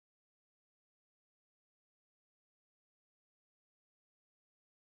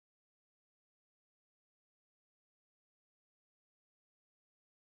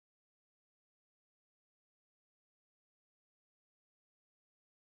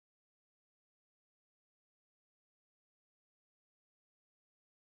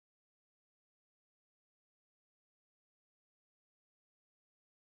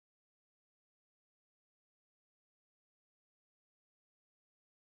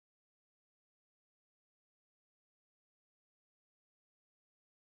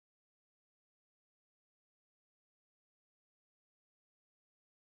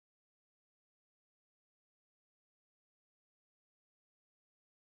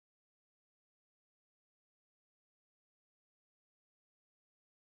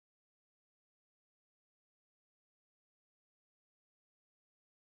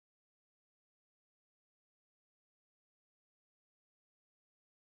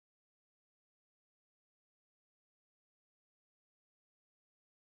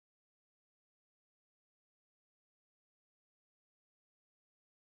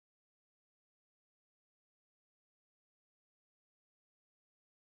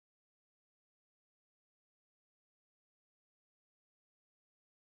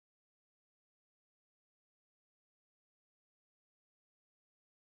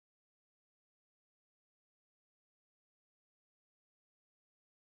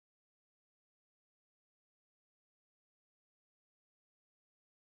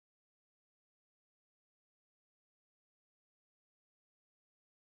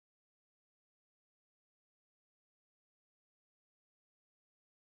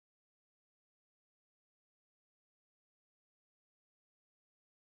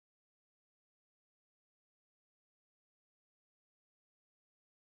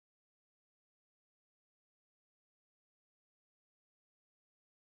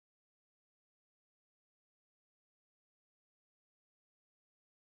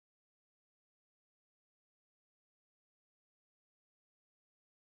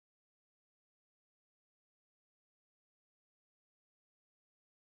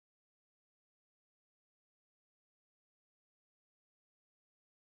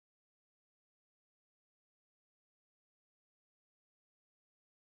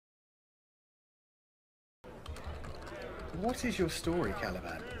 What is your story,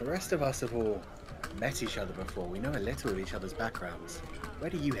 Caliban? The rest of us have all met each other before. We know a little of each other's backgrounds. Where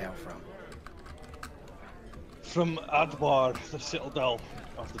do you hail from? From Adwar, the citadel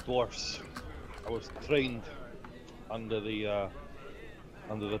of the dwarfs. I was trained under the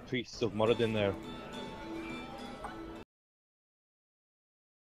priests of Muradin there.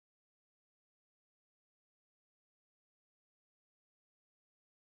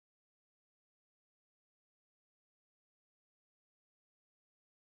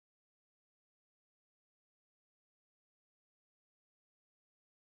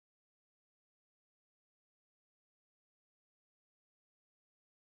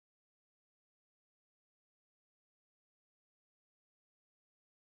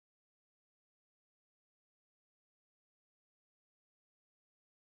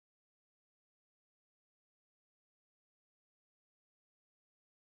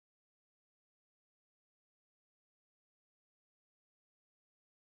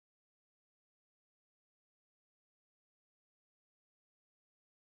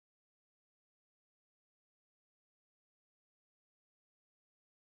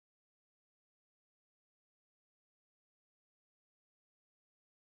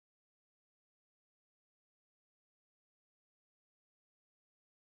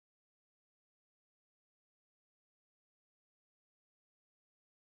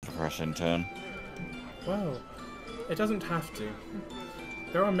 Pressing turn. Well, it doesn't have to.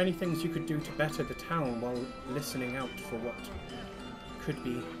 There are many things you could do to better the town while listening out for what could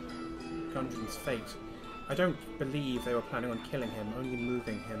be Gundren's fate. I don't believe they were planning on killing him, only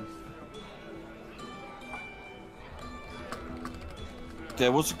moving him.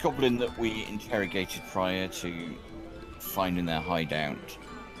 There was a goblin that we interrogated prior to finding their hideout.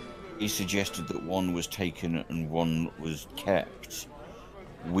 He suggested that one was taken and one was kept.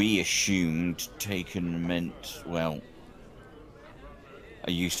 We assumed taken meant, well,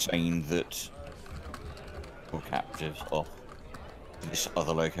 are you saying that we're captives off this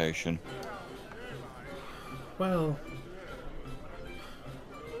other location? Well,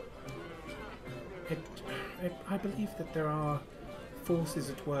 I believe that there are forces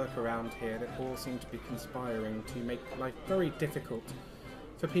at work around here that all seem to be conspiring to make life very difficult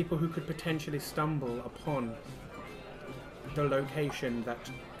for people who could potentially stumble upon the location that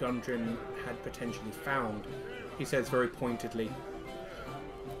Gundren had potentially found. He says very pointedly,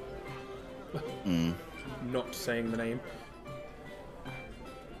 not saying the name.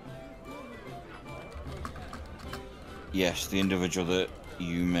 Yes, the individual that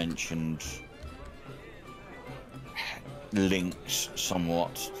you mentioned links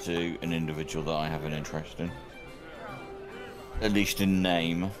somewhat to an individual that I have an interest in. At least in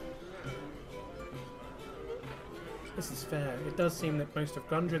name. This is fair. It does seem that most of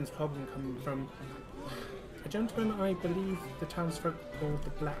Gundren's problem come from a gentleman I believe the townsfolk called the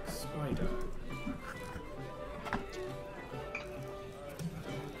Black Spider.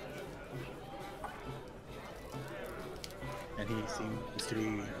 And he seems to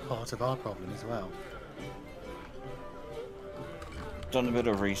be part of our problem as well. Done a bit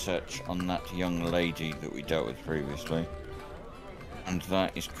of research on that young lady that we dealt with previously. And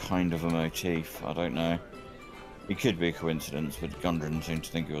that is kind of a motif, I don't know. It could be a coincidence, but Gundren seemed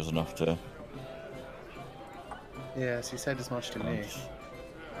to think it was enough to... Yes, he said as much to me.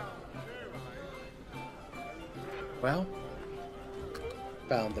 Well,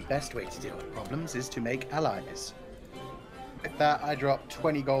 found the best way to deal with problems is to make allies. With that, I drop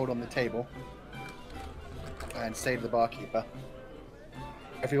 20 gold on the table and say to the barkeeper,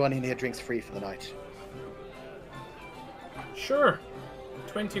 everyone in here drinks free for the night. Sure.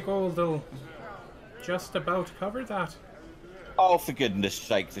 20 gold will just about cover that. Oh, for goodness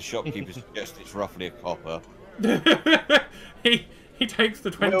sake, the shopkeeper suggests it's roughly a copper. he takes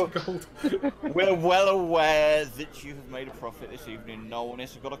the 20 gold. We're well aware that you have made a profit this evening. No one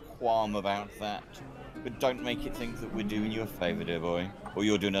has got a qualm about that. But don't make it think that we're doing you a favour, dear boy. Or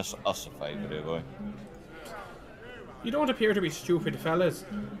you're doing us a favour, dear boy. You don't appear to be stupid, fellas.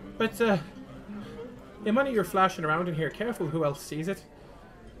 But, the money you're flashing around in here, careful who else sees it.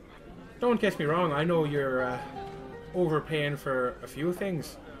 Don't get me wrong, I know you're, overpaying for a few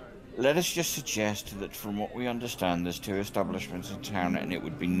things. Let us just suggest that from what we understand, there's 2 establishments in town, and it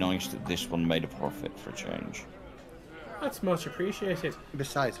would be nice that this one made a profit for a change. That's much appreciated.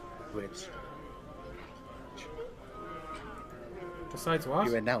 Besides which, Besides what?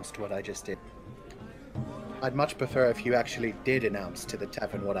 you announced what I just did. I'd much prefer if you actually did announce to the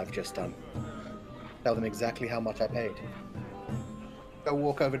tavern what I've just done. Tell them exactly how much I paid. Go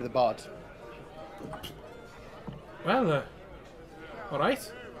walk over to the bar. Well,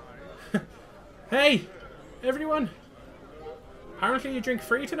 alright. Hey, everyone. Apparently you drink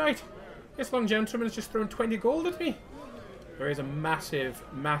free tonight. This long gentleman has just thrown 20 gold at me. There is a massive,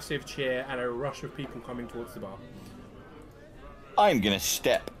 massive cheer and a rush of people coming towards the bar. I'm gonna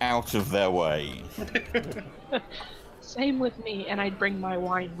step out of their way. Same with me, and I'd bring my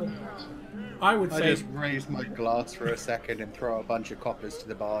wine with me. I would I say... just raise my glass for a second and throw a bunch of coppers to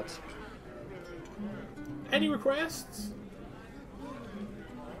the bards. Any requests?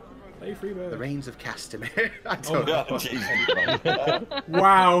 Play free bird. The Reigns of Castamere. I don't know. Oh, Jesus.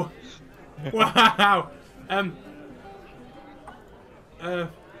 Wow. Wow. I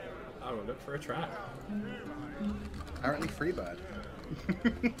will look for a track. Apparently Freebird.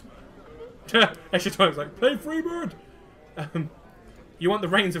 Extra time's like, play Freebird! You want the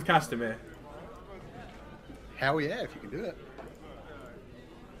Reigns of Castamere? Hell yeah, if you can do it.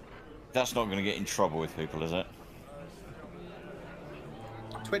 That's not gonna get in trouble with people, is it?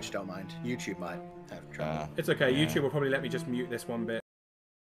 Twitch don't mind. YouTube might have trouble. It's okay, Yeah. YouTube will probably let me just mute this one bit.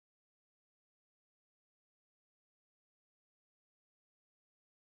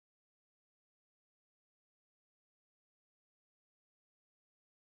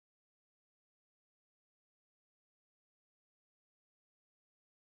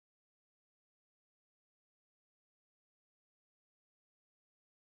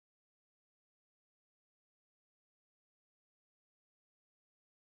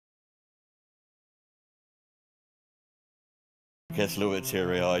 Gets a little bit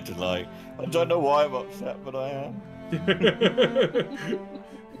teary-eyed and like, I don't know why I'm upset, but I am.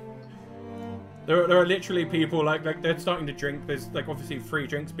 There are literally people like they're starting to drink. There's like obviously free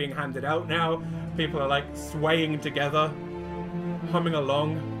drinks being handed out now. People are like swaying together, humming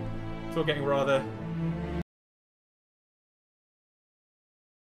along. It's all getting rather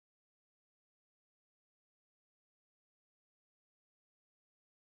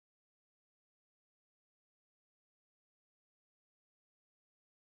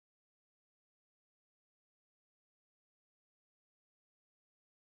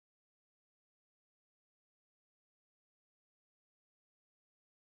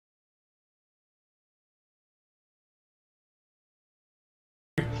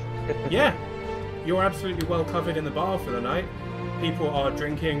Yeah, you're absolutely well covered in the bar for the night. People are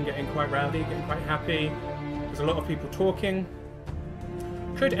drinking, getting quite rowdy, getting quite happy. There's a lot of people talking.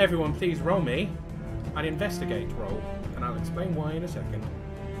 Could everyone please roll me an investigate roll? And I'll explain why in a second.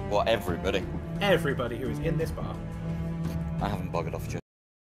 What, everybody? Everybody who is in this bar. I haven't buggered off just.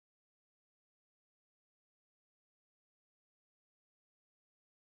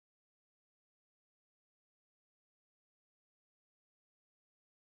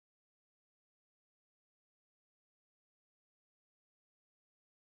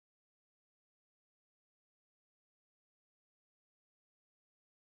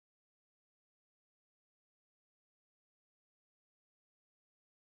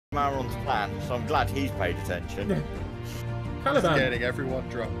 Maron's plan, so I'm glad he's paid attention. Caliban. Getting everyone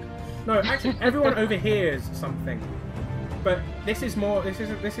drunk. No, actually, everyone overhears something. But this is more.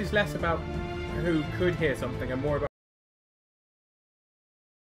 This is less about who could hear something and more about.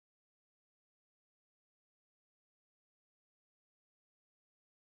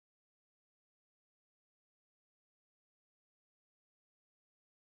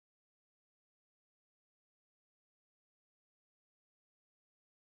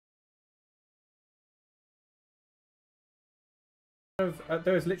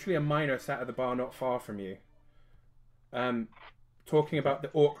 There was literally a miner sat at the bar not far from you, talking about the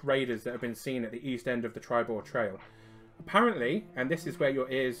orc raiders that have been seen at the east end of the Tribor Trail. Apparently, and this is where your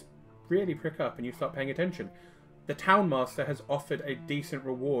ears really prick up and you start paying attention, the townmaster has offered a decent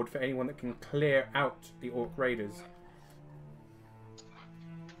reward for anyone that can clear out the orc raiders.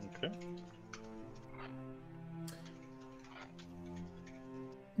 Okay.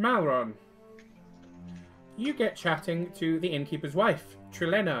 Malron, you get chatting to the innkeeper's wife,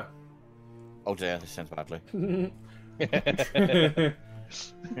 Trilena. Oh dear, this sounds badly. And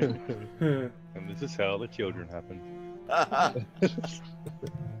this is how the children happen.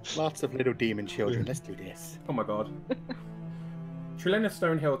 Lots of little demon children. Let's do this. Oh my god. Trilena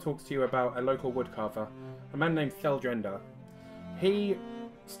Stonehill talks to you about a local woodcarver, a man named Theldrender. He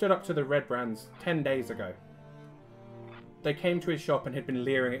stood up to the Red Brands 10 days ago. They came to his shop and had been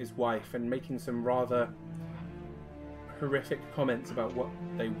leering at his wife and making some rather horrific comments about what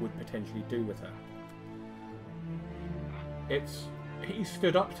they would potentially do with her. He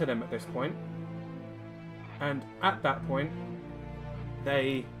stood up to them at this point, and at that point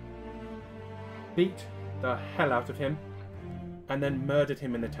they beat the hell out of him and then murdered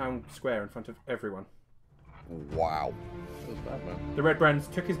him in the town square in front of everyone. Wow. Feels bad, man. The Red Brands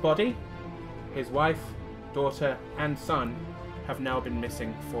took his body. His wife, daughter and son have now been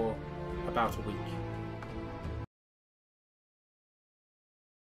missing for about a week.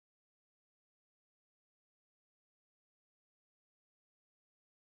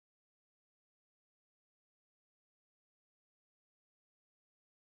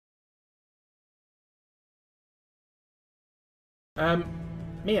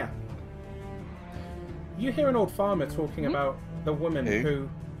 Mia, you hear an old farmer talking about the woman who...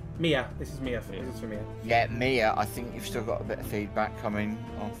 Mia, this is Mia. This is for Mia. Yeah, Mia, I think you've still got a bit of feedback coming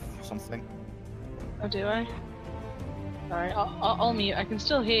off something. Oh, do I? Sorry, I'll mute. I can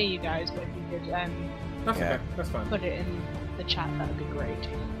still hear you guys, but if you could That's Yeah. okay. That's fine. put it in the chat, that would be great.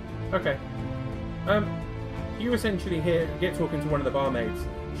 Okay. You essentially get talking to one of the barmaids.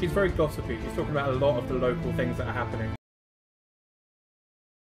 She's very gossipy. She's talking about a lot of the local things that are happening.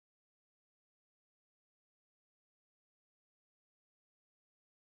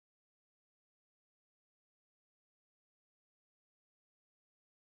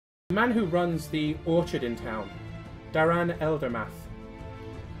 The man who runs the orchard in town, Daran Eldermath,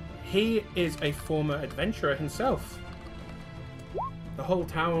 he is a former adventurer himself. The whole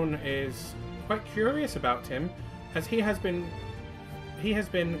town is quite curious about him, as he has been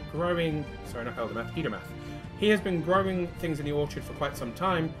growing... Sorry, not Eldermath, Edermath. He has been growing things in the orchard for quite some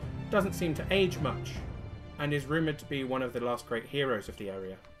time, doesn't seem to age much, and is rumoured to be one of the last great heroes of the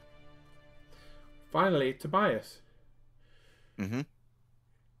area. Finally, Tobias. Mm-hmm.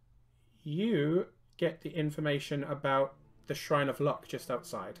 You get the information about the Shrine of Luck just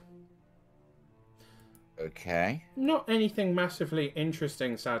outside. Okay. Not anything massively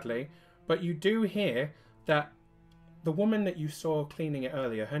interesting, sadly, but you do hear that the woman that you saw cleaning it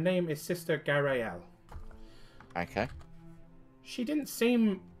earlier, her name is Sister Garael. Okay. She didn't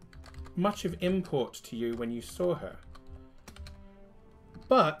seem much of import to you when you saw her.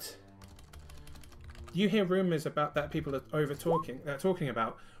 But you hear rumours about that people are talking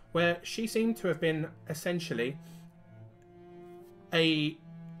about, where she seemed to have been essentially she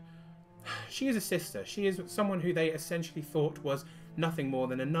is a sister. She is someone who they essentially thought was nothing more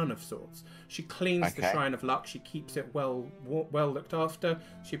than a nun of sorts. She cleans the Okay. Shrine of Luck. She keeps it well looked after.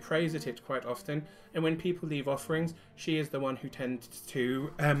 She prays at it quite often. And when people leave offerings, she is the one who tends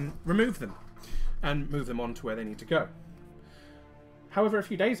to remove them and move them on to where they need to go. However, a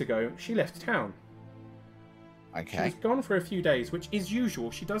few days ago, she left town. She Okay. was gone for a few days, which is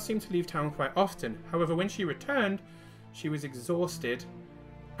usual. She does seem to leave town quite often. However, when she returned, she was exhausted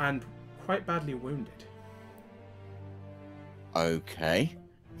and quite badly wounded. Okay.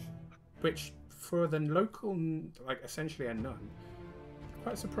 Which, for the local, like, essentially a nun,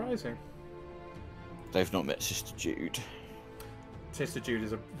 quite surprising. They've not met Sister Jude. Sister Jude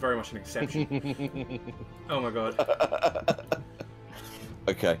is very much an exception. Oh my god.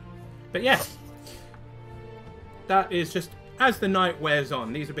 Okay. But yes, that is just, as the night wears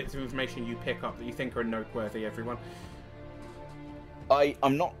on, these are bits of information you pick up that you think are noteworthy, everyone.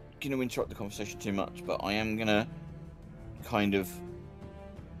 I'm not going to interrupt the conversation too much, but I am going to kind of,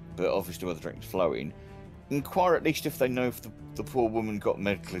 but obviously while the drink's flowing, inquire at least if they know if the poor woman got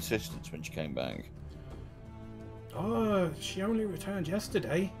medical assistance when she came back. Oh, she only returned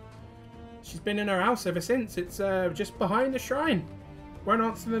yesterday. She's been in her house ever since. It's just behind the shrine. Won't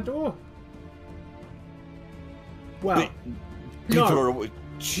answer the door. Well, People no. are,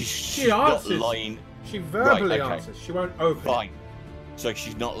 she's She not answers. lying. She verbally Right, okay. answers. She won't open. Fine. So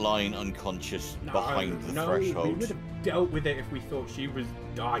she's not lying unconscious No, behind the no, threshold. we would have dealt with it if we thought she was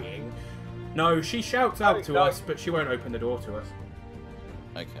dying. No, she shouts out to us, but she won't open the door to us.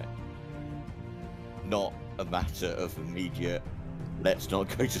 Okay. Not a matter of immediate, let's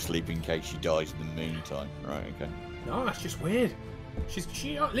not go to sleep in case she dies in the meantime. Right, okay. No, it's just weird. She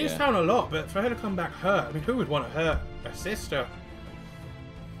leaves Yeah. town a lot, but for her to come back hurt, I mean, who would want to hurt a sister?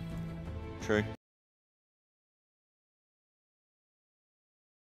 True.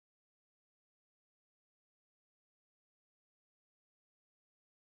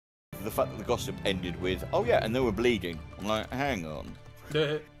 The fact that the gossip ended with, oh yeah, and they were bleeding. I'm like, hang on.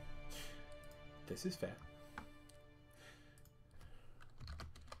 This is fair.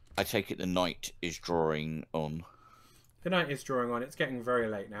 I take it the night is drawing on. The night is drawing on. It's getting very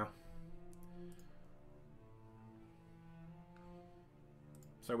late now.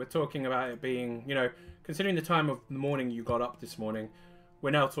 So we're talking about it being, you know, considering the time of the morning you got up this morning,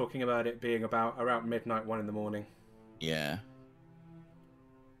 we're now talking about it being about around midnight, 1 in the morning. Yeah.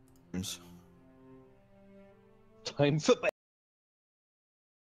 Time for bed.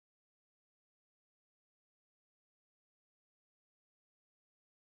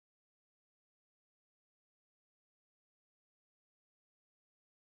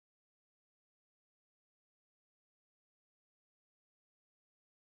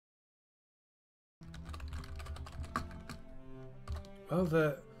 Well,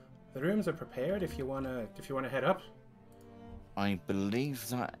 the rooms are prepared if you wanna head up. I believe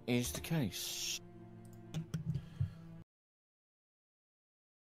that is the case.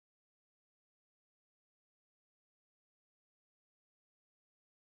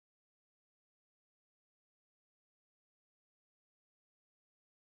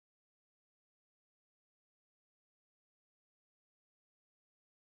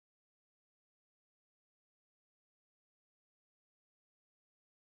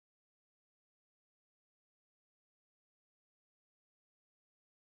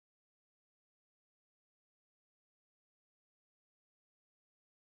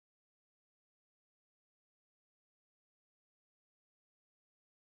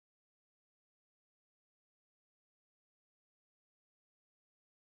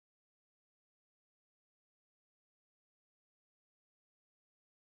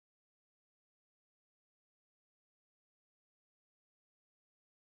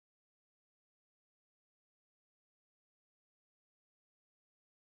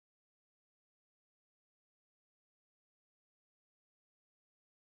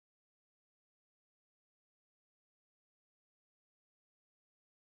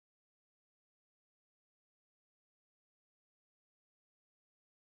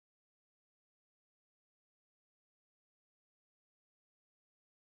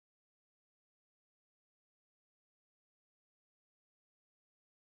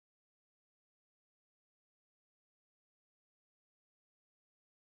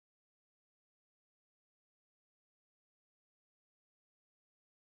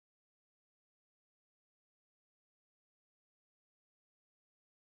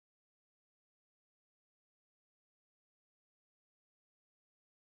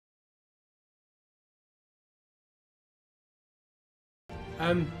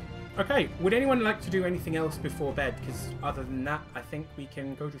 Okay, would anyone like to do anything else before bed? Because other than that, I think we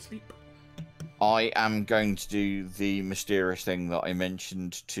can go to sleep. I am going to do the mysterious thing that I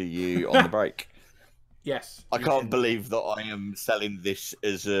mentioned to you on the break. Yes. I you can't can. believe that I am selling this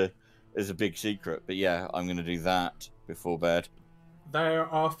as a big secret, but yeah, I'm going to do that before bed. There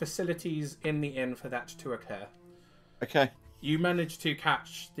are facilities in the inn for that to occur. Okay. You managed to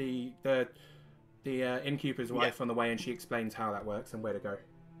catch the innkeeper's wife on the way, and she explains how that works and where to go.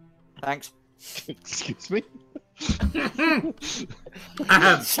 Thanks. Excuse me?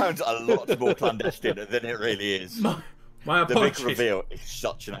 Sounds a lot more clandestine than it really is. My The big apologies. reveal is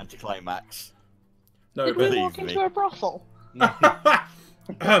such an anticlimax. No, Did but we walk believe into me. a brothel? yeah,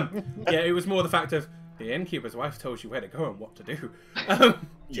 it was more the fact of the innkeeper's wife told you where to go and what to do.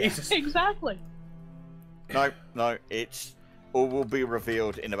 Jesus. Exactly. No, it's all will be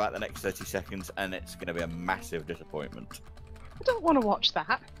revealed in about the next 30 seconds, and it's going to be a massive disappointment. I don't want to watch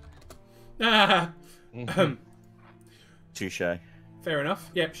that. Touche. Fair enough.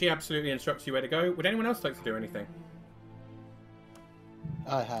 Yep, she absolutely instructs you where to go. Would anyone else like to do anything?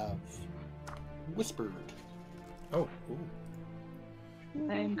 I have whispered. Oh, ooh.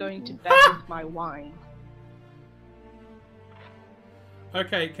 I am going to bed with my wine.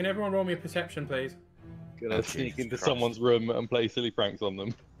 Okay, can everyone roll me a perception, please? Gonna Oh, sneak Jesus into Christ. someone's room and play silly pranks on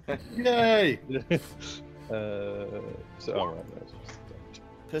them. Yay! So, alright, that's just...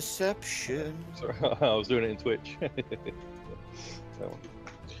 Perception. Sorry, I was doing it in Twitch. So,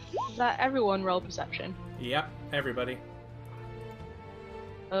 Let everyone roll perception. Yep, everybody.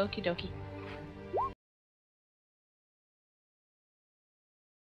 Okie dokie.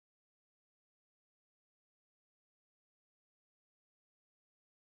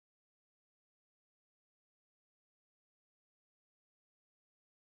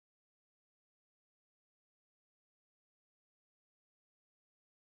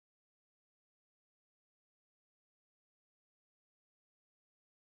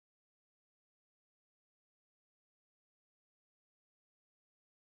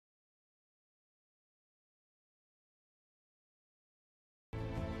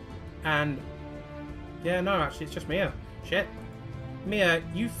 And yeah, no, actually, it's just Mia. Shit. Mia,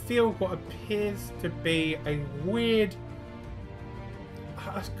 you feel what appears to be a weird,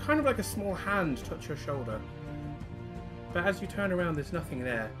 kind of like a small hand touch your shoulder. But as you turn around, there's nothing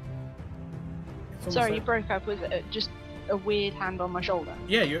there. It's almost Sorry, like- you broke up with just a weird hand on my shoulder.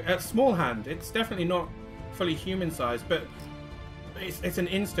 Yeah, a small hand. It's definitely not fully human-sized, but it's an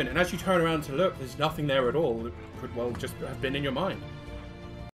instant. And as you turn around to look, there's nothing there at all. It could well just have been in your mind.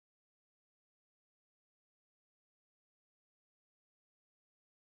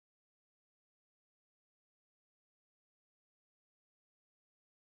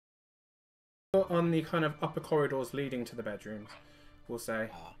 On the kind of upper corridors leading to the bedrooms, we'll say.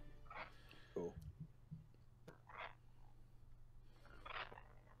 Cool.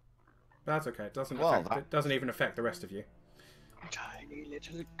 But that's okay. It doesn't Well, affect, it doesn't even affect the rest of you. Tiny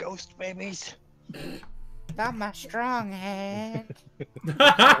little ghost babies. Not my strong hand.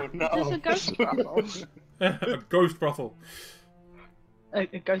 Oh no! There's a ghost brothel. A ghost brothel. A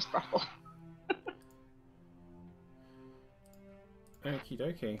ghost brothel. Okie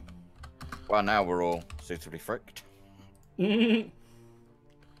dokie. Well, now we're all suitably fricked. I'm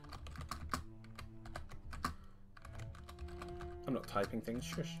not typing things,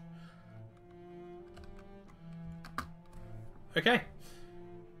 shush. Okay.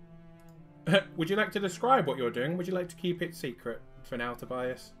 Would you like to describe what you're doing? Would you like to keep it secret for now,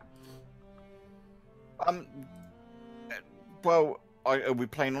 Tobias? Well, are we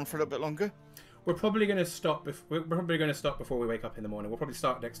playing on for a little bit longer? We're probably going to stop. We're probably going to stop before we wake up in the morning. We'll probably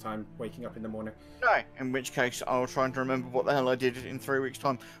start next time, waking up in the morning. No. In which case, I'll try and remember what the hell I did in 3 weeks'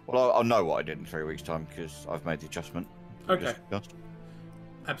 time. Well, I'll know what I did in 3 weeks' time because I've made the adjustment. Okay.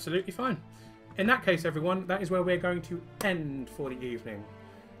 Absolutely fine. In that case, everyone, that is where we're going to end for the evening.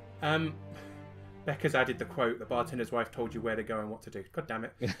 Becca's added the quote, the bartender's wife told you where to go and what to do. God damn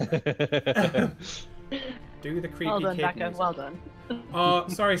it. Do the creepy Well done, kid Becca. music. Well done. Oh,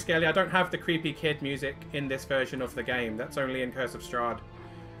 sorry, Skelly, I don't have the creepy kid music in this version of the game. That's only in Curse of Strahd.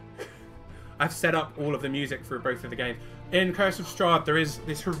 I've set up all of the music for both of the games. In Curse of Strahd, there is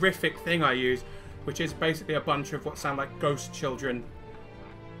this horrific thing I use, which is basically a bunch of what sound like ghost children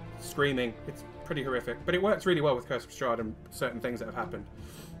screaming. It's pretty horrific, but it works really well with Curse of Strahd and certain things that have happened.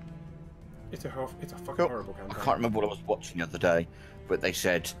 It's a fucking horrible I campaign. can't remember what I was watching the other day, but they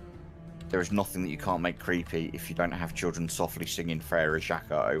said there is nothing that you can't make creepy if you don't have children softly singing Frere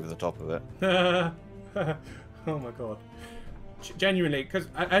Shaka over the top of it. Oh my god. Genuinely, because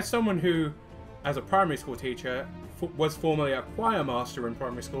as someone who, as a primary school teacher, was formerly a choir master in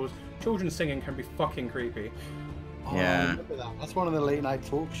primary schools, children singing can be fucking creepy. Oh, Yeah. I remember that. That's one of the late night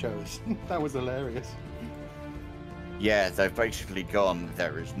talk shows. That was hilarious. Yeah, they've basically gone,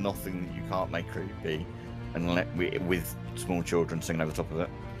 there is nothing that you can't make creepy with small children singing over top of it.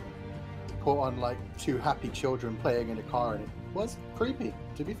 Put on like two happy children playing in a car, and it was creepy,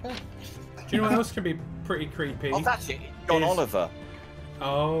 to be fair. Do you know what else can be pretty creepy? Oh, that's it. John Is- Oliver.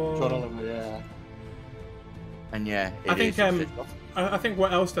 Oh. John Oliver, yeah. And yeah, I it think is. I think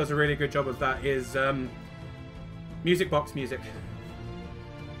what else does a really good job of that is music box music.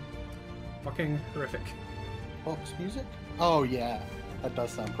 Fucking horrific. Box music? Oh yeah, that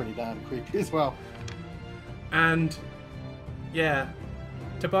does sound pretty damn creepy as well. And yeah,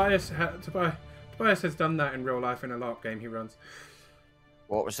 Tobias has done that in real life in a LARP game he runs.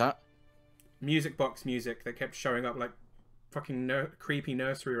 What was that? Music box music that kept showing up like fucking creepy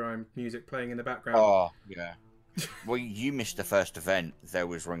nursery rhyme music playing in the background. Oh, yeah. Well, you missed the first event. There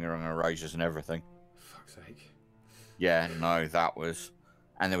was Ring Around Roses and everything. Fuck's sake. Yeah, no, that was...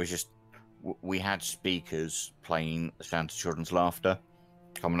 And there was just... We had speakers playing the sound of children's laughter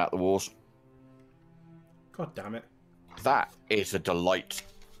coming out the walls. God damn it. That is a delight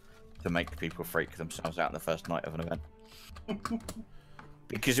to make people freak themselves out on the first night of an event.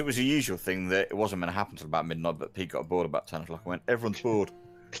 Because it was a usual thing that it wasn't going to happen until about midnight, but Pete got bored about 10 o'clock and went, everyone's bored.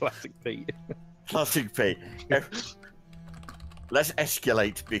 Classic Pete. Classic Pete. Let's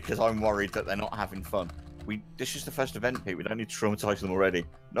escalate because I'm worried that they're not having fun. This is the first event, Pete. We don't need to traumatise them already.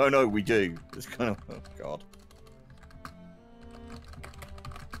 No, we do. It's kind of... Oh, God.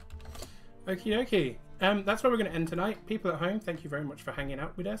 Okie dokie. That's where we're going to end tonight. People at home, thank you very much for hanging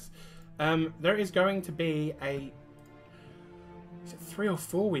out with us. There is going to be a... Is it 3 or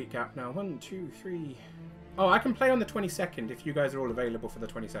 4 week gap now? 1, 2, 3... Oh, I can play on the 22nd if you guys are all available for the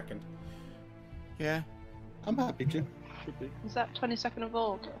 22nd. Yeah. I'm happy to. Should be. Is that 22nd of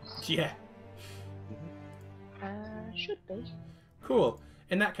August? Yeah. Should be. Cool.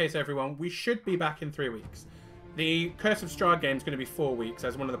 In that case, everyone, we should be back in 3 weeks. The Curse of Strahd game is going to be 4 weeks,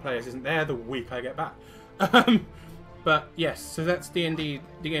 as one of the players isn't there the week I get back. But yes, so that's D&D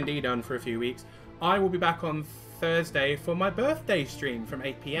done for a few weeks. I will be back on Thursday for my birthday stream from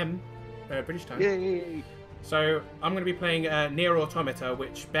 8 PM British time. Yay! So I'm going to be playing Nier Automata,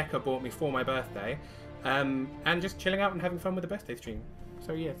 which Becca bought me for my birthday, and just chilling out and having fun with the birthday stream.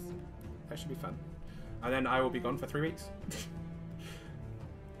 So yes, that should be fun. And then I will be gone for 3 weeks.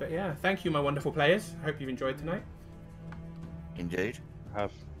 But yeah, thank you, my wonderful players. I hope you've enjoyed tonight. Indeed. I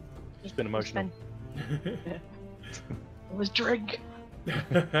have. It's been emotional. It was drink.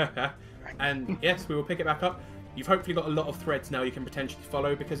 And yes, we will pick it back up. You've hopefully got a lot of threads now you can potentially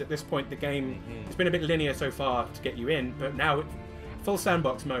follow, because at this point the game it's been a bit linear so far to get you in, but now it's full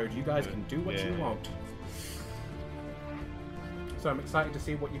sandbox mode. You guys can do what you want. So I'm excited to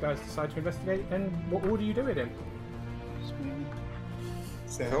see what you guys decide to investigate and what order you do it in.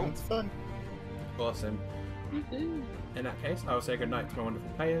 Sounds fun. Awesome. In that case, I will say goodnight to my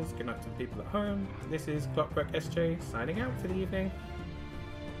wonderful players, goodnight to the people at home. This is Clockwork SJ signing out for the evening.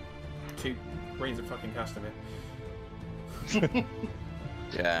 2 Reigns of fucking Castamere.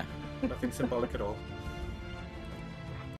 Yeah. Nothing symbolic at all.